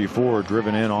 34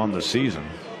 driven in on the season.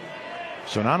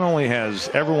 So not only has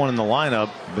everyone in the lineup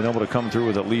been able to come through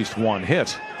with at least 1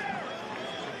 hit,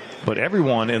 but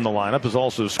everyone in the lineup has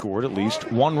also scored at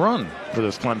least 1 run for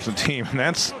this Clemson team, and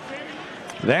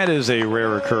that is a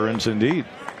rare occurrence indeed.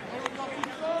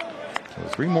 So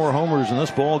 3 more homers in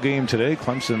this ball game today.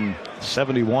 Clemson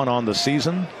 71 on the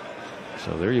season.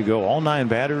 So there you go. All 9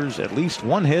 batters, at least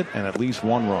 1 hit and at least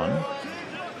 1 run.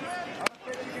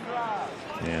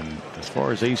 And as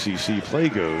far as ACC play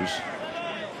goes,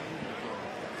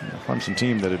 the Clemson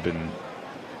team that had been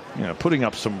putting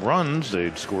up some runs.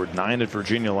 They'd scored 9 at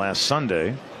Virginia last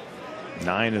Sunday,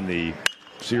 9 in the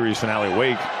series finale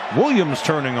wake. Williams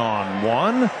turning on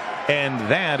one, and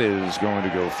that is going to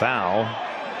go foul.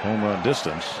 Home run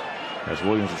distance, as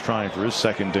Williams was trying for his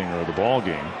second dinger of the ball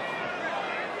game.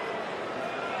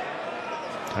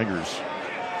 Tigers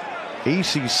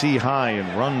ACC high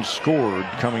in runs scored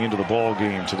coming into the ball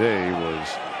game today was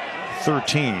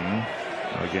 13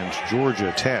 against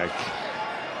Georgia Tech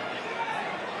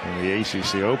in the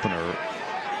ACC opener,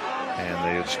 and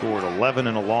they had scored 11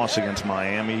 in a loss against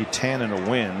Miami, 10 in a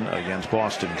win against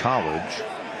Boston College,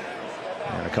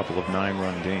 and a couple of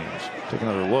 9-run games. Take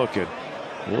another look at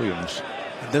Williams.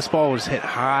 This ball was hit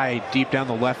high deep down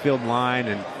the left field line,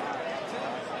 and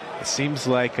it seems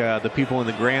like the people in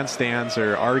the grandstands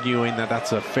are arguing that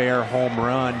that's a fair home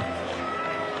run.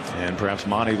 And perhaps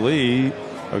Monty Lee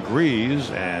agrees,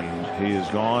 and he has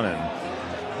gone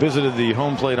and visited the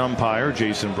home plate umpire,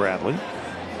 Jason Bradley.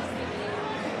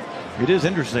 It is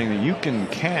interesting that you can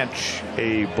catch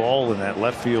a ball in that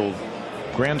left field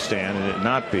grandstand and it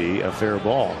not be a fair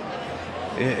ball.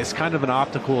 It's kind of an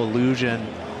optical illusion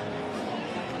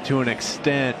to an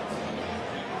extent.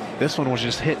 This one was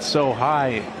just hit so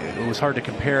high, it was hard to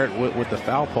compare it with the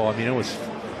foul pole. I mean, it was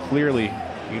clearly,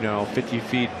 50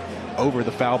 feet over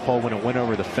the foul pole when it went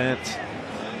over the fence.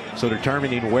 So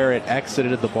determining where it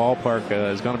exited the ballpark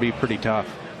is going to be pretty tough.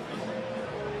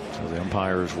 So the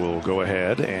umpires will go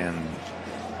ahead and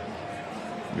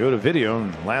go to video.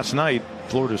 And last night,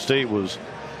 Florida State was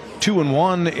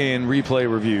 2-1 in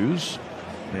replay reviews,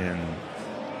 and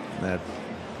that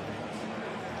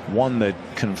one that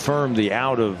confirmed the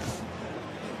out of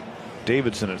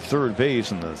Davidson at third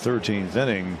base in the 13th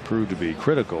inning proved to be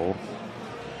critical.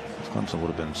 Clemson would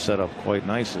have been set up quite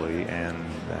nicely, and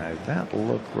that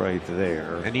look right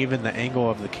there. And even the angle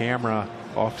of the camera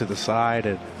off to the side.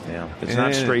 It's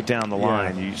not straight down the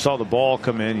line. Yeah. You saw the ball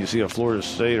come in. You see a Florida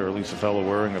State, or at least a fellow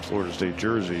wearing a Florida State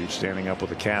jersey, standing up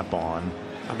with a cap on.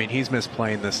 I mean, he's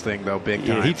misplaying this thing, though, big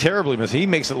time. Yeah, he terribly missed. He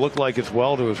makes it look like it's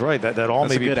well to his right. That all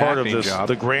may be part of this,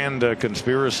 the grand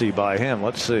conspiracy by him.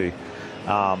 Let's see.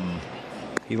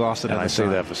 He lost it. And I say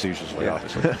that facetiously,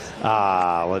 obviously.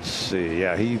 Let's see.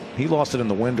 Yeah, he lost it in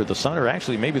the wind or the sun, or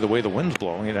actually maybe the way the wind's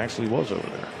blowing. It actually was over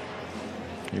there.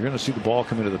 You're going to see the ball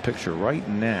come into the picture right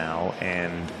now,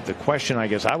 and the question I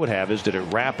guess I would have is, did it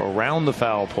wrap around the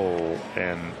foul pole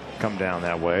and come down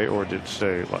that way, or did it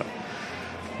stay left?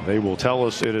 They will tell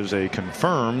us it is a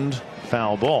confirmed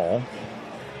foul ball.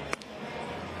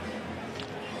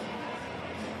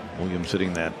 Williams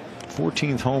hitting that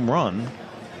 14th home run,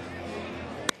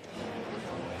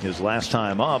 his last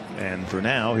time up, and for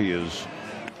now he is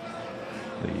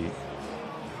the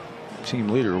team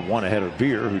leader, one ahead of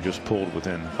Beer, who just pulled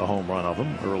within a home run of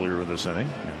him earlier in this inning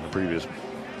in the previous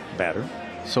batter.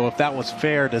 So if that was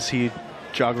fair, does he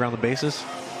jog around the bases?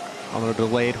 on a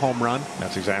delayed home run.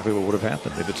 That's exactly what would have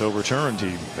happened. If it's overturned,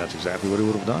 that's exactly what he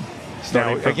would have done.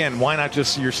 Now, again, why not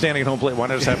just, you're standing at home plate, why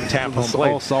not just have him tap home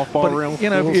plate? Softball room.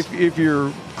 You know, if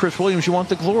you're Chris Williams, you want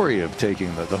the glory of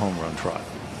taking the home run trot.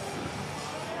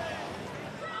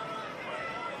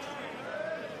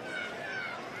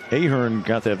 Ahern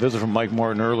got that visit from Mike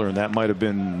Martin earlier, and that might have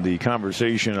been the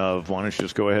conversation of, why don't you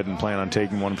just go ahead and plan on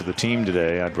taking one for the team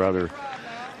today? I'd rather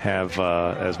have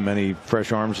as many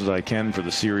fresh arms as I can for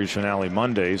the series finale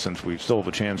Monday, since we still have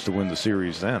a chance to win the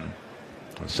series then.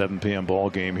 A 7 p.m. ball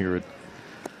game here at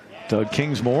Doug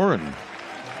Kingsmore, and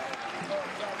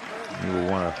you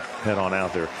will want to head on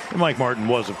out there. And Mike Martin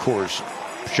was, of course,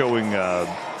 showing the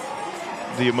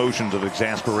emotions of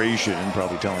exasperation,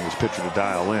 probably telling his pitcher to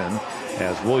dial in,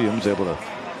 as Williams able to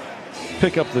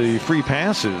pick up the free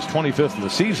pass, his 25th in the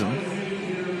season.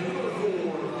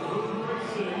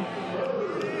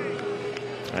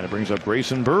 And it brings up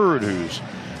Grayson Bird, who's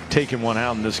taken one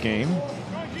out in this game,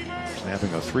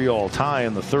 snapping a 3-all tie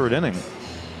in the third inning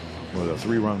with a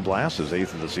 3-run blast, his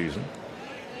 8th of the season.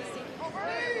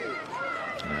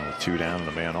 Now with 2 down and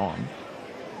a man on.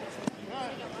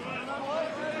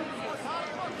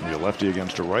 The lefty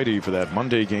against a righty for that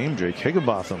Monday game. Jake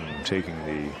Higginbotham taking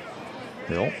the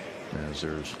hill, as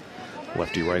there's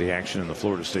lefty-righty action in the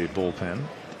Florida State bullpen.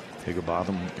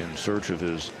 Higginbotham in search of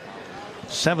his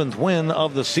 7th win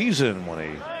of the season when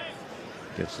he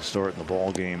gets the start in the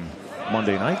ball game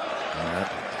Monday night. And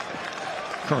that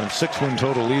current 6-win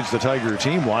total leads the Tiger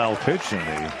team. Wild pitch,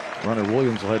 and the runner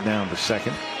Williams will head down to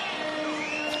second.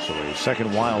 So a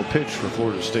second wild pitch for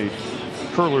Florida State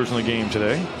curlers in the game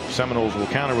today. Seminoles will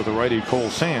counter with the righty Cole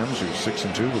Sands, who's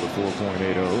 6-2 with a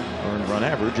 4.80 earned run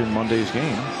average in Monday's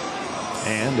game.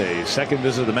 And a second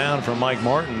visit to the mound from Mike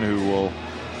Martin, who will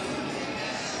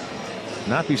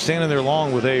not be standing there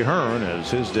long with Ahern, as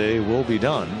his day will be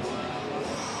done.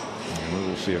 And we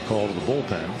will see a call to the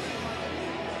bullpen.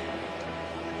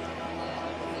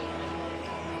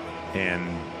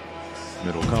 And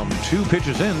it'll come 2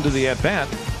 pitches into the at-bat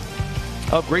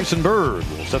of Grayson Bird.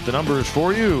 We'll set the numbers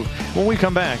for you when we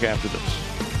come back after this.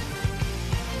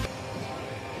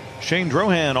 Shane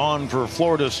Drohan on for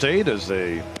Florida State as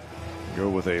they go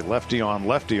with a lefty on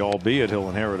lefty, albeit he'll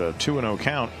inherit a 2-0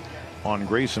 count on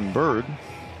Grayson Bird.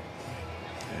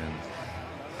 And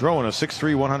Drohan, a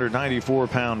 6'3",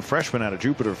 194-pound freshman out of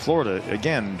Jupiter, Florida.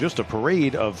 Again, just a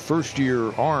parade of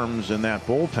first-year arms in that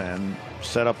bullpen,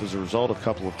 set up as a result of a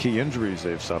couple of key injuries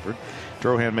they've suffered.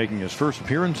 Drohan making his first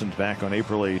appearance and back on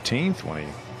April 18th when he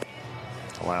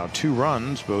allowed 2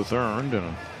 runs, both earned,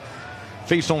 and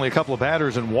faced only a couple of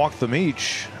batters and walked them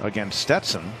each against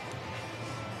Stetson.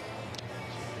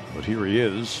 But here he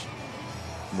is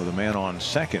with a man on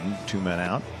second, 2 men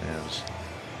out, as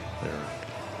they're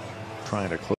trying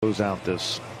to close out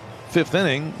this 5th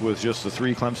inning with just the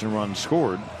 3 Clemson runs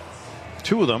scored.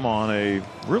 2 of them on a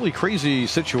really crazy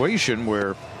situation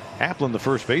where Applin, the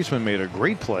first baseman, made a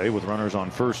great play with runners on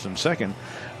first and second,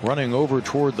 running over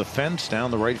toward the fence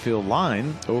down the right field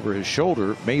line over his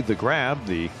shoulder, made the grab.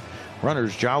 The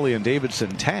runners Jolly and Davidson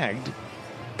tagged.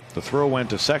 The throw went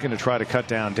to second to try to cut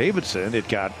down Davidson. It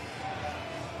got,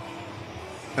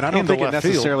 and I don't think it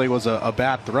necessarily was a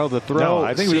bad throw. The throw, no,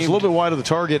 I think it was a little bit wide of the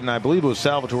target, and I believe it was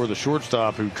Salvatore, the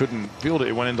shortstop, who couldn't field it.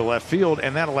 It went into left field,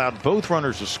 and that allowed both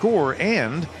runners to score.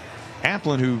 And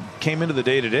Applin, who came into the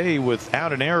day today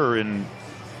without an error in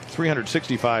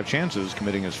 365 chances,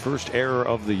 committing his first error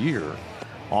of the year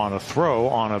on a throw,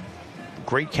 on a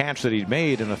great catch that he'd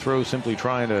made, and a throw simply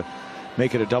trying to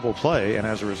make it a double play. And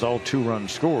as a result, 2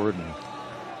 runs scored. And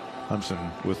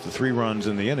Clemson, with the 3 runs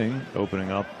in the inning,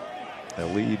 opening up a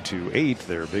lead to 8,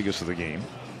 their biggest of the game.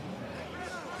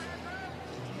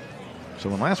 So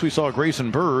when last we saw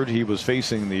Grayson Bird, he was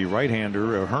facing the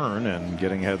right-hander Ahern and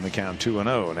getting ahead in the count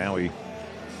 2-0. Now he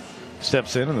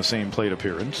steps in the same plate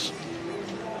appearance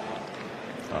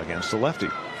against the lefty.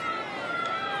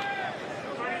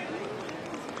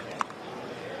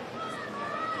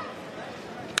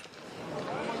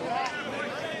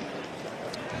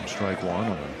 And strike 1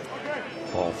 and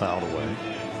a ball fouled away.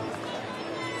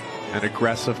 An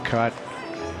aggressive cut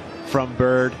from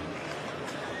Bird.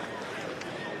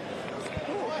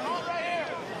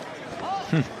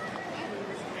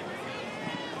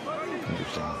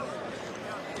 Interesting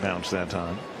bounce that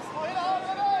time.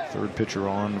 3rd pitcher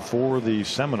on for the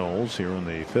Seminoles here in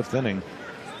the 5th inning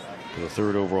for the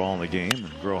 3rd overall in the game.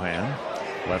 Drohan,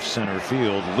 left center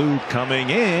field. Luke coming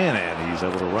in, and he's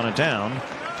able to run it down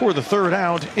for the 3rd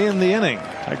out in the inning.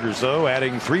 Tigers, though,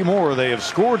 adding 3 more. They have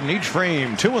scored in each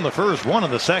frame. 2 in the 1st, 1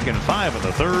 in the 2nd, 5 in the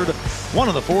 3rd, 1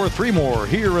 in the 4th, 3 more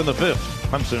here in the 5th.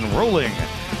 Clemson rolling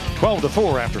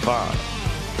 12-4 after 5.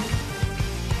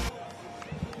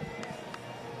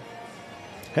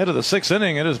 Head of the 6th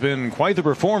inning, it has been quite the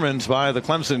performance by the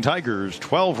Clemson Tigers.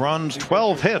 12 runs,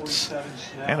 12 hits,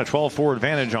 and a 12-4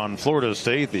 advantage on Florida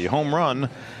State. The home run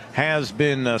has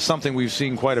been something we've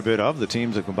seen quite a bit of. The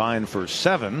teams have combined for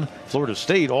 7. Florida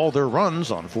State, all their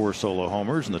runs on 4 solo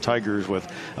homers, and the Tigers with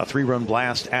a 3-run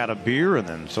blast out of Beer, and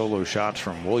then solo shots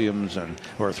from Williams,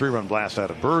 or a 3-run blast out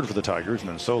of Bird for the Tigers, and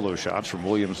then solo shots from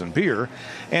Williams and Beer,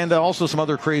 and also some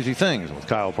other crazy things with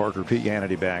Kyle Parker, Pete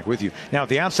Hannity back with you. Now, at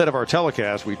the outset of our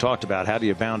telecast, we talked about how do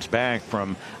you bounce back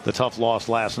from the tough loss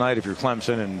last night if you're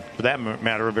Clemson, and for that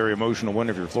matter, a very emotional win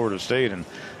if you're Florida State. And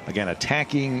again,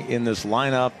 attacking in this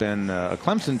lineup, and a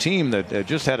Clemson team that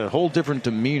just had a whole different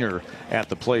demeanor at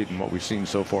the plate than what we've seen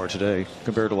so far today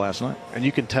compared to last night. And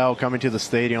you can tell coming to the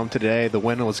stadium today, the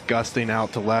wind was gusting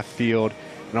out to left field,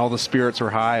 and all the spirits were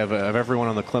high of everyone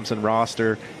on the Clemson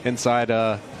roster inside,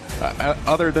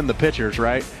 other than the pitchers,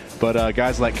 right? But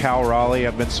guys like Cal Raleigh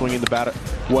have been swinging the bat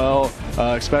well,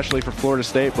 especially for Florida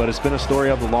State. But it's been a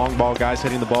story of the long ball guys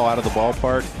hitting the ball out of the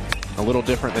ballpark. A little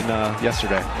different than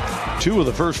yesterday. 2 of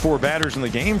the first 4 batters in the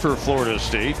game for Florida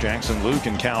State, Jackson Luke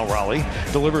and Cal Raleigh,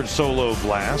 delivered solo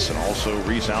blasts, and also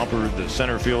Reese Alpert, the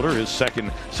center fielder, his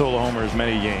 2nd solo homer as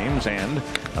many games, and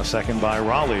a 2nd by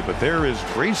Raleigh. But there is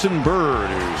Grayson Bird,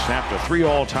 who snapped a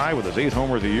 3-all tie with his 8th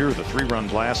homer of the year, the 3-run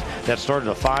blast that started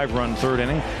a 5-run 3rd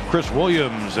inning. Chris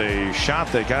Williams, a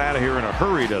shot that got out of here in a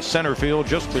hurry to center field,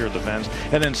 just cleared the fence,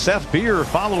 and then Seth Beer,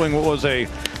 following what was a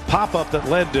pop-up that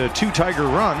led to 2 Tiger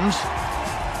runs,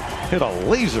 hit a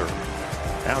laser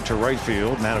out to right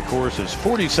field, and that, of course, is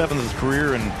 47th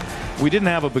career. And we didn't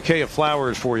have a bouquet of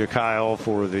flowers for you, Kyle,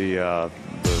 for the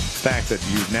fact that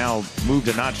you've now moved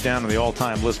a notch down on the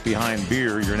all-time list behind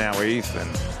Beer. You're now 8th,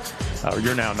 and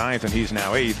you're now 9th, and he's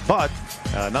now 8th. But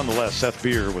nonetheless, Seth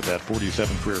Beer with that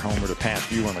 47th career homer to pass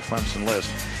you on the Clemson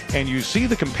list. And you see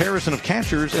the comparison of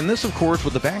catchers, and this, of course,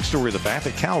 with the backstory of the fact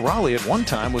that Cal Raleigh at one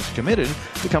time was committed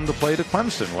to come to play to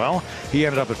Clemson. Well, he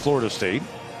ended up at Florida State.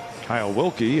 Kyle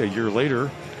Wilkie, a year later,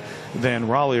 then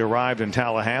Raleigh arrived in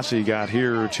Tallahassee, got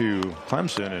here to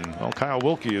Clemson, and well, Kyle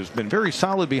Wilkie has been very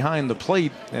solid behind the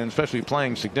plate, and especially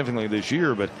playing significantly this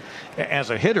year. But as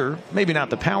a hitter, maybe not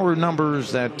the power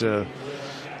numbers that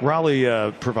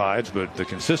Raleigh provides, but the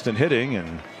consistent hitting,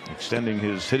 and extending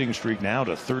his hitting streak now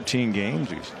to 13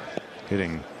 games. He's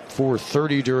hitting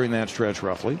 .430 during that stretch,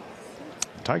 roughly.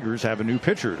 The Tigers have a new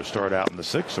pitcher to start out in the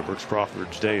 6th, so Brooks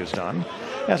Crawford's day is done,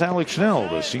 as Alex Schnell,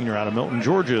 the senior out of Milton,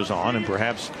 Georgia, is on, and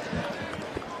perhaps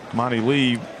Monty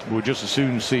Lee would just as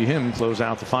soon see him close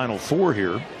out the final 4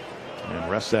 here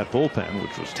and rest that bullpen,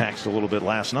 which was taxed a little bit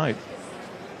last night.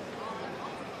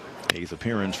 8th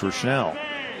appearance for Schnell.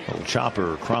 Little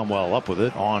chopper, Cromwell up with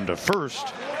it, on to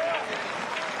first.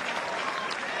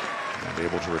 And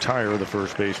able to retire the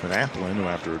first baseman, Applin, who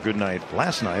after a good night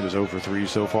last night is 0 for 3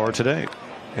 so far today.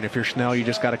 And if you're Schnell, you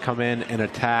just got to come in and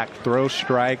attack, throw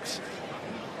strikes.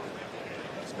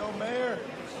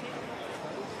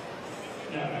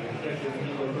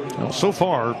 Well, so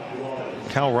far,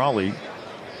 Cal Raleigh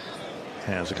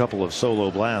has a couple of solo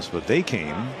blasts, but they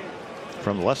came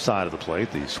from the left side of the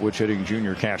plate. The switch hitting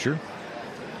junior catcher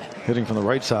hitting from the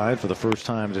right side for the first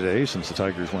time today since the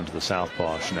Tigers went to the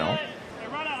southpaw, Schnell.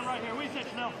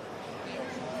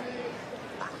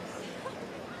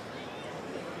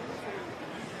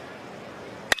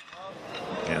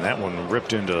 And that one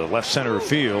ripped into left center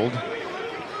field.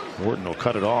 Morton will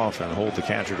cut it off and hold the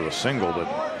catcher to a single, but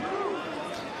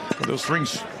those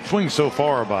swings so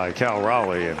far by Cal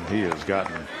Raleigh, and he has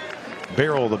gotten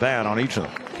barrel of the bat on each of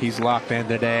them. He's locked in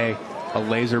today. A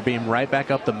laser beam right back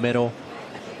up the middle.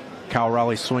 Cal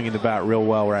Raleigh swinging the bat real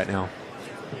well right now.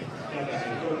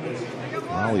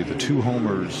 Raleigh, the 2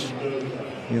 homers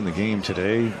in the game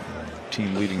today.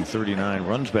 Team leading 39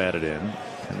 runs batted in.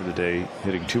 End of the day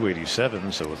hitting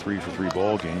 .287, so a 3 for 3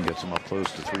 ball game gets him up close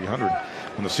to 300.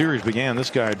 When the series began, this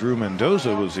guy Drew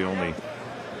Mendoza was the only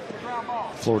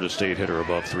Florida State hitter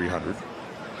above 300.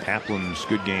 Applin's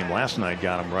good game last night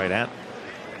got him right at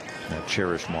that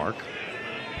cherished mark.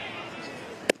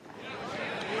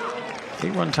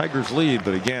 8-run Tigers lead,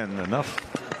 but again, enough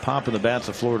pop in the bats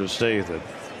of Florida State that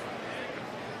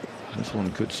this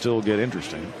one could still get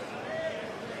interesting.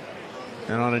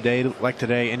 And on a day like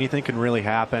today, anything can really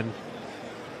happen.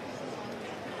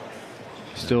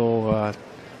 Still,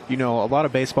 you know, a lot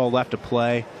of baseball left to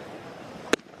play.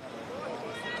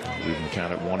 We can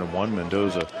count it 1-1.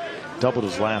 Mendoza doubled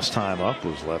his last time up,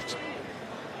 was left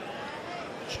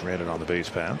stranded on the base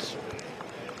paths.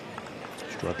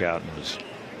 Struck out in his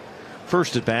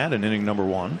first at bat in inning number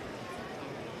 1.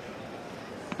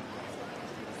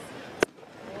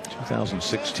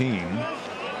 2016.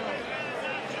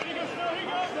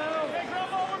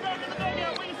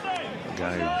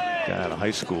 guy who got out of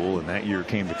high school and that year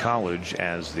came to college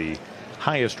as the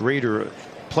highest rater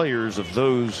players of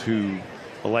those who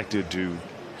elected to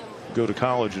go to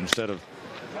college instead of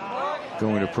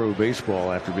going to pro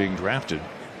baseball after being drafted.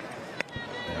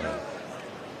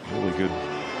 Really good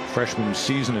freshman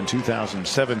season in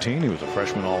 2017. He was a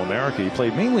freshman All-America. He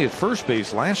played mainly at first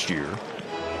base last year.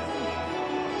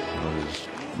 He's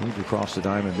moved across the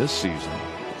diamond this season.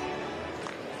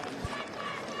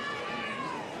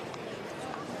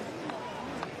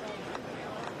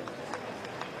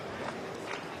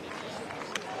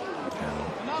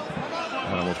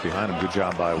 And almost behind him. Good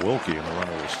job by Wilkie, and the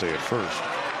runner will stay at first.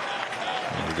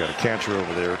 And we've got a catcher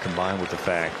over there, combined with the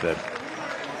fact that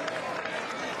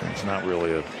it's not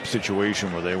really a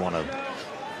situation where they want to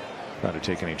try to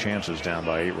take any chances down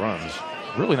by 8 runs.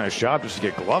 Really nice job just to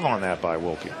get glove on that by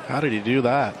Wilkie. How did he do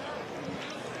that?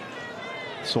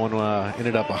 This one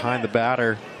ended up behind the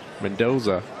batter,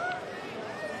 Mendoza.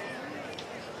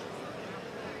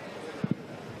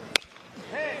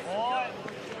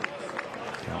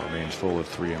 Count remains full at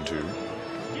 3-2.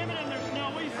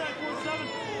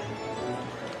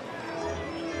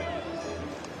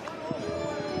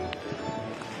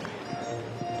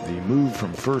 The move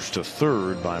from first to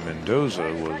third by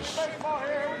Mendoza was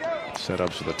set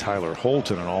up so that Tyler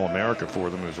Holton, an All-America for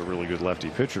them, who's a really good lefty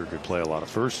pitcher, could play a lot of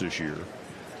first this year.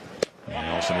 And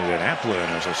he also knew that Applin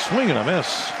as a swing and a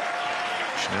miss.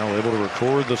 Schnell able to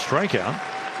record the strikeout.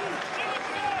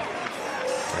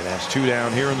 And that's 2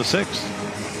 down here in the 6th.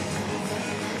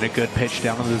 And a good pitch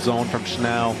down in the zone from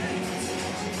Schnell.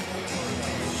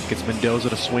 Gets Mendoza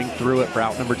to swing through it for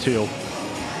out number 2.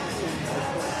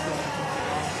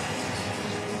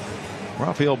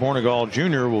 Rafael Bornegal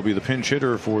Jr. will be the pinch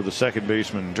hitter for the second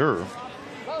baseman Durr.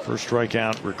 First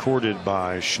strikeout recorded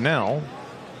by Schnell.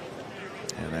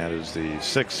 And that is the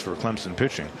 6th for Clemson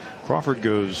pitching. Crawford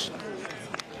goes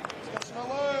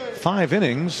 5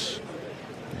 innings.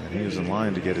 And he is in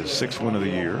line to get his 6th win of the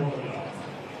year.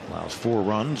 Allows 4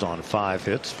 runs on 5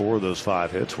 hits. 4 of those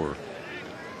 5 hits were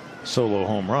solo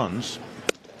home runs.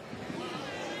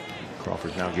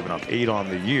 Crawford's now given up 8 on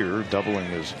the year, doubling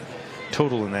his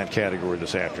total in that category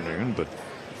this afternoon, but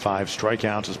 5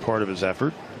 strikeouts as part of his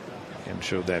effort and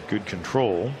showed that good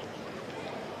control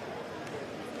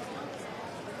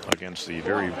against the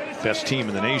very best team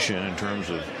in the nation in terms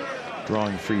of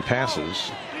drawing free passes.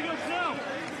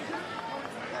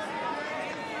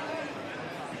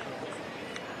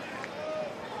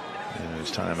 In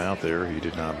his time out there, he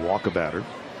did not walk a batter.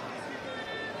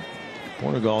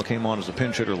 Bornegal came on as a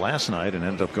pinch hitter last night and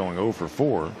ended up going 0 for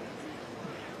 4.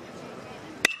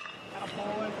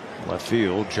 Left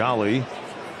field, Jolly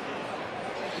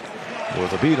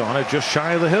with a beat on it just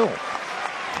shy of the hill.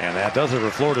 And that does it for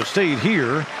Florida State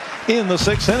here in the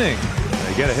 6th inning.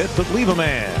 They get a hit but leave a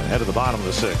man. Head to the bottom of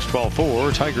the 6th.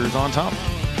 12-4, Tigers on top.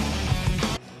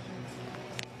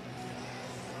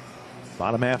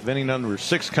 Bottom half of inning number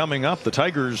 6 coming up. The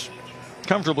Tigers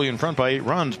comfortably in front by 8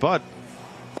 runs, but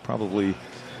probably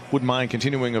wouldn't mind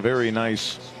continuing a very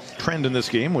nice trend in this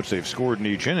game, which they've scored in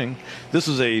each inning. This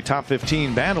is a top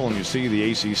 15 battle, and you see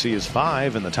the ACC is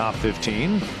 5 in the top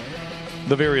 15.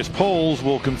 The various polls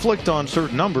will conflict on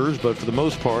certain numbers, but for the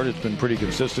most part, it's been pretty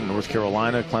consistent. North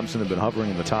Carolina, Clemson have been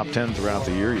hovering in the top 10 throughout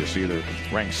the year. You see they're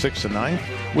ranked 6th and 9th,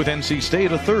 with NC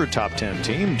State a 3rd top 10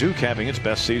 team. Duke having its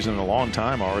best season in a long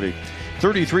time, already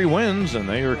 33 wins, and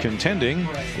they are contending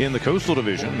in the Coastal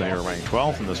Division. They are ranked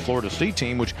 12th in this Florida State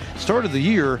team, which started the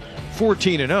year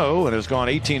 14-0 and has gone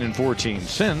 18-14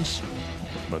 since.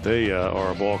 But they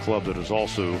are a ball club that is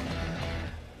also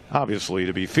obviously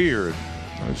to be feared.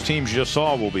 Those teams you just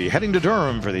saw will be heading to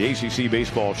Durham for the ACC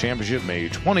Baseball Championship May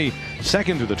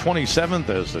 22nd through the 27th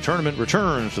as the tournament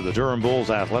returns to the Durham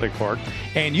Bulls Athletic Park.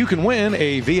 And you can win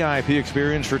a VIP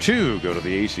experience for 2. Go to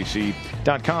the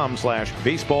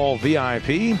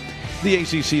ACC.com/baseball-VIP,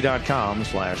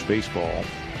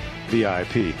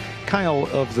 theACC.com/baseball-VIP. Kyle,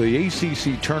 of the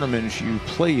ACC tournaments you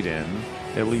played in,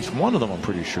 at least one of them, I'm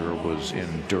pretty sure, was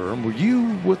in Durham. Were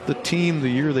you with the team the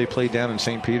year they played down in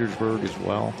St. Petersburg as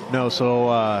well? No,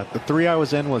 so the 3 I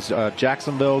was in was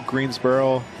Jacksonville,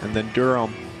 Greensboro, and then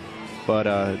Durham. But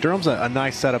Durham's a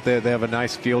nice setup there. They have a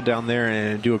nice field down there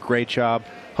and do a great job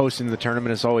hosting the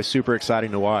tournament. It's always super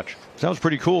exciting to watch. Sounds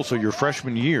pretty cool. So your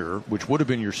freshman year, which would have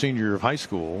been your senior year of high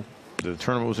school, the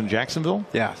tournament was in Jacksonville?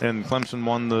 Yeah. And Clemson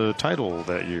won the title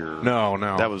that year? No.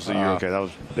 That was the year. Okay, that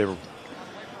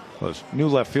was new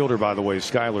left fielder, by the way,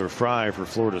 Skylar Fry for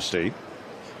Florida State.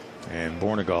 And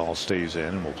Bornegal stays in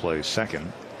and will play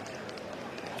second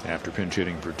after pinch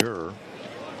hitting for Durr.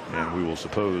 And we will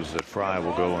suppose that Fry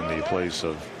will go in the place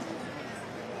of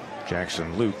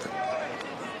Jackson Luke.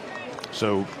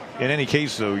 So in any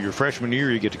case, though, your freshman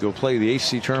year, you get to go play the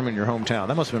ACC tournament in your hometown.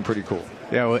 That must have been pretty cool.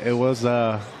 Yeah, it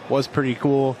was pretty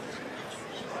cool.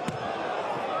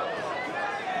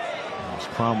 It's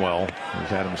Cromwell, who's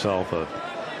had himself a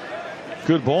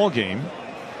good ball game,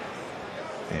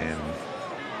 and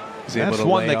that's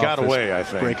one that got away, I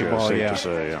think. Breaking ball, safe to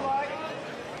say, yeah.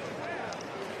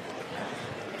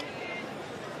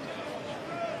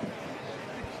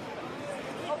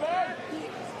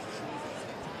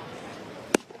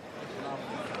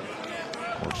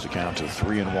 Works the count to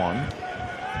 3-1.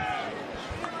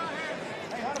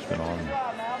 It's been on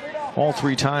all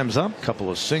 3 times up. Couple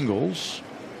of singles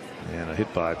and a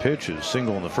hit by pitch. Is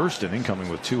single in the first inning, coming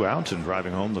with 2 outs and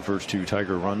driving home the first 2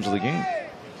 Tiger runs of the game.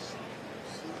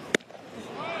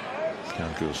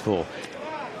 Count goes full.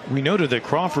 We noted that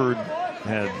Crawford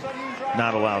had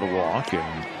not allowed a walk,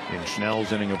 and in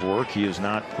Schnell's inning of work, he has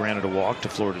not granted a walk to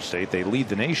Florida State. They lead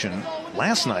the nation.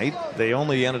 Last night, they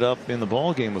only ended up in the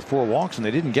ball game with 4 walks, and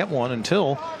they didn't get one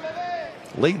until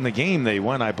late in the game. They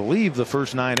went, I believe, the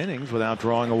first 9 innings without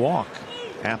drawing a walk.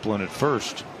 Applin at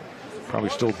first, probably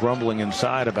still grumbling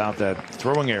inside about that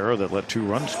throwing error that let 2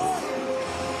 runs scored.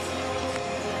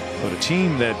 But a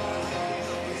team that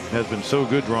has been so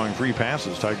good drawing free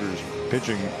passes, Tigers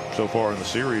pitching so far in the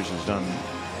series has done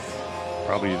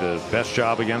probably the best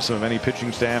job against them of any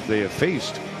pitching staff they have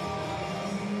faced.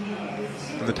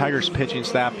 And the Tigers pitching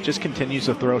staff just continues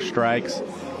to throw strikes.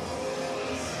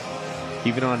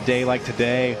 Even on a day like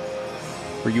today,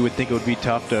 where you would think it would be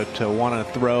tough to want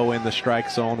to throw in the strike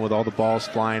zone with all the balls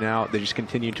flying out, they just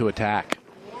continue to attack.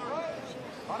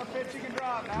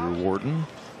 Drew Wharton.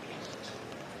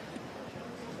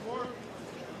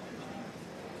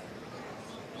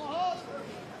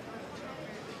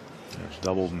 There's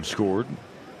doubled and scored.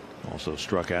 Also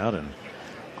struck out and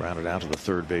grounded out to the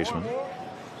third baseman.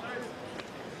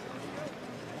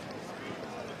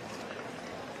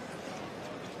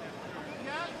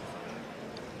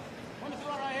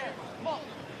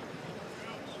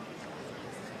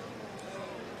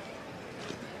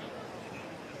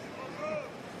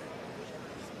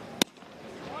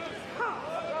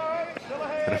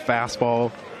 And a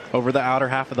fastball over the outer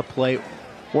half of the plate.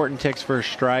 Wharton takes for a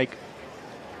strike.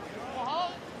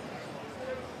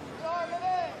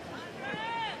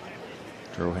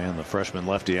 Drohan, the freshman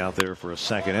lefty, out there for a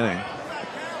second inning.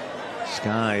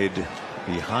 Skied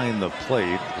behind the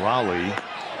plate. Raleigh.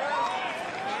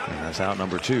 And that's out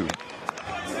number 2.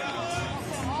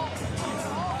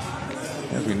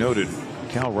 As we noted,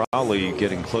 Cal Raleigh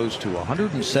getting close to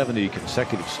 170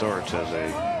 consecutive starts as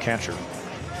a catcher.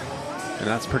 And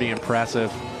that's pretty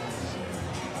impressive.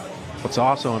 What's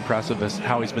also impressive is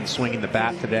how he's been swinging the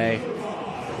bat today.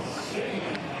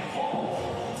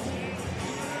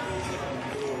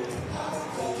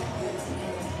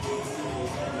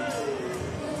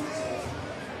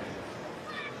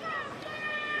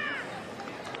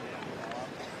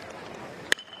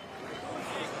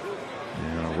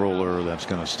 That's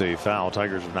going to stay foul.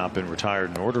 Tigers have not been retired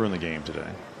in order in the game today.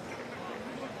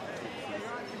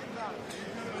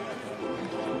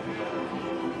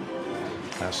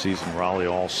 Last season, Raleigh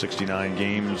all 69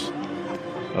 games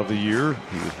of the year.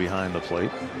 He was behind the plate.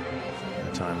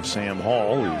 That time, Sam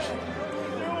Hall, who's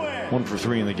 1 for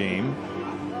 3 in the game.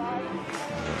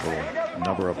 That little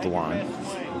number up the line.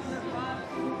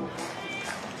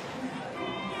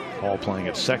 Hall playing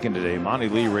at second today. Monty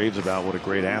Lee raves about what a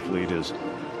great athlete his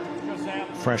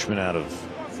freshman out of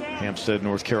Hampstead,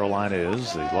 North Carolina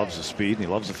is. He loves the speed, and he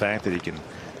loves the fact that he can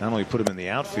not only put him in the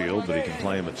outfield, but he can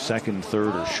play him at second,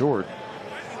 third, or short.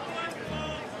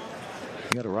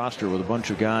 You got a roster with a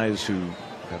bunch of guys who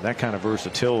have that kind of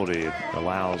versatility. It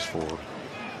allows for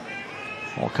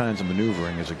all kinds of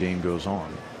maneuvering as the game goes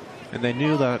on. And they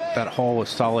knew that Hall was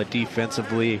solid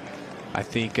defensively. I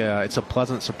think it's a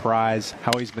pleasant surprise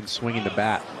how he's been swinging the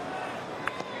bat.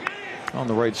 On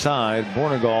the right side,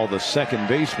 Bornegal, the second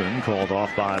baseman, called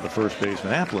off by the first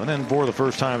baseman Applin, and for the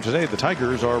first time today, the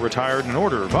Tigers are retired in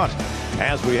order. But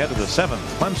as we head to the 7th,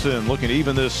 Clemson looking to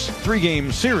even this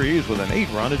 3-game series with an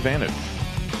 8-run advantage.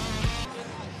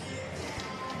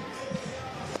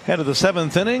 Head of the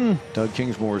 7th inning, Doug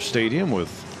Kingsmore Stadium with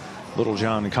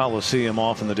Littlejohn Coliseum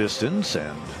off in the distance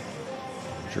and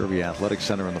Jervey Athletic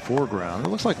Center in the foreground. It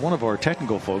looks like one of our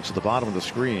technical folks at the bottom of the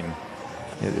screen.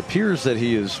 It appears that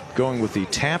he is going with the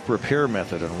tap repair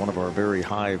method on one of our very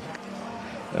highly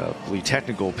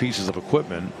technical pieces of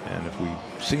equipment. And if we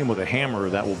see him with a hammer,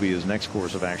 that will be his next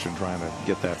course of action, trying to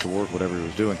get that to work, whatever he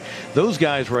was doing. Those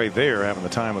guys right there having the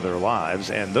time of their lives,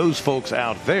 and those folks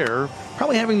out there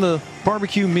probably having the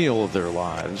barbecue meal of their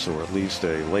lives, or at least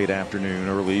a late afternoon,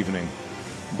 early evening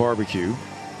barbecue.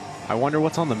 I wonder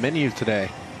what's on the menu today.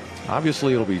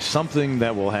 Obviously, it'll be something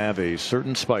that will have a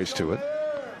certain spice to it.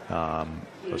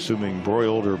 Assuming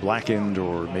broiled or blackened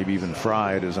or maybe even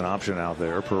fried is an option out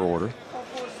there per order.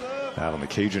 Out on the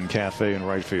Cajun Cafe in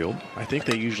right field. I think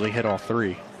they usually hit all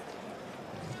three.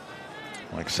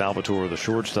 Like Salvatore, the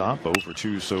shortstop, 0 for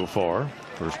 2 so far.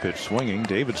 First pitch swinging,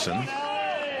 Davidson.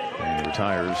 And he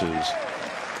retires his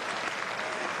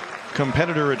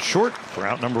competitor at short for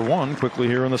out number 1 quickly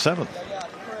here in the 7th.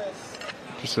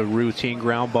 Just a routine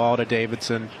ground ball to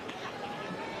Davidson.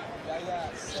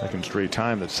 Second straight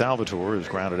time that Salvatore has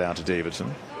grounded out to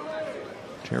Davidson.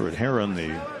 Jared Herron,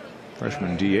 the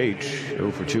freshman DH,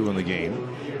 0 for 2 in the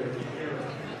game.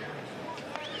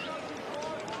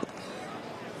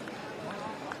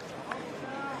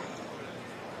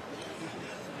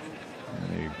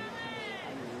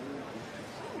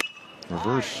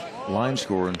 Reverse line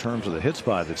score in terms of the hits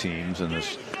by the teams in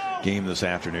this game this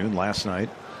afternoon. Last night,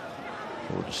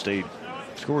 Florida State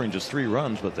scoring just 3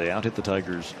 runs, but they out-hit the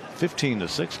Tigers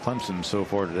 15-6. Clemson so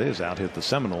far today has out-hit the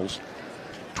Seminoles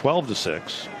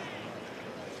 12-6.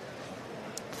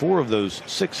 4 of those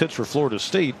 6 hits for Florida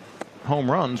State home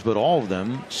runs, but all of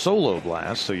them solo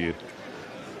blasts. So you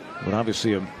would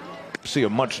obviously see a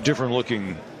much different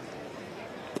looking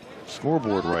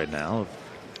scoreboard right now.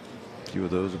 A few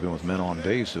of those have been with men on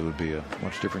base. It would be a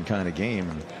much different kind of game.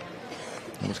 And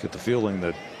I almost get the feeling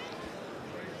that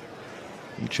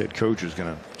each head coach is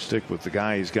going to stick with the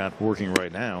guy he's got working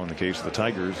right now. In the case of the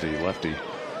Tigers, the lefty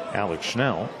Alex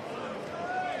Schnell.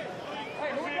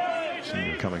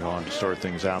 Senior coming on to start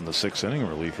things out in the 6th inning,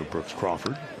 relief of Brooks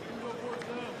Crawford.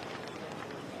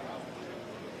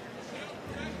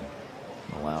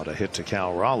 And allowed a hit to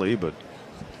Cal Raleigh, but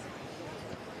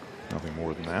nothing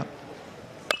more than that.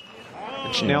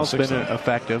 And Schnell's been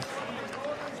effective.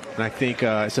 And I think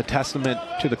it's a testament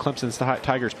to the Clemson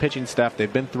Tigers pitching staff.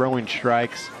 They've been throwing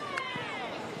strikes.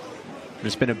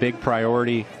 It's been a big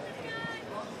priority.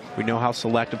 We know how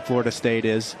selective Florida State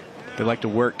is. They like to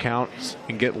work counts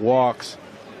and get walks,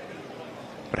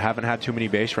 but haven't had too many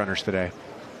base runners today.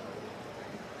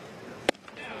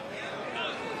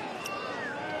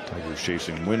 Tigers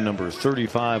chasing win number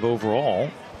 35 overall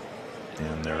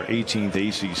and their 18th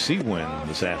ACC win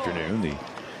this afternoon. The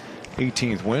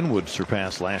 18th win would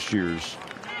surpass last year's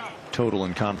total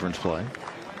in conference play,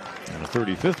 and a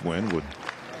 35th win would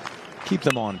keep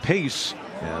them on pace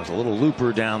as a little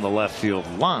looper down the left field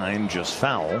line just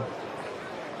foul.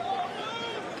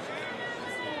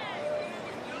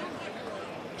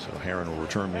 So Herron will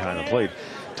return behind the plate.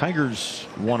 Tigers,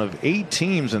 one of 8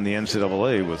 teams in the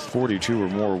NCAA with 42 or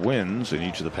more wins in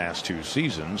each of the past 2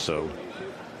 seasons. So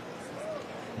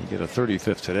you get a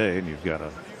 35th today, and you've got a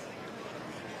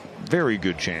very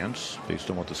good chance,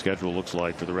 based on what the schedule looks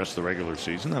like for the rest of the regular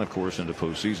season, and of course into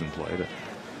postseason play, to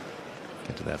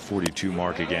get to that 42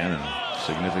 mark again and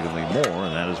significantly more.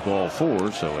 And that is ball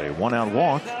 4. So a 1-out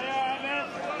walk,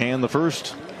 and the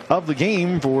first of the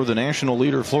game for the national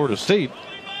leader Florida State.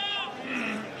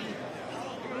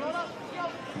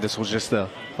 This was just a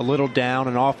little down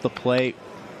and off the plate.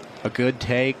 A good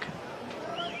take.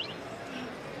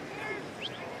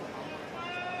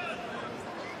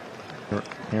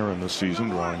 Herron this season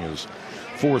drawing his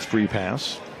 4th free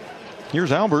pass.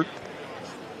 Here's Albert.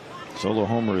 Solo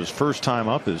homer his first time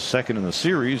up, his 2nd in the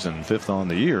series and 5th on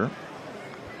the year.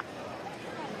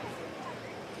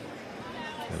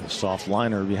 And a soft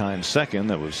liner behind second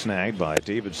that was snagged by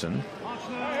Davidson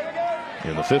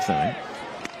in the 5th inning.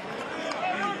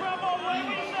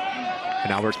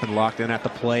 And Albert's been locked in at the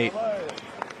plate.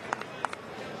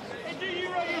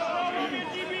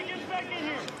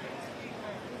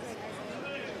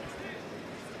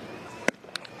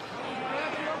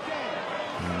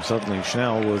 And suddenly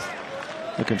Schnell with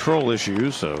the control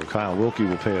issues, so Kyle Wilkie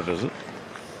will pay a visit.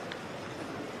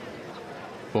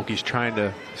 Wilkie's trying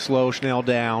to slow Schnell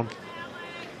down.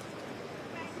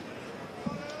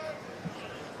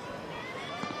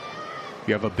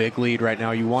 You have a big lead right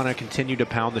now. You want to continue to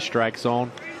pound the strike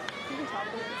zone.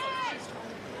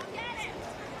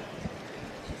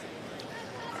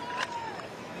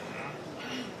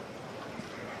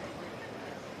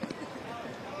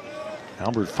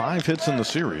 Albert 5 hits in the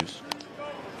series.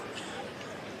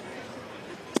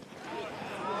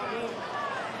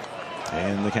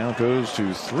 And the count goes to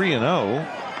 3-0.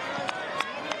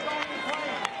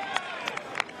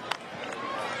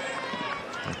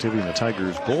 Activity in the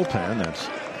Tigers bullpen. That's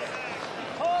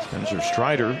Spencer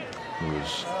Strider, who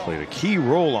has played a key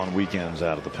role on weekends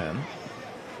out of the pen.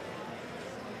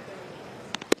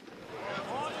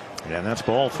 And that's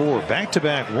ball 4.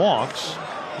 Back-to-back walks.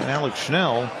 And Alex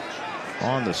Schnell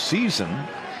on the season,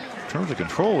 in terms of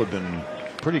control, had been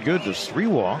pretty good. Just 3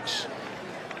 walks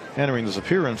entering this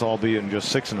appearance, albeit in just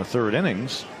 6 1/3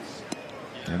 innings.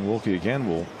 And Wilkie again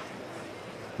will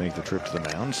make the trip to the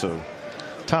mound. So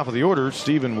top of the order,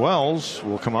 Stephen Wells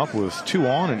will come up with 2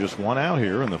 on and just 1 out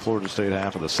here in the Florida State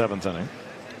half of the 7th inning.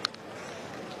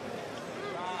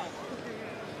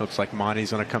 Looks like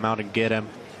Monty's going to come out and get him.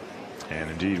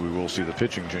 And indeed, we will see the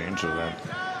pitching change. So that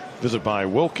visit by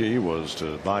Wilkie was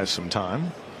to buy some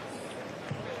time.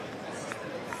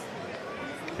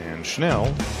 And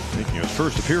Schnell, making his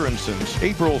first appearance since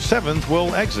April 7th,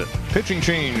 will exit. Pitching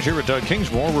change here at Doug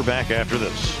Kingsmore. We're back after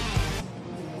this.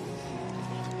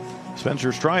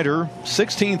 Spencer Strider,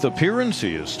 16th appearance.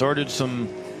 He has started some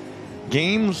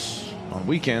games. On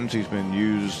weekends, he's been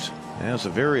used as a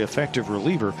very effective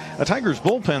reliever. A Tigers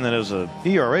bullpen that has an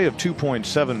ERA of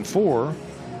 2.74,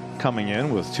 coming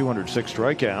in with 206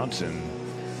 strikeouts and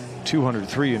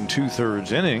 203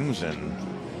 2/3 innings. And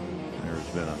there's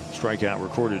been a strikeout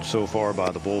recorded so far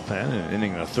by the bullpen, an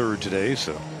inning and a third today.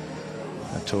 So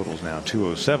that total is now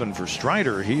 207 for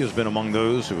Strider. He has been among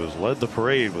those who has led the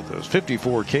parade with those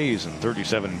 54 Ks and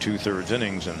 37 2/3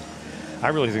 innings. And I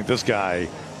really think this guy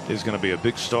is going to be a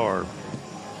big star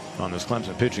on this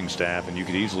Clemson pitching staff, and you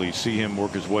could easily see him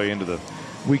work his way into the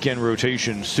weekend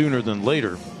rotation sooner than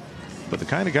later. But the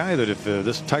kind of guy that if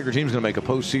this Tiger team is going to make a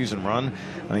postseason run,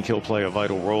 I think he'll play a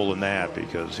vital role in that,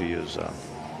 because he has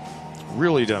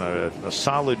really done a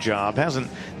solid job.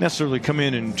 Hasn't necessarily come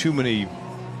in too many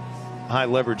high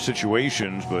leverage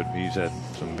situations, but he's had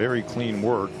some very clean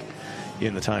work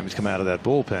in the time he's come out of that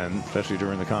bullpen, especially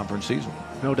during the conference season.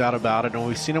 No doubt about it. And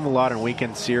we've seen him a lot in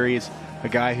weekend series. A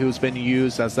guy who's been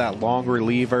used as that long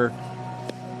reliever.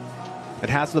 It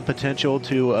has the potential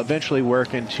to eventually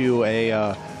work into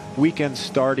a weekend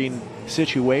starting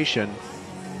situation.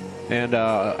 And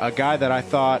a guy that I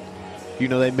thought,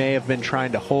 they may have been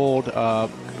trying to hold,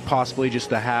 possibly just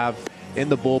to have in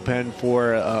the bullpen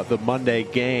for the Monday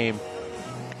game.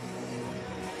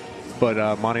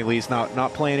 But Monty Lee's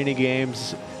not playing any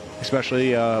games,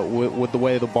 especially with the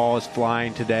way the ball is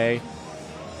flying today.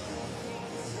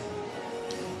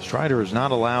 Strider has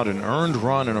not allowed an earned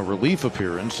run in a relief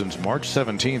appearance since March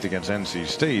 17th against NC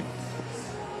State.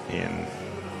 In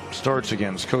starts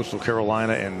against Coastal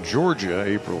Carolina and Georgia,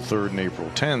 April 3rd and April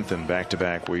 10th, in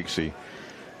back-to-back weeks. He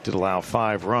did allow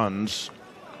 5 runs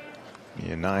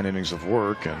in 9 innings of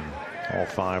work, and all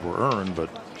 5 were earned. But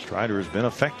Strider has been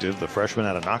effective, the freshman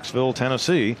out of Knoxville,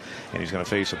 Tennessee, and he's going to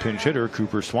face a pinch hitter,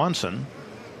 Cooper Swanson.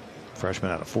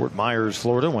 Freshman out of Fort Myers,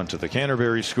 Florida, went to the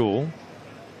Canterbury School.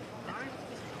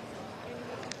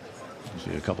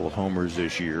 See a couple of homers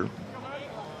this year.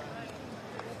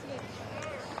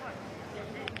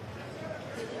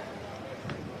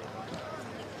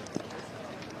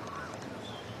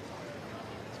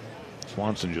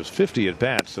 Swanson just 50 at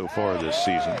bats so far this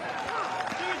season.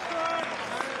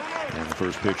 And the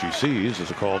first pitch he sees is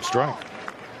a called strike.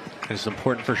 It's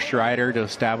important for Strider to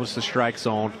establish the strike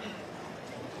zone.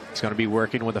 He's going to be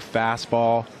working with a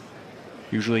fastball,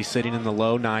 usually sitting in the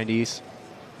low 90s.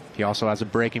 He also has a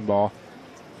breaking ball.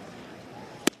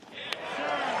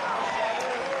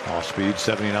 Off speed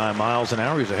 79 miles an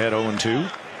hour. He's ahead 0-2.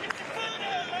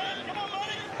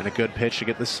 And a good pitch to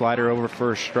get the slider over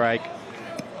for a strike.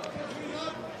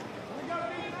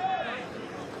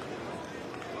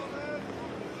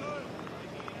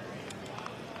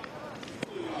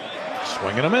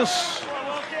 Swing and a miss.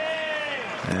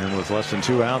 And with less than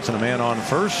 2 outs and a man on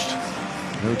first,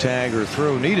 no tag or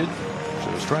throw needed.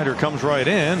 So Strider comes right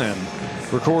in and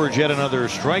records yet another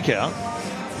strikeout.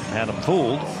 Had him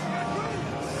fooled.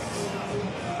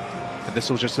 And this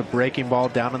was just a breaking ball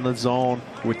down in the zone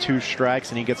with 2 strikes,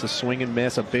 and he gets a swing and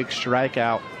miss, a big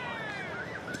strikeout.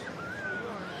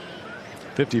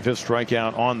 55th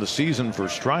strikeout on the season for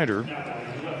Strider.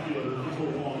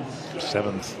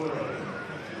 7th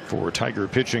for Tiger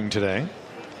pitching today.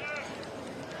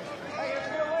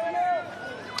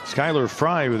 Skylar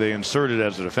Fry, who they inserted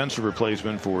as a defensive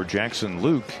replacement for Jackson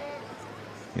Luke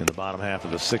in the bottom half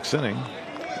of the 6th inning,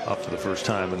 up for the first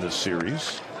time in this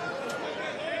series.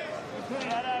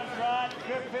 A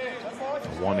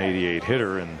 188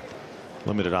 hitter in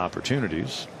limited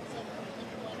opportunities.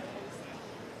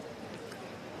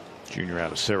 Junior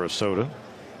out of Sarasota.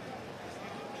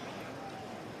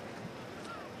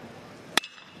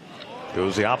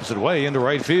 Goes the opposite way into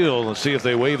right field. Let's see if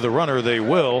they wave the runner. They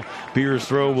will. Beer's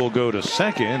throw will go to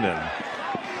second, and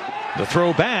the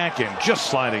throw back, and just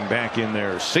sliding back in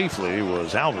there safely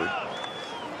was Albert.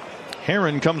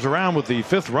 Heron comes around with the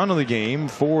 5th run of the game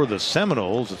for the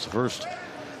Seminoles. It's the first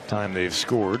time they've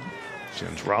scored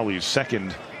since Raleigh's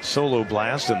 2nd solo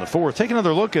blast in the 4th. Take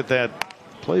another look at that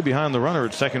play behind the runner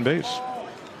at second base.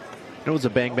 It was a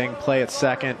bang-bang play at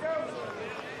second.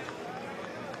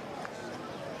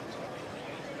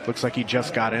 Looks like he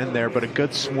just got in there, but a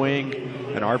good swing,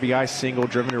 an RBI single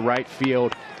driven to right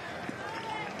field.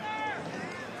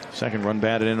 Second run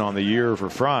batted in on the year for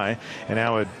Fry. And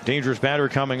now a dangerous batter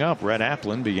coming up. Red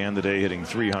Applin began the day hitting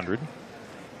 .300.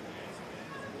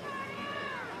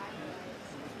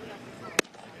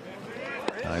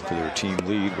 Tied for their team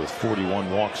lead with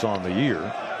 41 walks on the year.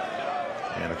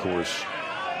 And of course,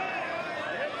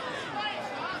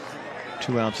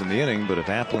 2 outs in the inning, but if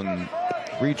Applin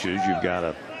reaches, you've got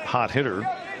a hot hitter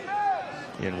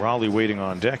in Raleigh waiting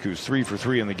on deck, who's 3 for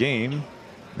 3 in the game,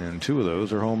 and 2 of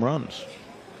those are home runs.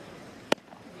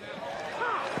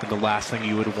 And the last thing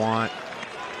you would want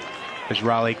is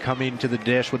Raleigh coming to the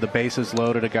dish with the bases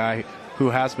loaded, a guy who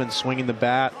has been swinging the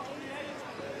bat.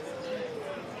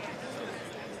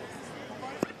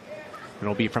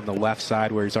 It'll be from the left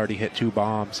side where he's already hit 2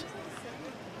 bombs.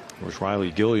 Of course, Riley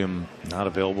Gilliam not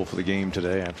available for the game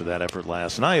today after that effort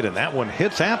last night, and that one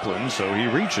hits Applin, so he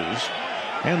reaches,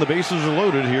 and the bases are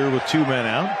loaded here with 2 men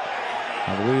out.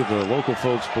 I believe the local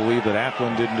folks believe that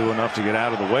Applin didn't do enough to get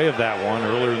out of the way of that one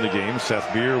earlier in the game.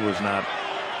 Seth Beer was not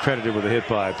credited with a hit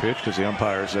by pitch because the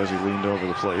umpire says he leaned over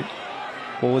the plate.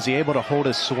 Well, was he able to hold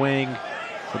his swing?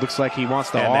 It looks like he wants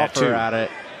to offer at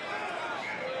it.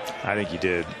 I think he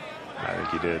did. I think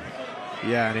he did.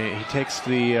 Yeah, and he takes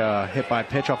the hit by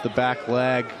pitch off the back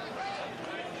leg.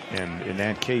 And in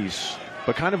that case,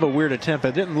 but kind of a weird attempt.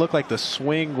 It didn't look like the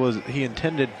swing was, he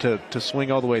intended to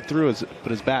swing all the way through,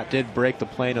 but his bat did break the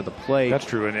plane of the plate. That's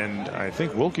true, and I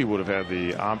think Wilkie would have had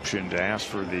the option to ask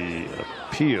for the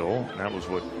appeal. That was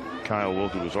what Kyle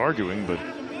Wilkie was arguing, but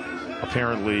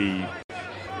apparently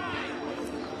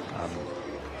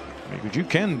you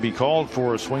can be called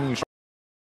for a swinging strike.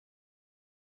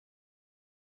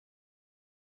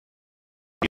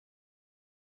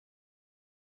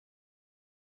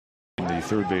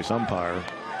 The third base umpire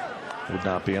would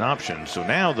not be an option. So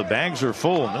now the bags are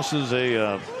full, and this is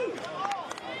a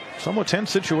somewhat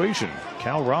tense situation.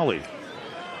 Cal Raleigh,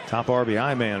 top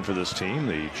RBI man for this team,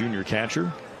 the junior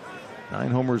catcher. 9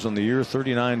 homers on the year,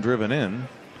 39 driven in,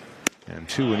 and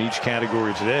 2 in each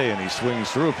category today, and he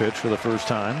swings through a pitch for the first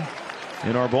time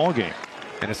in our ball game.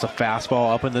 And it's a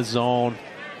fastball up in the zone,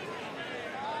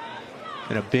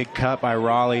 and a big cut by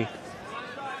Raleigh.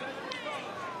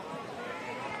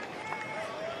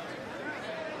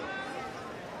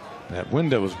 That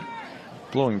wind that was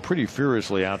blowing pretty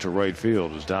furiously out to right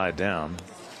field has died down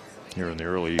here in the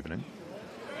early evening.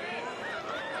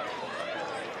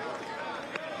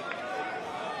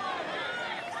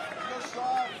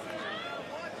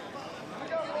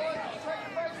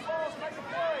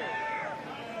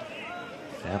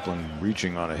 Applin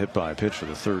reaching on a hit by pitch for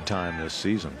the 3rd time this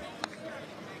season.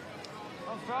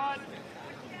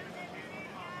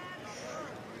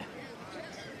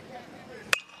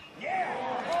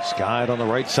 Skied on the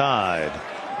right side.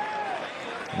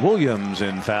 Williams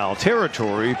in foul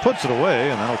territory, puts it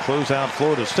away, and that'll close out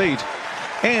Florida State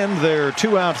and their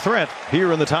 2-out threat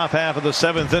here in the top half of the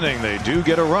 7th inning. They do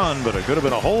get a run, but it could have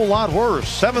been a whole lot worse.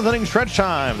 7th inning stretch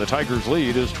time. The Tigers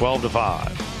lead is 12-5.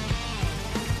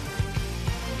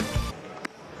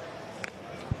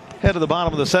 Head to the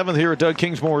bottom of the 7th here at Doug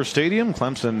Kingsmore Stadium.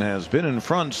 Clemson has been in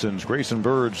front since Grayson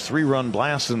Bird's 3-run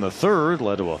blast in the 3rd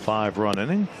led to a 5-run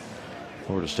inning.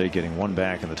 Florida State getting 1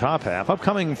 back in the top half.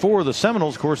 Upcoming for the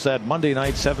Seminoles, of course, that Monday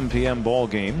night 7 p.m. ball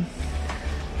game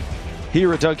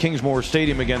here at Doug Kingsmore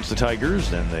Stadium against the Tigers.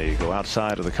 Then they go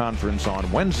outside of the conference on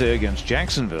Wednesday against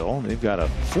Jacksonville. They've got a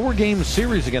 4-game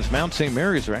series against Mount St.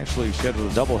 Mary's. They're actually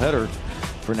scheduled a doubleheader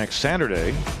for next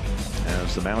Saturday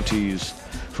as the Mounties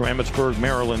from Emmitsburg,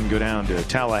 Maryland go down to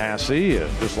Tallahassee,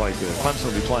 just like Clemson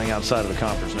will be playing outside of the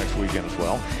conference next weekend as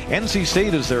well. NC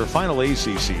State is their final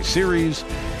ACC series,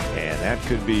 and that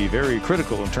could be very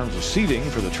critical in terms of seeding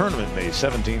for the tournament May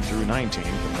 17th through 19th,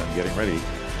 and then getting ready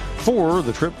for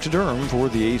the trip to Durham for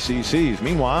the ACCs.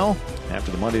 Meanwhile,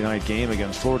 after the Monday night game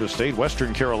against Florida State,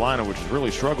 Western Carolina, which has really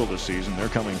struggled this season, they're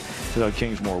coming to Doug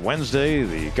Kingsmore Wednesday.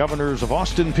 The Governors of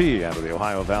Austin Peay out of the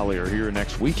Ohio Valley are here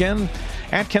next weekend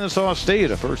at Kennesaw State,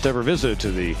 a first ever visit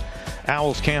to the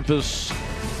Owls campus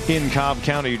in Cobb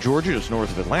County, Georgia, just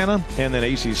north of Atlanta, and then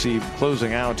ACC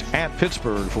closing out at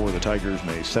Pittsburgh for the Tigers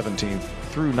May 17th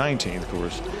through 19th. Of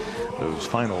course, those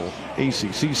final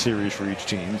ACC series for each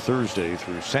team Thursday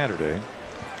through Saturday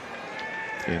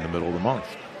in the middle of the month.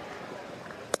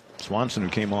 Swanson, who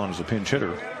came on as a pinch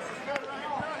hitter,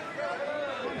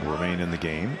 will remain in the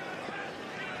game.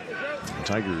 The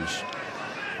Tigers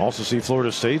also see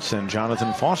Florida State send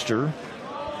Jonathan Foster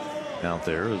out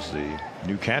there as the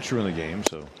new catcher in the game.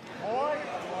 So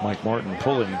Mike Martin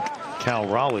pulling Cal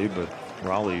Raleigh, but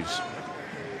Raleigh's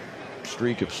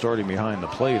streak of starting behind the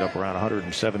plate up around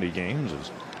 170 games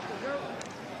is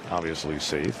obviously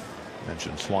safe.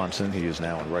 Mentioned Swanson, he is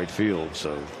now in right field,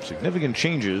 so significant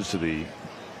changes to the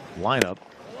lineup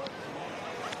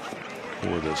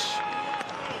for this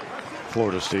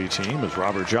Florida State team as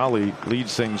Robert Jolly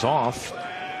leads things off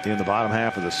in the bottom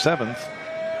half of the 7th.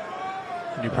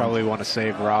 And you probably want to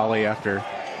save Raleigh after,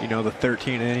 you know, the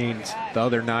 13 innings the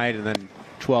other night and then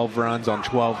 12 runs on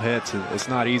 12 hits. It's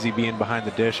not easy being behind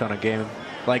the dish on a game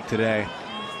like today.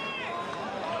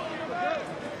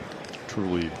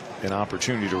 Truly an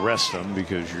opportunity to rest them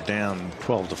because you're down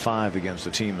 12-5 against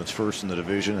a team that's first in the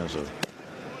division, has a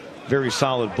very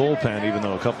solid bullpen, even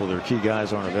though a couple of their key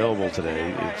guys aren't available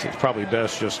today. It's probably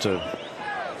best just to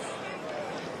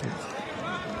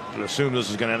assume this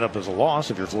is going to end up as a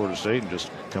loss if you're Florida State and just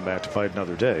come back to fight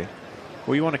another day.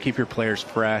 Well, you want to keep your players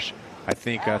fresh. I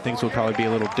think things would probably be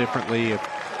a little differently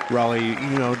if Raleigh,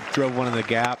 you know, drove one in the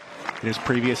gap in his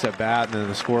previous at bat and then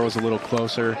the score was a little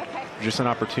closer. Just an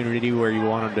opportunity where you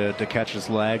want him to catch his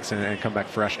legs and come back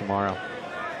fresh tomorrow.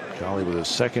 Jolly with his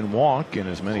second walk in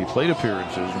as many plate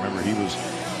appearances. Remember, he was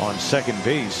on second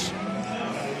base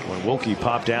when Wilkie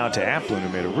popped out to Applin, who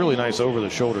made a really nice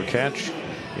over-the-shoulder catch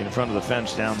in front of the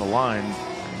fence down the line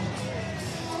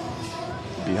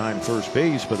behind first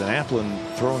base, but then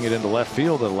Applin throwing it into left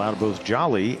field that allowed both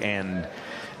Jolly and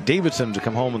Davidson to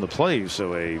come home in the play.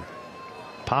 So a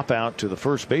pop out to the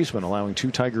first baseman, allowing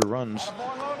 2 Tiger runs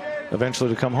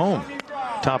eventually to come home.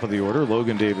 Top of the order,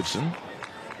 Logan Davidson.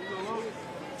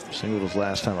 Singled his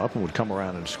last time up and would come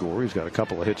around and score. He's got a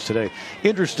couple of hits today.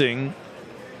 Interesting,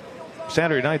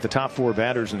 Saturday night, the top 4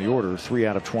 batters in the order, 3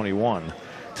 out of 21.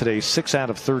 Today, 6 out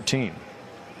of 13.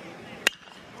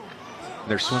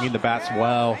 They're swinging the bats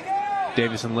well.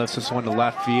 Davidson lifts this one to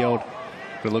left field.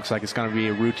 But it looks like it's going to be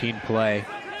a routine play.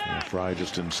 And Fry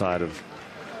just inside of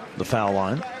the foul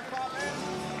line.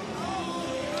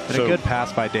 And a good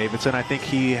pass by Davidson. I think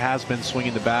he has been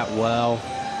swinging the bat well.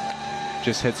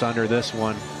 Just hits under this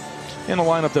one. In a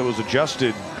lineup that was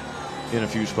adjusted in a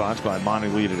few spots by Monty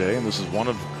Lee today, and this is one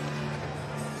of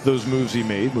those moves he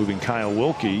made, moving Kyle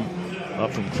Wilkie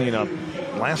up from cleanup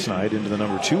last night into the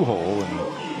number 2 hole.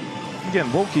 And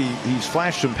again, Wilkie, he's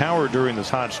flashed some power during this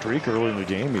hot streak early in the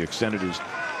game. He extended his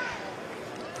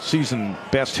season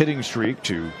best hitting streak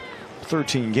to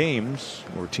 13 games,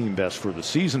 or team best for the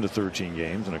season to 13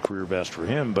 games, and a career best for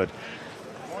him. But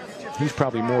he's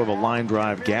probably more of a line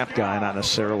drive gap guy, not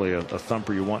necessarily a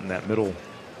thumper you want in that middle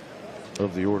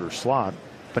of the order slot.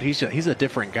 But he's a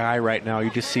different guy right now. You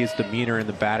just see his demeanor in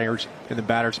the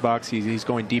batter's box. He's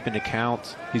going deep into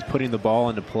counts. He's putting the ball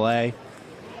into play.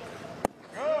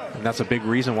 And that's a big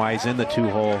reason why he's in the 2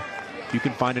 hole. You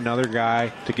can find another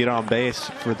guy to get on base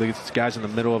for these guys in the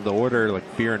middle of the order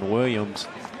like Beer and Williams.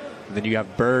 And then you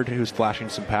have Bird, who's flashing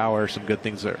some power. Some good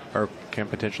things can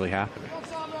potentially happen.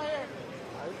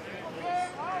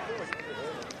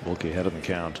 Wilkie ahead of the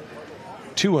count.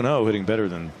 2-0, hitting better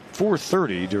than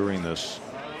 .430 during this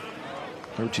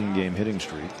 13-game hitting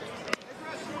streak.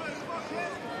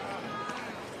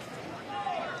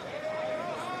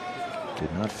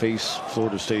 Did not face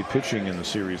Florida State pitching in the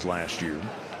series last year.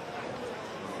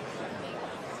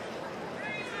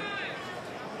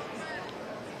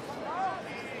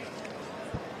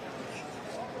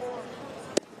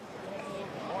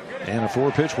 And a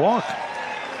 4-pitch walk.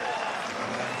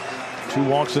 2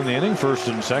 walks in the inning, first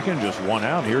and second, just 1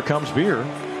 out. Here comes Beer.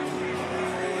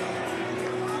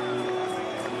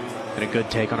 And a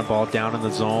good take on a ball down in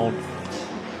the zone.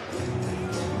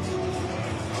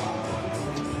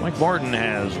 Mike Martin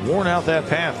has worn out that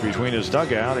path between his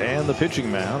dugout and the pitching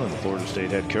mound, and the Florida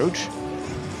State head coach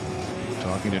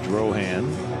talking to Drohan,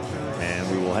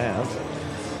 and we will have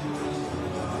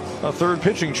a 3rd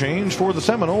pitching change for the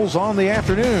Seminoles on the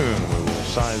afternoon. We will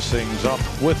size things up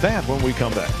with that when we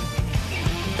come back.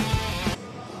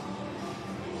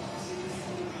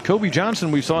 Kobe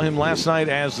Johnson, we saw him last night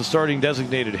as the starting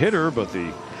designated hitter, but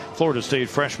the Florida State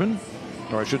freshman,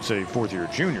 or I should say 4th-year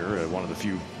junior, one of the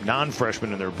few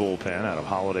non-freshmen in their bullpen out of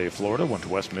Holiday, Florida, went to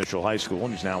West Mitchell High School,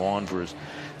 and he's now on for his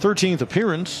 13th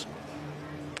appearance.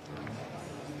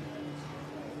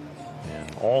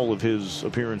 And all of his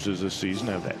appearances this season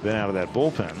have been out of that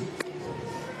bullpen.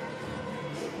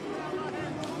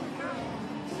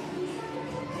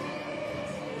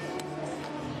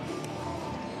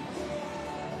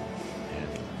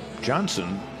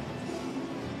 Johnson,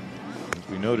 as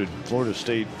we noted, Florida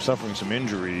State suffering some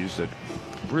injuries that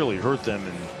really hurt them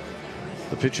in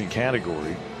the pitching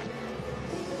category.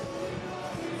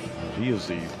 He is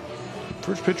the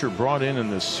first pitcher brought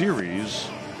in this series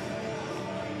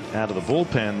out of the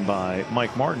bullpen by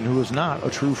Mike Martin, who is not a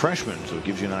true freshman. So it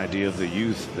gives you an idea of the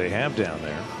youth they have down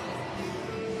there.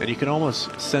 And you can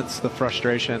almost sense the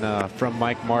frustration from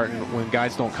Mike Martin when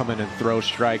guys don't come in and throw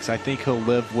strikes. I think he'll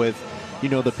live with,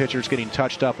 the pitchers getting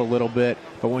touched up a little bit.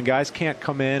 But when guys can't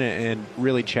come in and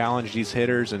really challenge these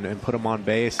hitters and put them on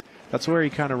base, that's where he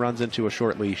kind of runs into a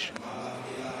short leash.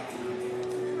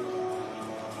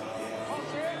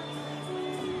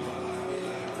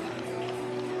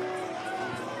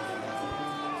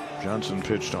 Johnson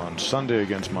pitched on Sunday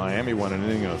against Miami, won an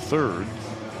inning and a third.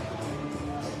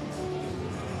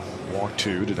 Walk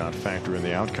 2, did not factor in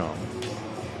the outcome.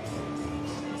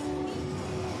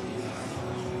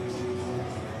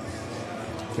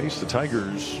 Faced the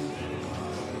Tigers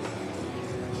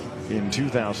in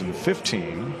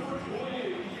 2015.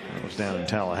 That was down in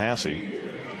Tallahassee.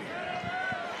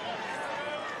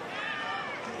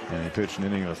 And he pitched an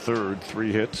inning and a third,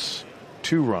 3 hits,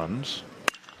 2 runs.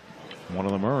 One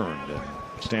of them earned. And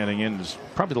standing in is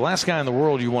probably the last guy in the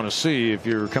world you want to see if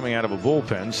you're coming out of a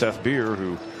bullpen. Seth Beer,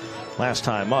 who last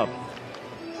time up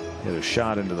hit a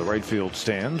shot into the right field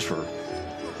stands for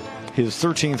his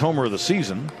 13th homer of the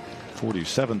season,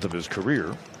 47th of his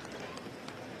career.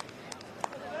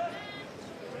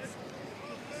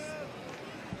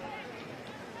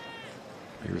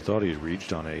 Beer thought he had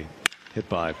reached on a hit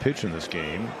by pitch in this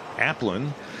game.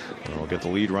 Applin will get the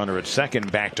lead runner at second,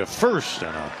 back to first,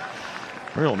 and a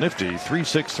real nifty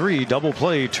 3-6-3 double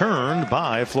play turned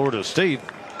by Florida State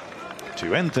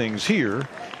to end things here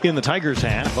in the Tigers'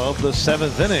 half of the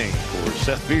 7th inning for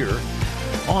Seth Beer.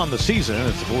 On the season,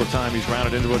 it's the 4th time he's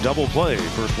rounded into a double play.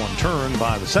 First one turned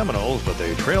by the Seminoles, but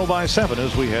they trail by 7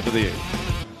 as we head to the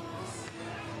 8th.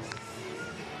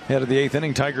 Head of the 8th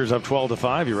inning, Tigers up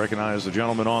 12-5. You recognize the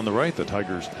gentleman on the right, the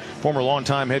Tigers' former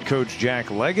longtime head coach Jack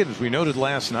Leggett. As we noted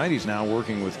last night, he's now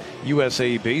working with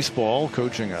USA Baseball,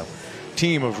 coaching a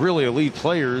team of really elite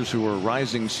players who are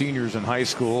rising seniors in high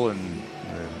school and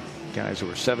guys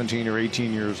who are 17 or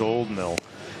 18 years old, and they'll,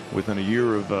 within a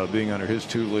year of being under his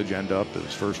tutelage, end up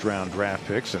as first-round draft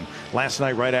picks. And last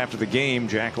night, right after the game,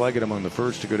 Jack Leggett among the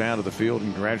first to go down to the field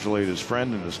and congratulate his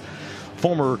friend and his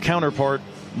former counterpart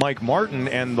Mike Martin.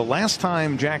 And the last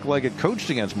time Jack Leggett coached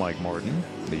against Mike Martin,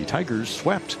 the Tigers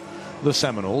swept the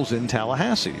Seminoles in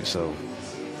Tallahassee. So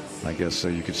I guess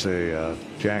you could say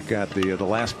Jack got the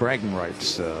last bragging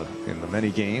rights in the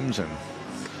many games. And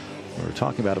we were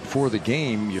talking about it before the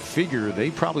game. You figure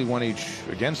they probably won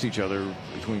against each other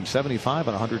between 75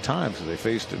 and 100 times, because they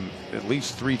faced him at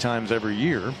least 3 times every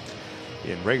year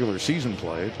in regular season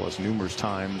play, plus numerous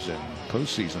times in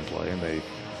postseason play. And they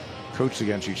coached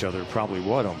against each other probably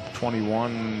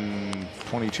 21,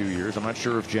 22 years. I'm not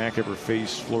sure if Jack ever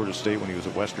faced Florida State when he was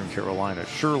at Western Carolina.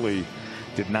 Surely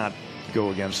did not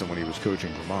go against him when he was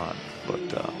coaching Vermont, but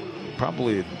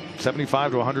probably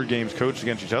 75 to 100 games coached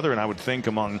against each other. And I would think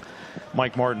among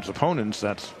Mike Martin's opponents,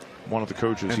 that's one of the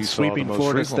coaches he saw the most sweeping frequently.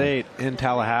 Florida State in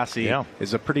Tallahassee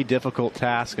is a pretty difficult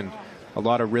task, and a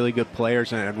lot of really good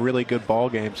players and really good ball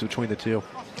games between the two.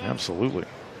 Absolutely.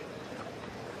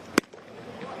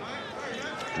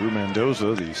 Drew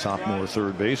Mendoza, the sophomore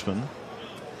third baseman,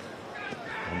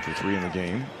 1 for 3 in the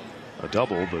game, a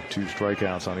double, but 2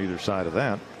 strikeouts on either side of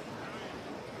that.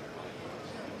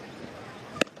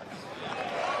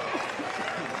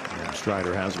 And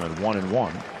Strider has him at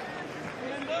 1-1.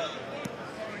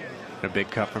 A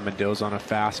big cut from Mendoza on a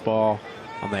fastball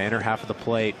on the inner half of the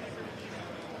plate.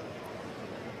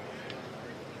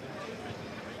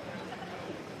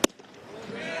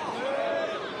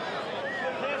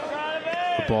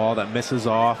 The ball that misses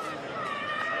off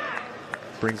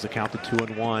brings the count to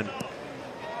 2-1.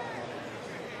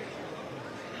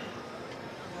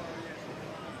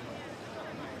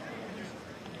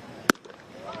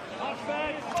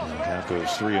 That goes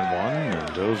 3-1.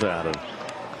 Mendoza out of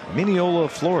Mineola,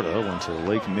 Florida, went to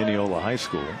Lake Mineola High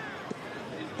School.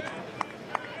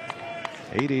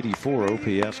 884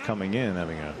 OPS coming in,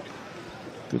 having a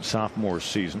good sophomore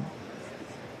season.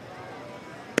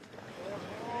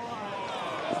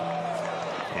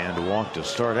 And a walk to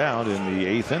start out in the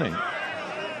 8th inning.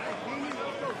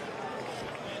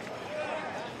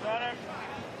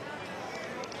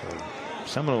 So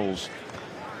Seminoles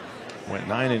went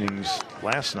 9 innings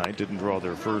last night, didn't draw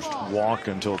their first walk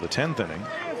until the 10th inning.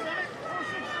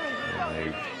 And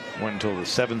they went until the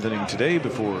 7th inning today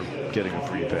before getting a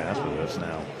free pass, but that's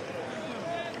now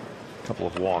a couple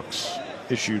of walks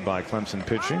issued by Clemson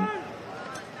pitching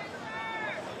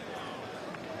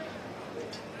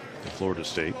to Florida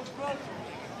State.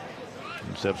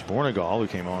 And Sebs Bornegal, who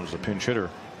came on as a pinch hitter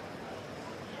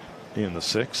in the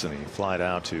 6th, and he flied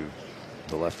out to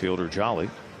the left fielder Jolly.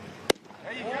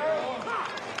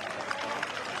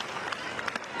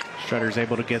 Strider's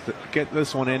able to get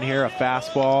this one in here, a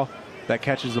fastball that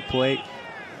catches the plate.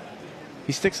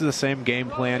 He sticks to the same game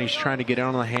plan. He's trying to get it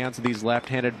on the hands of these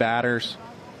left-handed batters.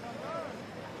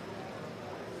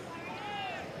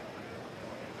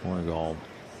 Bornegall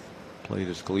played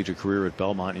his collegiate career at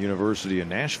Belmont University in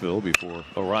Nashville before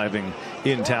arriving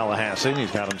in Tallahassee.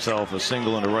 He's got himself a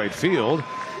single into right field,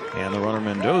 and the runner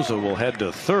Mendoza will head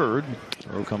to third.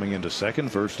 Throw coming into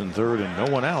second, first and third, and no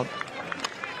one out.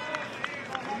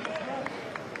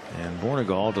 And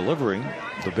Bornegall delivering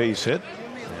the base hit,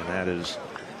 and that is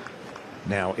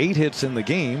now 8 hits in the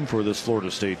game for this Florida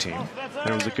State team.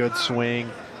 There was a good swing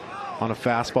on a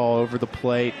fastball over the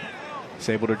plate. He's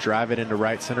able to drive it into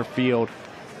right center field.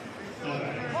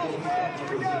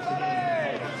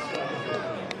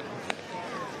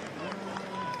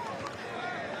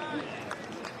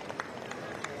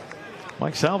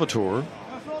 Mike Salvatore,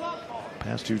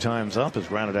 past 2 times up, has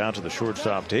grounded out to the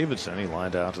shortstop Davidson. He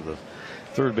lined out to the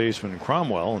third baseman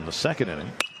Cromwell in the second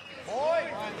inning.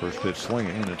 First pitch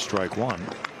swinging, and it's strike 1.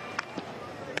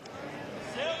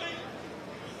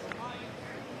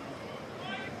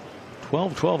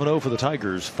 (12-12-0) for the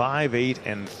Tigers,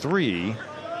 5-8-3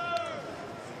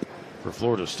 for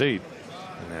Florida State.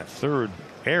 And that third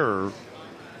error,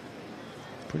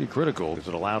 pretty critical, because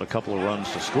it allowed a couple of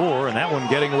runs to score, and that one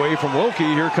getting away from Wilkie.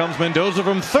 Here comes Mendoza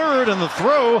from third, and the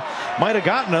throw might have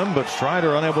gotten him, but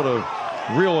Strider unable to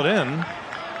reel it in.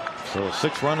 So a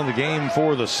 6th run in the game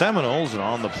for the Seminoles, and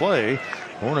on the play,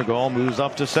 Bornegall moves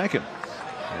up to second.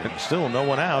 And still no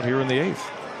one out here in the 8th.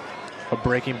 A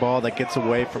breaking ball that gets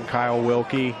away from Kyle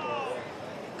Wilkie.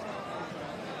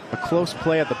 A close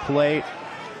play at the plate.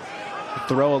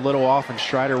 Throw a little off, and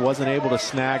Strider wasn't able to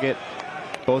snag it.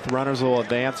 Both runners will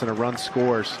advance, and a run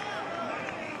scores.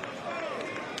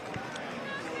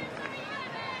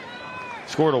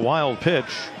 Scored a wild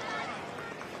pitch.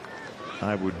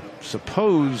 I would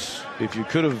suppose if you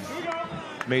could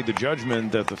have made the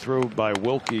judgment that the throw by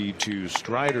Wilkie to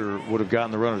Strider would have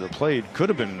gotten the runner to the plate, could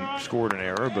have been scored an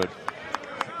error, but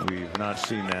we've not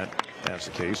seen that as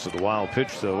the case. So the wild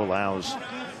pitch, though, allows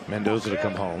Mendoza to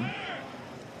come home.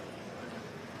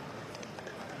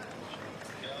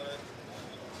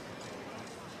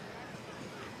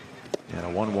 And a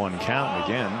 1-1 count, and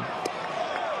again,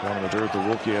 one in the dirt that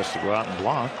Wilkie has to go out and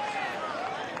block.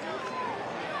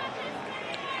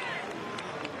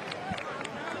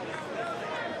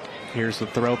 Here's the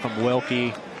throw from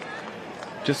Wilkie.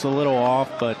 Just a little off,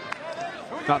 but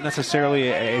not necessarily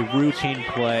a routine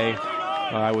play,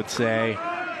 I would say.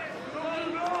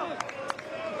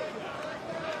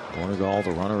 Bornegall,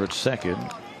 the runner at second.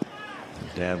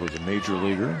 His dad was a major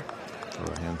leaguer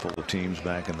for a handful of teams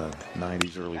back in the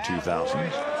 90s, early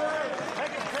 2000s.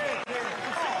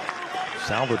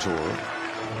 Salvatore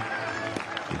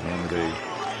began with a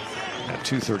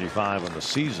 .235 on the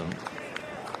season.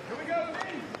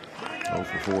 0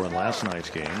 for 4 in last night's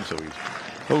game, so he's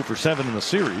 0 for 7 in the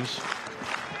series.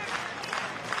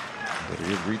 But he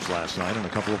did reach last night in a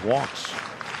couple of walks.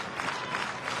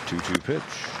 2-2 pitch.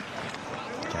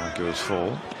 Count goes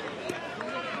full.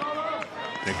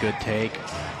 A good take.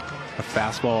 A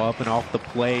fastball up and off the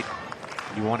plate.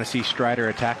 You want to see Strider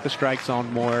attack the strike zone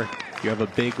more. You have a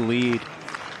big lead.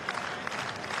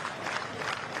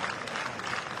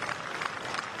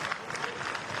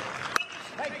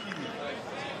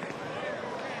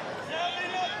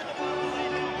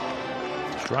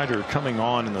 Strider coming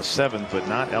on in the 7th, but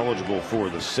not eligible for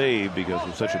the save because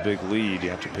with such a big lead, you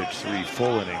have to pitch 3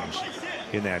 full innings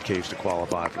in that case to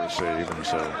qualify for a save. And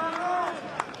so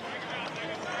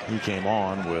he came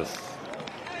on with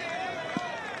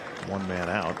 1 man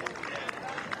out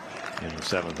in the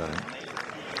 7th inning.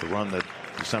 The run that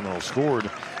the Seminoles scored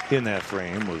in that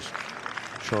frame was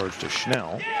charged to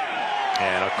Schnell.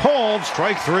 And a called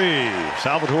strike 3.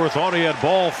 Salvatore thought he had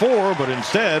ball 4, but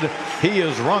instead he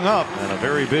is rung up, and a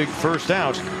very big first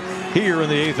out here in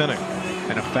the 8th inning.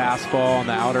 And a fastball on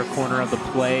the outer corner of the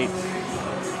plate.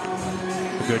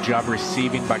 A good job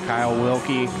receiving by Kyle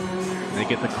Wilkie. And they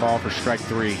get the call for strike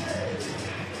 3.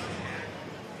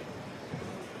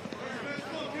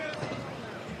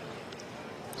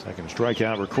 Second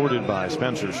strikeout recorded by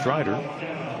Spencer Strider.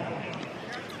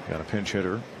 Got a pinch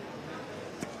hitter,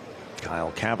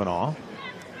 Kyle Cavanaugh,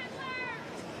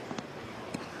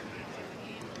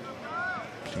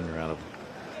 senior out of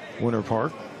Winter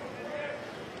Park.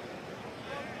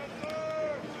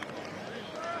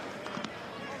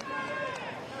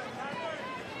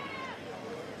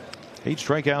 Eight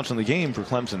strikeouts in the game for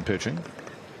Clemson pitching.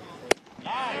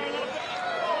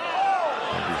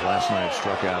 Last night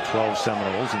struck out 12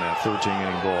 Seminoles in that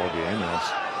 13-inning ball game.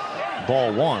 That's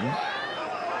ball 1.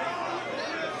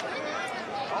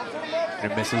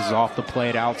 And it misses off the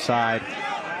plate outside.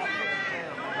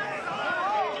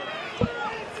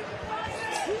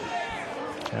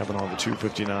 Kavanaugh, the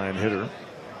 259 hitter.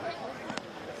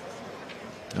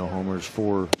 No homers,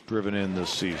 4 driven in this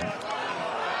season.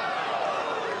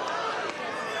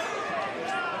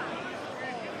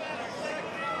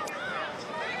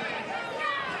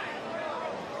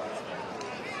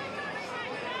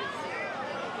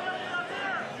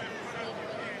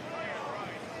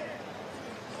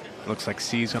 Looks like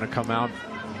C's going to come out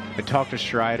and talk to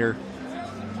Strider.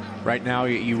 Right now,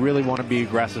 you really want to be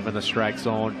aggressive in the strike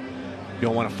zone. You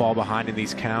don't want to fall behind in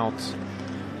these counts.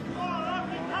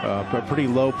 A pretty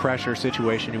low pressure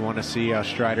situation. You want to see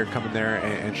Strider come in there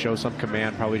and show some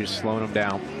command, probably just slowing him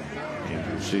down.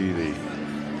 Andrew C., the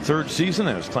 3rd season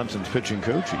as Clemson's pitching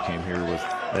coach. He came here with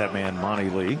that man, Monty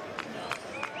Lee.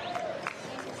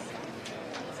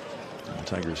 And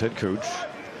Tigers head coach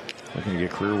looking to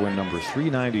get career win number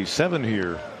 397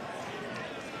 here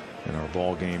in our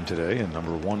ball game today, and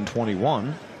number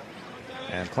 121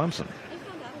 at Clemson.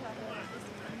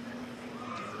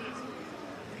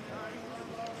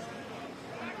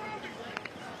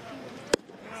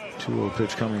 2-0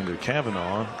 pitch coming to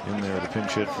Kavanaugh. In there to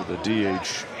pinch hit for the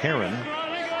DH Heron,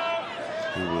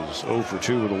 who was 0 for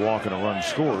 2 with a walk and a run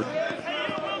scored.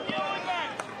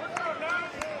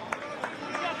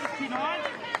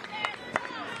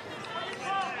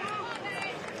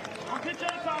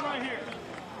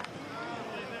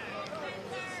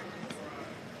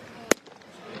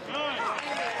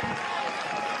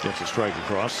 Gets a strike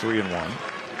across, 3-1.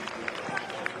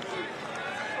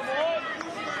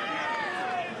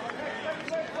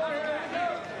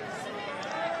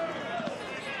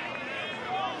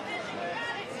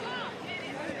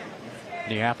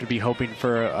 You have to be hoping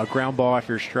for a ground ball if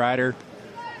you're Strider.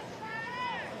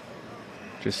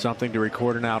 Just something to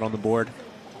record and out on the board.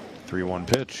 3-1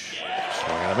 pitch.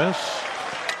 Swing and a miss.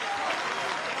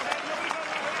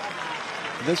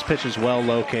 This pitch is well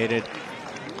located.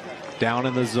 Down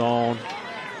in the zone.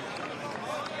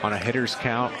 On a hitter's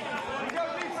count.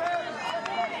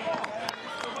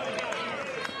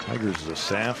 Tigers is a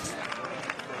staff.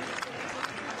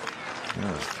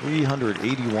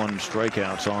 381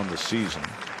 strikeouts on the season.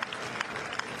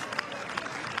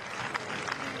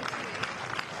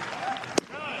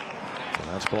 So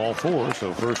that's ball 4.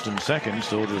 So first and second,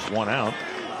 still just 1 out.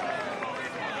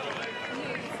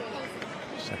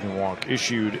 Second walk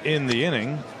issued in the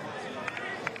inning,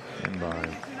 and by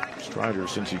Strider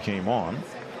since he came on.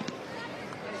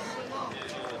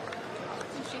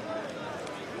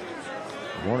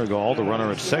 Warnegall, the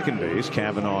runner at second base.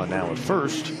 Kavanaugh now at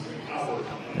first.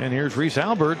 And here's Reese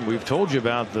Albert. We've told you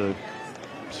about the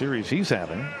series he's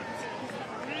having.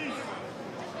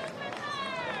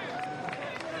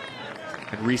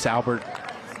 And Reese Albert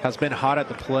has been hot at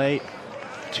the plate.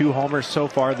 2 homers so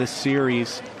far this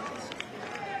series.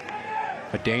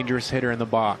 A dangerous hitter in the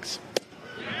box.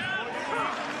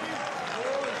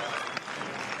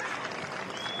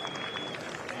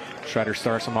 Strider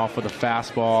starts him off with a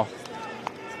fastball.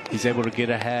 He's able to get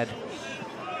ahead.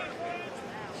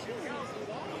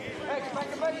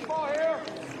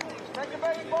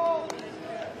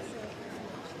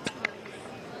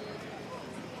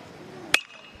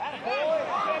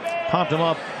 Popped him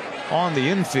up on the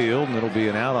infield, and it'll be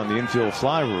an out on the infield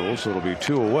fly rule, so it'll be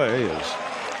 2 away as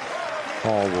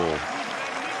Hall will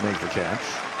make the catch.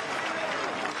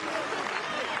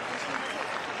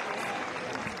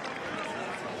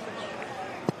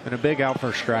 And a big out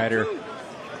for Strider.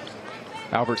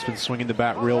 Albert's been swinging the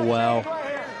bat real well.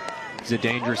 He's a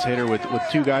dangerous hitter with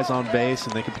 2 guys on base,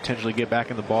 and they could potentially get back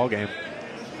in the ball game.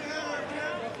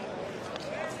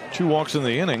 2 walks in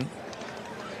the inning,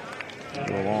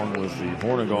 along with the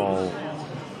Warnegall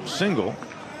single.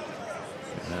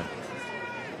 And that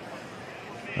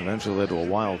eventually led to a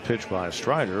wild pitch by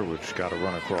Strider, which got a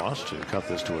run across to cut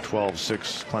this to a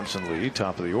 12-6 Clemson lead,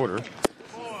 top of the order.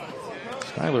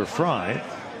 Skylar Fry,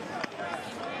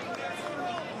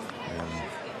 and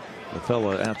the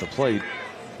fella at the plate,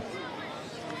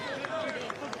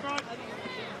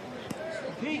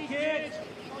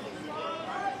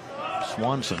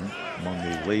 Swanson, among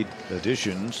the late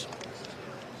additions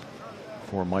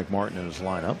for Mike Martin in his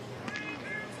lineup.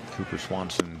 Cooper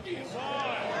Swanson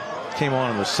came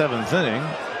on in the 7th inning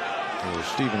for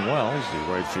Stephen Wells, the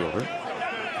right fielder.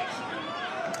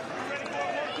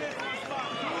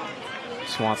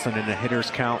 Swanson in a hitter's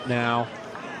count now.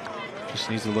 Just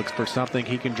needs to look for something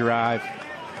he can drive.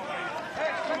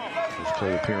 First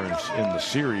plate appearance in the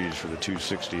series for the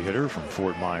 260 hitter from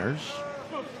Fort Myers.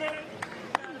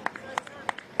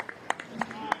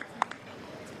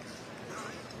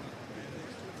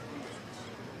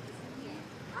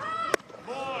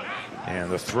 And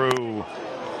the throw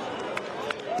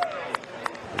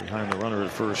behind the runner at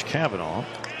first, Kavanaugh.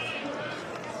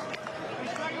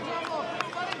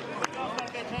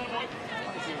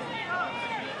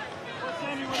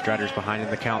 Strider's behind in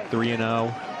the count,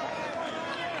 3-0.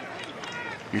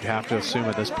 You'd have to assume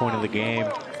at this point of the game,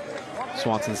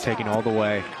 Swanson's taking all the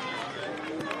way.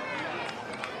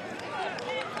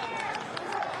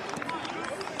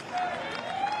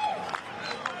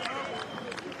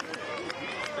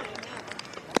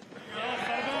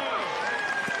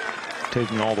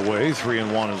 Taking all the way,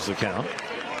 3-1 is the count.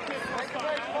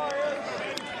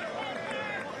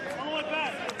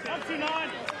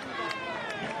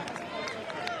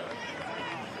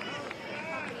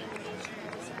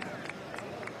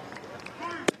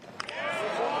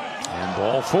 And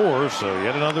ball 4, so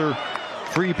yet another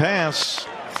free pass.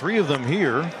 3 of them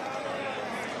here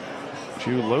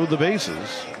to load the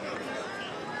bases.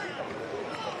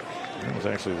 That was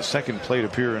actually the second plate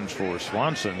appearance for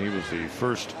Swanson. He was the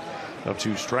first of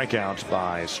 2 strikeouts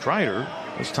by Strider.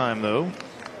 This time, though,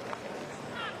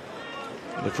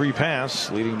 the free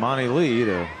pass leading Monty Lee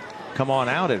to come on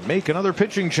out and make another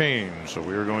pitching change. So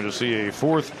we are going to see a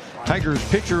 4th Tigers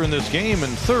pitcher in this game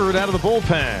and 3rd out of the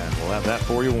bullpen. We'll have that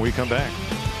for you when we come back.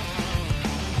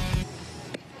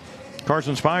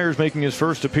 Carson Spires making his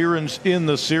first appearance in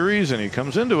the series, and he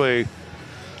comes into a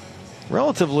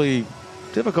relatively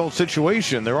difficult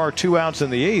situation. There are 2 outs in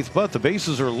the 8th, but the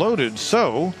bases are loaded.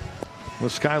 So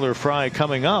with Skylar Fry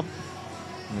coming up,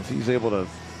 and if he's able to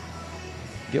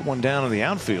get one down in the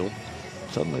outfield,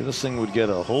 suddenly this thing would get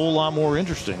a whole lot more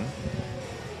interesting.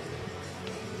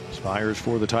 Spires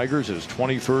for the Tigers, his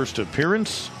 21st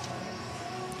appearance.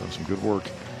 Done some good work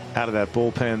out of that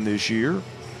bullpen this year.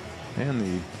 And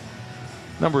the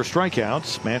number of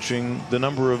strikeouts matching the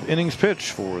number of innings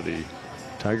pitched for the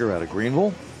Tiger out of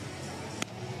Greenville.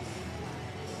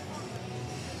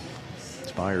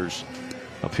 Spires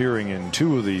appearing in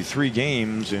 2 of the 3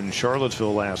 games in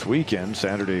Charlottesville last weekend.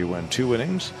 Saturday went 2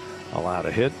 innings, allowed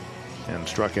a hit, and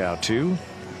struck out 2.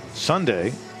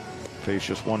 Sunday faced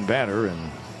just 1 batter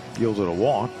and yielded a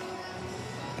walk.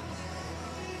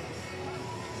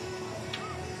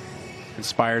 And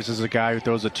Spires is a guy who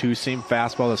throws a 2-seam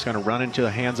fastball that's going to run into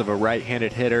the hands of a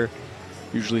right-handed hitter.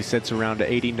 Usually sits around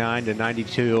to 89 to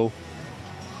 92.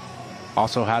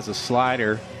 Also has a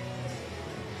slider.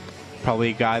 Probably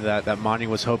a guy that Monty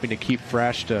was hoping to keep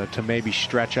fresh to maybe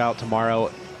stretch out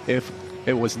tomorrow if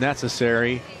it was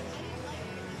necessary.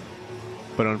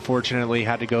 But unfortunately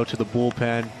had to go to the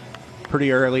bullpen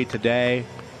pretty early today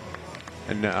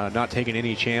and not taking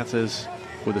any chances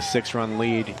with a 6-run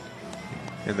lead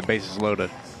and the bases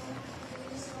loaded.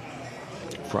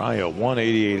 Fry, a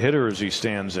 188 hitter as he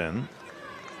stands in.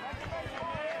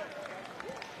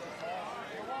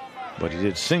 But he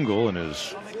did single in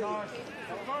his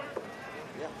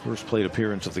first plate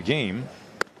appearance of the game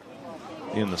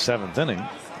in the 7th inning.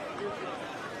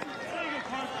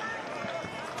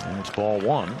 And it's ball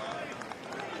 1.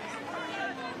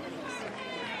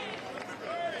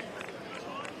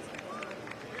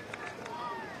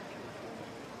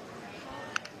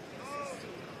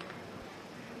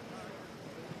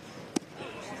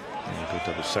 And he picked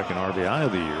up his 2nd RBI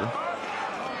of the year.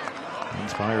 And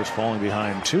Spires falling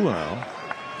behind 2-0.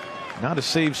 Not a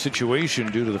save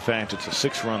situation due to the fact it's a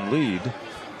 6-run lead,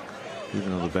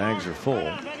 even though the bags are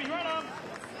full.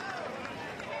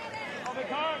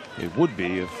 It would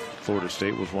be if Florida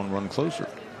State was 1 run closer.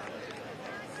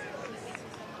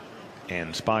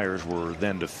 And Spires were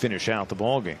then to finish out the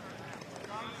ball game.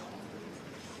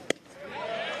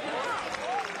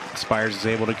 Spires is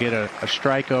able to get a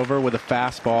strike over with a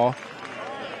fastball.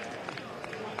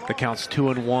 The count's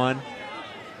 2-1.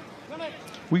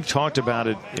 We've talked about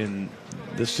it in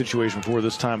this situation before.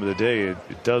 This time of the day,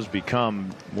 it does become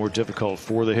more difficult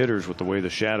for the hitters with the way the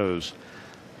shadows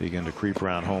begin to creep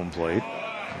around home plate.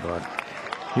 But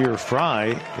here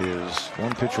Fry is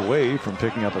 1 pitch away from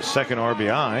picking up a 2nd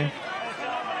RBI.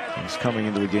 He's coming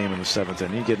into the game in the 7th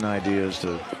inning. You get an idea as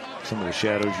to some of the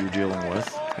shadows you're dealing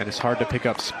with. And it's hard to pick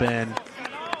up spin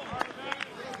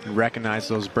and recognize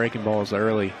those breaking balls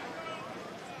early.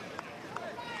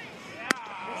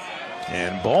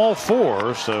 And ball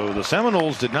 4, so the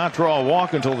Seminoles did not draw a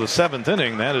walk until the 7th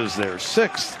inning. That is their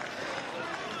 6th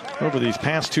over these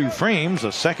past 2 frames, a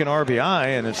 2nd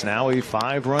RBI, and it's now a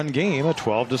 5-run game at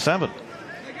 12-7.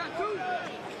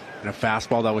 And a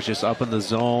fastball that was just up in the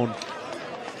zone.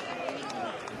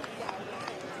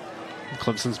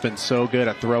 Clemson's been so good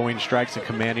at throwing strikes and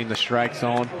commanding the strike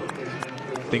zone.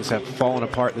 Things have fallen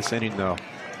apart this inning, though.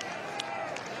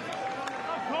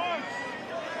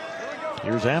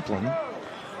 Here's Applin.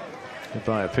 Hit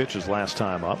by a pitch his last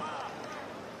time up.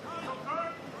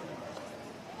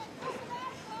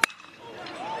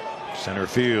 Center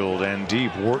field and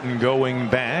deep. Wharton going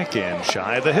back and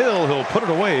shy of the hill. He'll put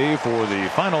it away for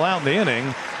the final out in the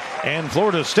inning. And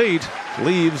Florida State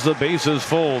leaves the bases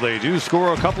full. They do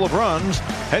score a couple of runs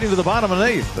heading to the bottom of the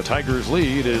 8th. The Tigers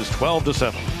lead is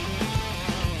 12-7.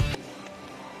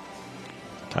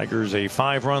 Tigers a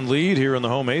 5-run lead here in the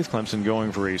home 8th. Clemson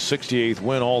going for a 68th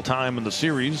win all time in the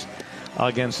series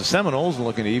against the Seminoles, and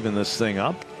looking to even this thing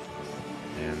up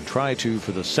and try to,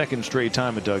 for the second straight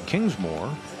time at Doug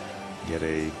Kingsmore, get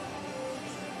a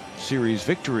series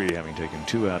victory, having taken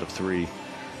 2 out of 3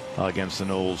 against the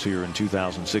Noles here in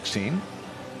 2016.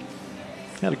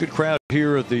 Had a good crowd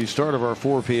here at the start of our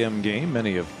 4 p.m. game.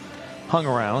 Many have hung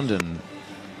around, and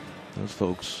those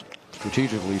folks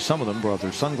strategically, some of them brought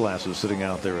their sunglasses sitting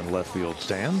out there in left field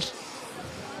stands.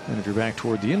 And if you're back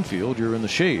toward the infield, you're in the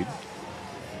shade.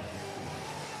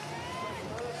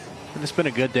 And it's been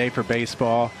a good day for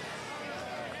baseball.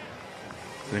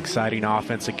 An exciting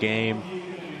offensive game.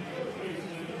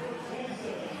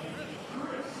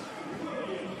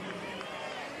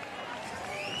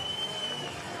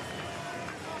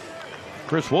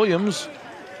 Chris Williams,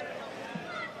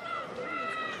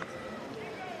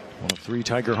 one of 3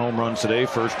 Tiger home runs today.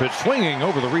 First pitch swinging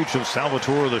over the reach of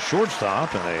Salvatore, the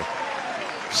shortstop, and a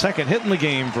second hit in the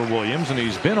game for Williams. And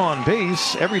he's been on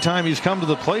base every time he's come to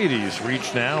the plate. He's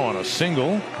reached now on a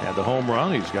single, had the home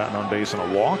run. He's gotten on base on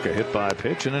a walk, a hit by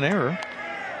pitch, and an error.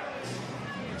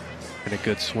 And a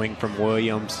good swing from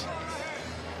Williams.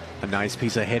 A nice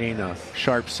piece of hitting, a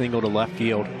sharp single to left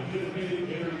field.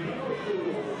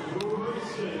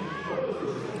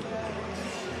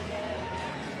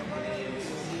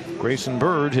 Grayson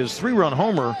Bird, his 3-run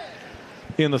homer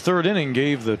in the 3rd inning,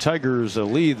 gave the Tigers a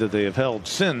lead that they have held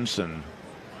since, and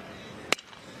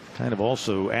kind of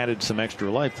also added some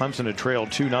extra life. Clemson had trailed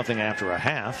 2-0 after a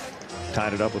half,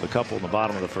 tied it up with a couple in the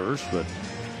bottom of the 1st, but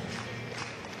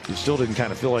you still didn't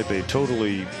kind of feel like they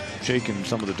totally shaken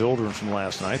some of the doldrums from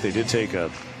last night. They did take a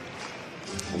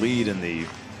lead in the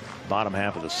bottom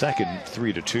half of the 2nd,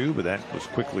 3-2, but that was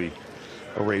quickly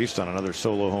erased on another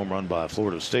solo home run by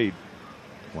Florida State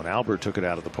when Albert took it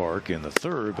out of the park in the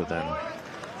 3rd. But then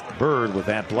Bird, with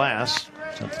that blast,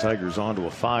 sent the Tigers on to a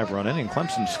 5-run inning.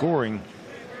 Clemson scoring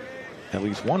at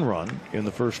least 1 run in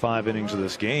the first 5 innings of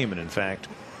this game, and in fact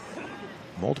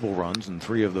multiple runs in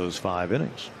 3 of those 5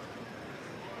 innings.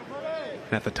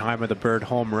 At the time of the Bird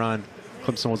home run,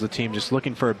 Clemson was a team just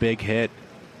looking for a big hit.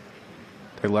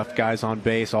 They left guys on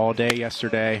base all day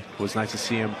yesterday. It was nice to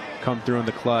see him come through in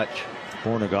the clutch.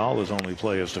 Bornegal is only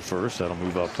play as to first. That'll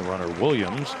move up the runner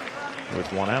Williams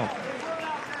with 1 out.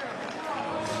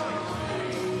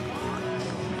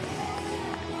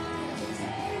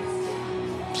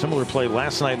 Similar play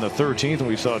last night in the 13th, and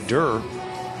we saw Durr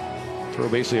throw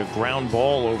basically a ground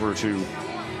ball over to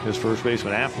his first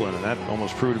baseman Applin, and that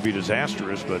almost proved to be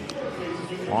disastrous. But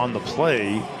on the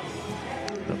play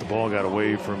that the ball got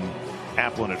away from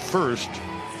Applin at first,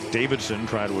 Davidson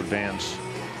tried to advance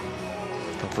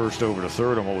from first over to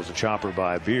 3rd on what was a chopper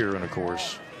by Beer, and of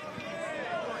course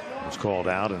was called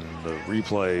out, and the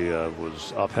replay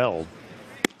was upheld.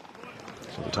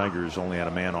 So the Tigers only had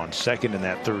a man on 2nd in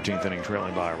that 13th inning,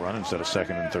 trailing by a run instead of 2nd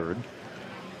and 3rd.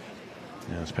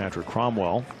 As Patrick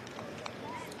Cromwell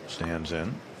stands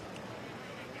in.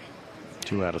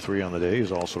 2 out of 3 on the day.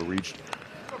 He's also reached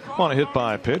on a hit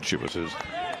by a pitch. It was his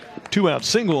 2-out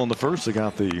single in the 1st that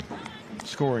got the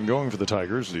scoring going for the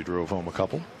Tigers as he drove home a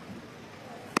couple.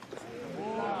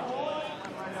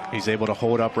 He's able to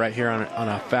hold up right here on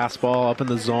a fastball up in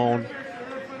the zone.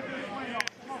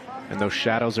 And those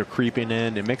shadows are creeping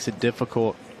in. It makes it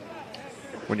difficult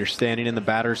when you're standing in the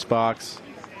batter's box.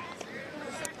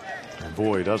 And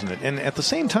boy, doesn't it. And at the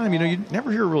same time, you know, you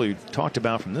never hear really talked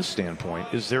about from this standpoint.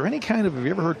 Is there any kind of, have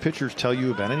you ever heard pitchers tell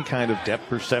you about any kind of depth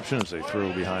perception as they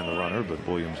throw behind the runner, but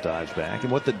Williams dives back?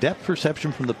 And what the depth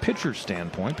perception from the pitcher's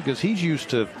standpoint, because he's used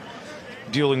to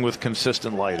dealing with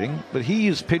consistent lighting, but he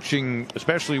is pitching,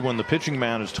 especially when the pitching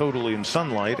mound is totally in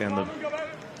sunlight and the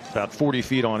about 40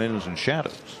 feet on in is in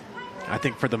shadows. I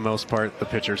think for the most part, the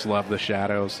pitchers love the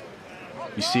shadows.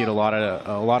 You see it a lot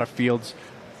of fields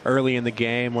early in the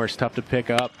game where it's tough to pick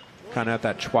up, kind of at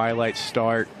that twilight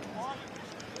start.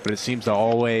 But it seems to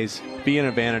always be an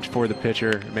advantage for the pitcher.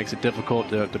 It makes it difficult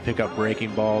to pick up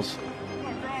breaking balls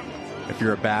if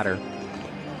you're a batter.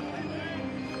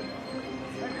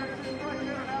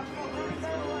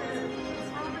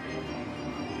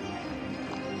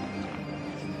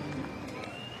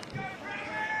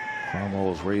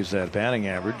 Cromwell has raised that batting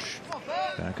average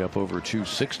back up over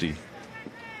 260.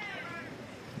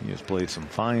 He has played some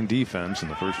fine defense in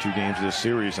the first 2 games of this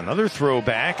series. Another throw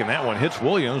back, and that one hits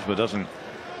Williams but doesn't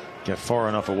get far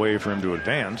enough away for him to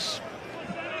advance.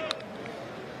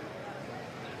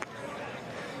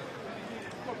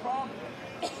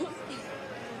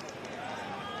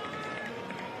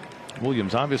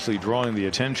 Williams obviously drawing the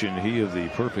attention. He of the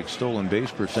perfect stolen base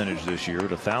percentage this year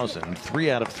at 1,000,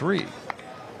 3 out of 3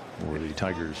 for the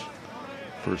Tigers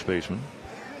first baseman.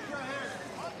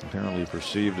 Apparently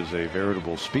perceived as a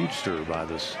veritable speedster by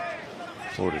this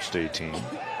Florida State team.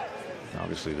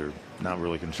 Obviously they're not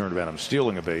really concerned about him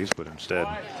stealing a base, but instead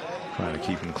trying to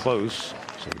keep him close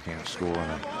so he can't score on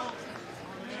a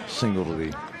single to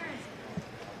the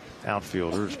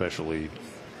outfielder, especially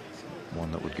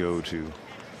one that would go to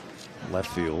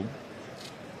left field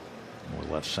or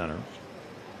left center.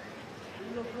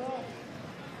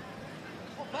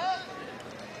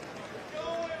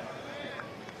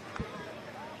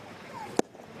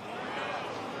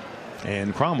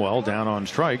 And Cromwell down on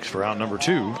strikes for out number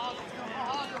 2.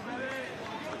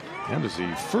 And it's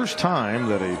the first time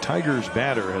that a Tigers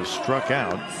batter has struck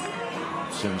out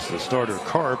since the starter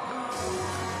Carp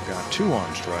got 2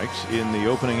 on strikes in the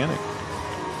opening inning.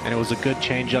 And it was a good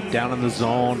changeup down in the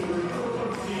zone.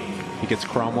 He gets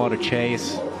Cromwell to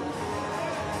chase.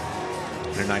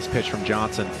 And a nice pitch from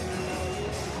Johnson.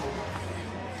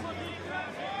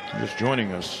 Just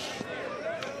joining us.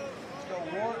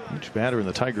 Each batter in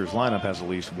the Tigers lineup has at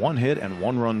least 1 hit and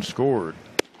 1 run scored.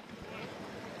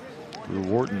 Drew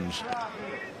Wharton's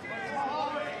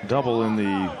double in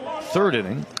the 3rd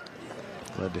inning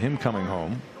led to him coming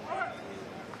home.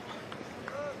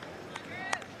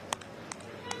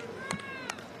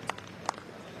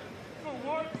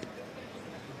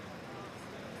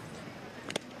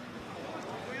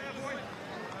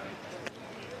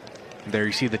 There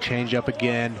you see the changeup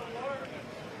again.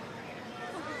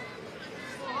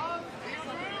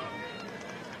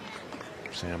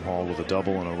 Sam Hall with a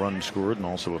double and a run scored, and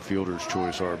also a fielder's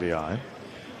choice RBI.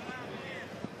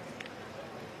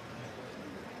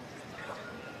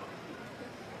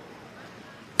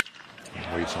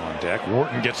 Waits on deck.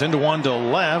 Wharton gets into one to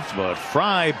left, but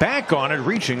Fry back on it,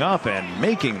 reaching up and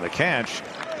making the catch.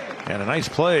 And a nice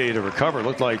play to recover.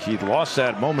 Looked like he'd lost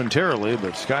that momentarily,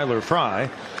 but Skylar Fry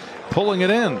pulling it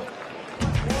in.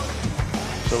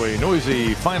 So a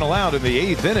noisy final out in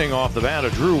the 8th inning off the bat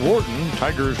of Drew Wharton.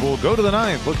 Tigers will go to the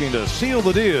 9th looking to seal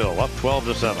the deal, up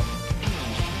 12-7.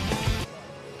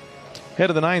 Head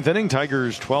of the 9th inning,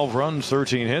 Tigers 12 runs,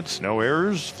 13 hits, no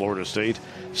errors. Florida State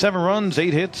 7 runs,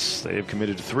 8 hits. They've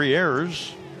committed 3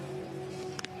 errors.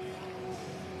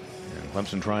 And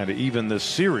Clemson trying to even this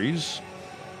series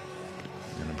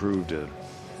and improved to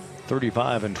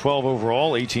 35-12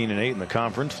 overall, 18-8 in the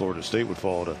conference. Florida State would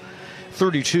fall to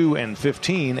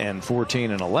 32-15 and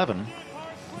 14-11.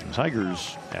 The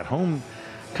Tigers at home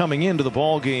coming into the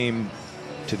ball game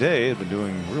today have been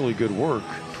doing really good work.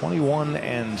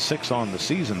 21-6 on the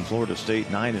season. Florida State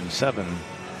 9-7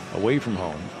 away from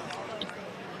home.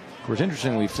 Of course,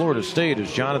 interestingly, Florida State,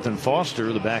 as Jonathan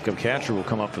Foster, the backup catcher, will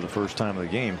come up for the first time of the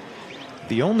game.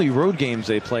 The only road games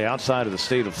they play outside of the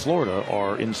state of Florida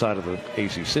are inside of the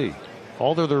ACC.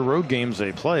 All the other road games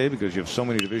they play, because you have so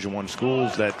many Division I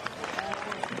schools that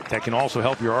can also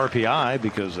help your RPI,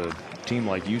 because a team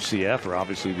like UCF, or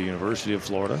obviously the University of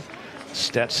Florida,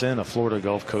 Stetson, a Florida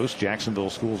Gulf Coast, Jacksonville,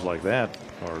 schools like that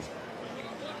are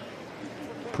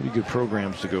pretty good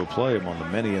programs to go play among the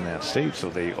many in that state. So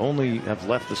they only have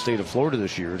left the state of Florida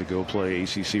this year to go play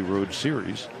ACC Road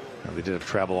Series. Now, they did have to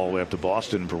travel all the way up to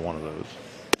Boston for one of those.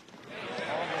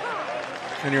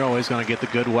 And you're always going to get the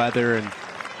good weather, and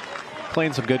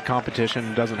playing some good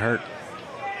competition doesn't hurt.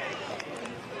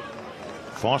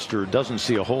 Foster doesn't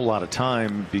see a whole lot of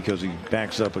time because he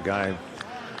backs up a guy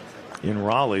in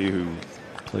Raleigh who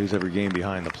plays every game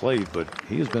behind the plate, but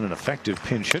he has been an effective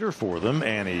pinch hitter for them,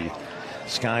 and he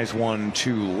skies one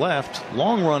to left.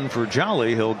 Long run for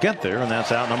Jolly. He'll get there, and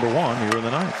that's out number 1 here in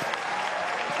the 9th.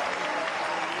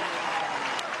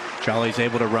 Jolly's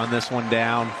able to run this one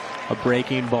down. A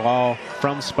breaking ball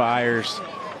from Spires.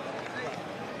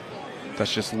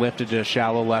 That's just lifted to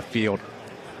shallow left field.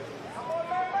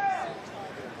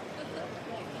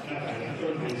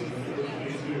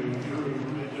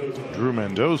 Drew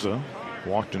Mendoza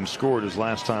walked and scored his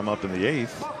last time up in the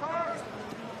 8th.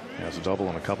 Has a double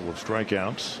and a couple of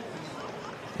strikeouts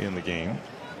in the game.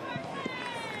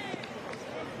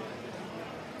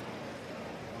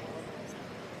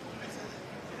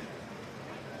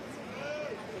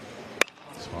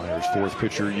 Spires' 4th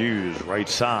pitcher used. Right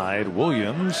side,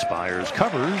 Williams. Spires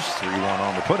covers. 3-1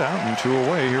 on the putout and 2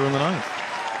 away here in the 9th.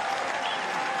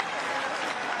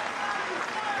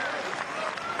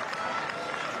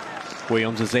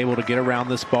 Williams is able to get around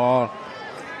this ball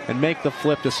and make the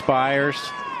flip to Spires.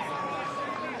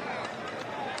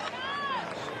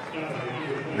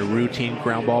 A routine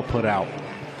ground ball put out.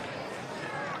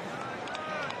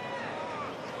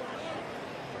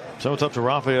 So it's up to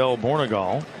Rafael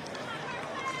Bornegal.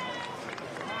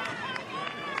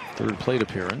 third plate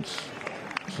appearance.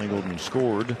 Singleton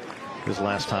scored his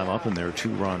last time up in their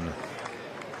 2-run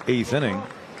 8th inning,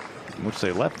 in which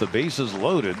they left the bases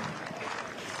loaded.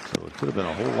 So it could have been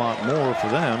a whole lot more for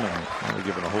them, and only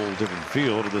given a whole different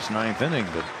feel to this 9th inning.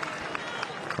 But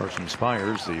Carson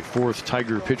Spires, the 4th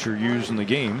Tiger pitcher used in the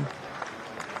game,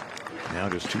 now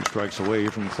just 2 strikes away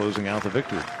from closing out the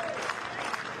victory,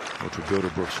 which would go to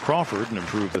Brooks Crawford and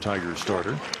improve the Tigers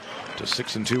starter to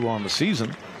 6-2 on the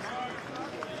season.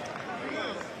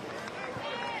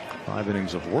 5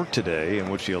 innings of work today in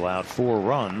which he allowed 4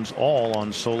 runs, all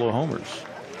on solo homers.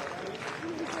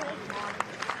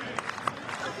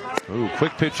 Ooh,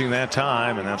 quick pitching that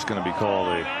time, and that's going to be called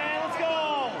a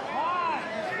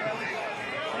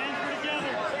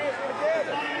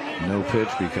no pitch,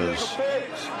 because,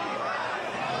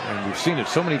 and we've seen it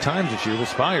so many times this year with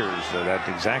Spires, that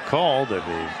exact call that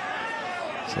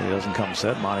they say he doesn't come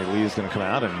set. Monty Lee is going to come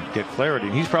out and get clarity,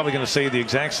 and he's probably going to say the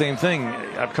exact same thing.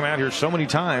 I've come out here so many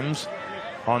times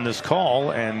on this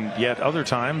call, and yet other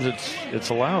times it's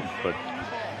allowed. But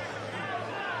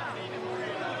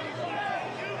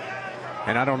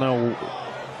and I don't know,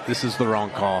 this is the wrong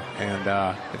call,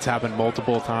 and it's happened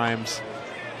multiple times.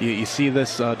 You see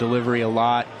this delivery a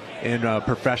lot in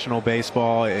professional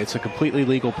baseball. It's a completely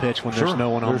legal pitch when there's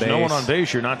no one on base. There's no one on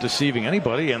base. You're not deceiving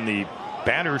anybody, and the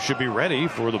batter should be ready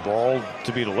for the ball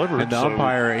to be delivered. And the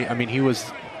umpire, I mean, he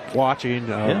was watching,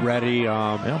 ready.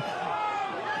 I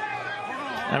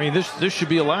mean, this should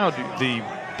be allowed. The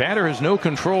batter has no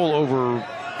control over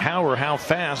how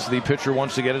fast the pitcher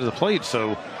wants to get to the plate.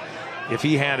 So if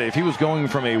he was going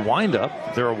from a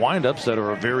windup, there are windups that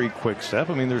are a very quick step.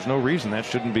 I mean, there's no reason that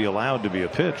shouldn't be allowed to be a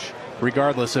pitch.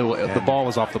 Regardless, the ball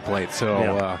was off the plate,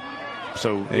 so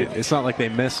it's not like they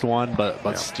missed one,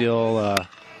 but still,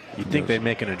 you'd think they'd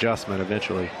make an adjustment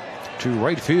eventually. To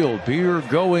right field, Beer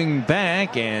going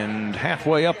back, and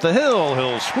halfway up the hill,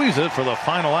 he'll squeeze it for the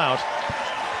final out.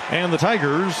 And the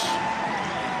Tigers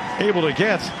able to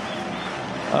get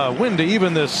a win to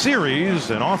even this series.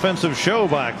 An offensive show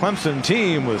by a Clemson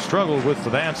team with struggled with the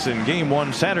bats in game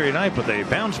 1 Saturday night, but they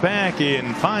bounced back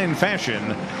in fine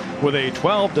fashion with a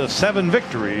 12-7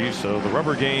 victory. So the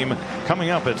rubber game coming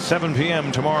up at 7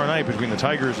 p.m. tomorrow night between the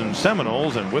Tigers and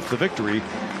Seminoles, and with the victory,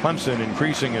 Clemson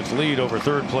increasing its lead over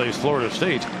third place Florida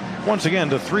State once again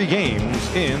to 3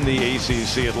 games in the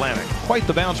ACC Atlantic. Quite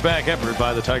the bounce back effort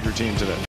by the Tiger team today.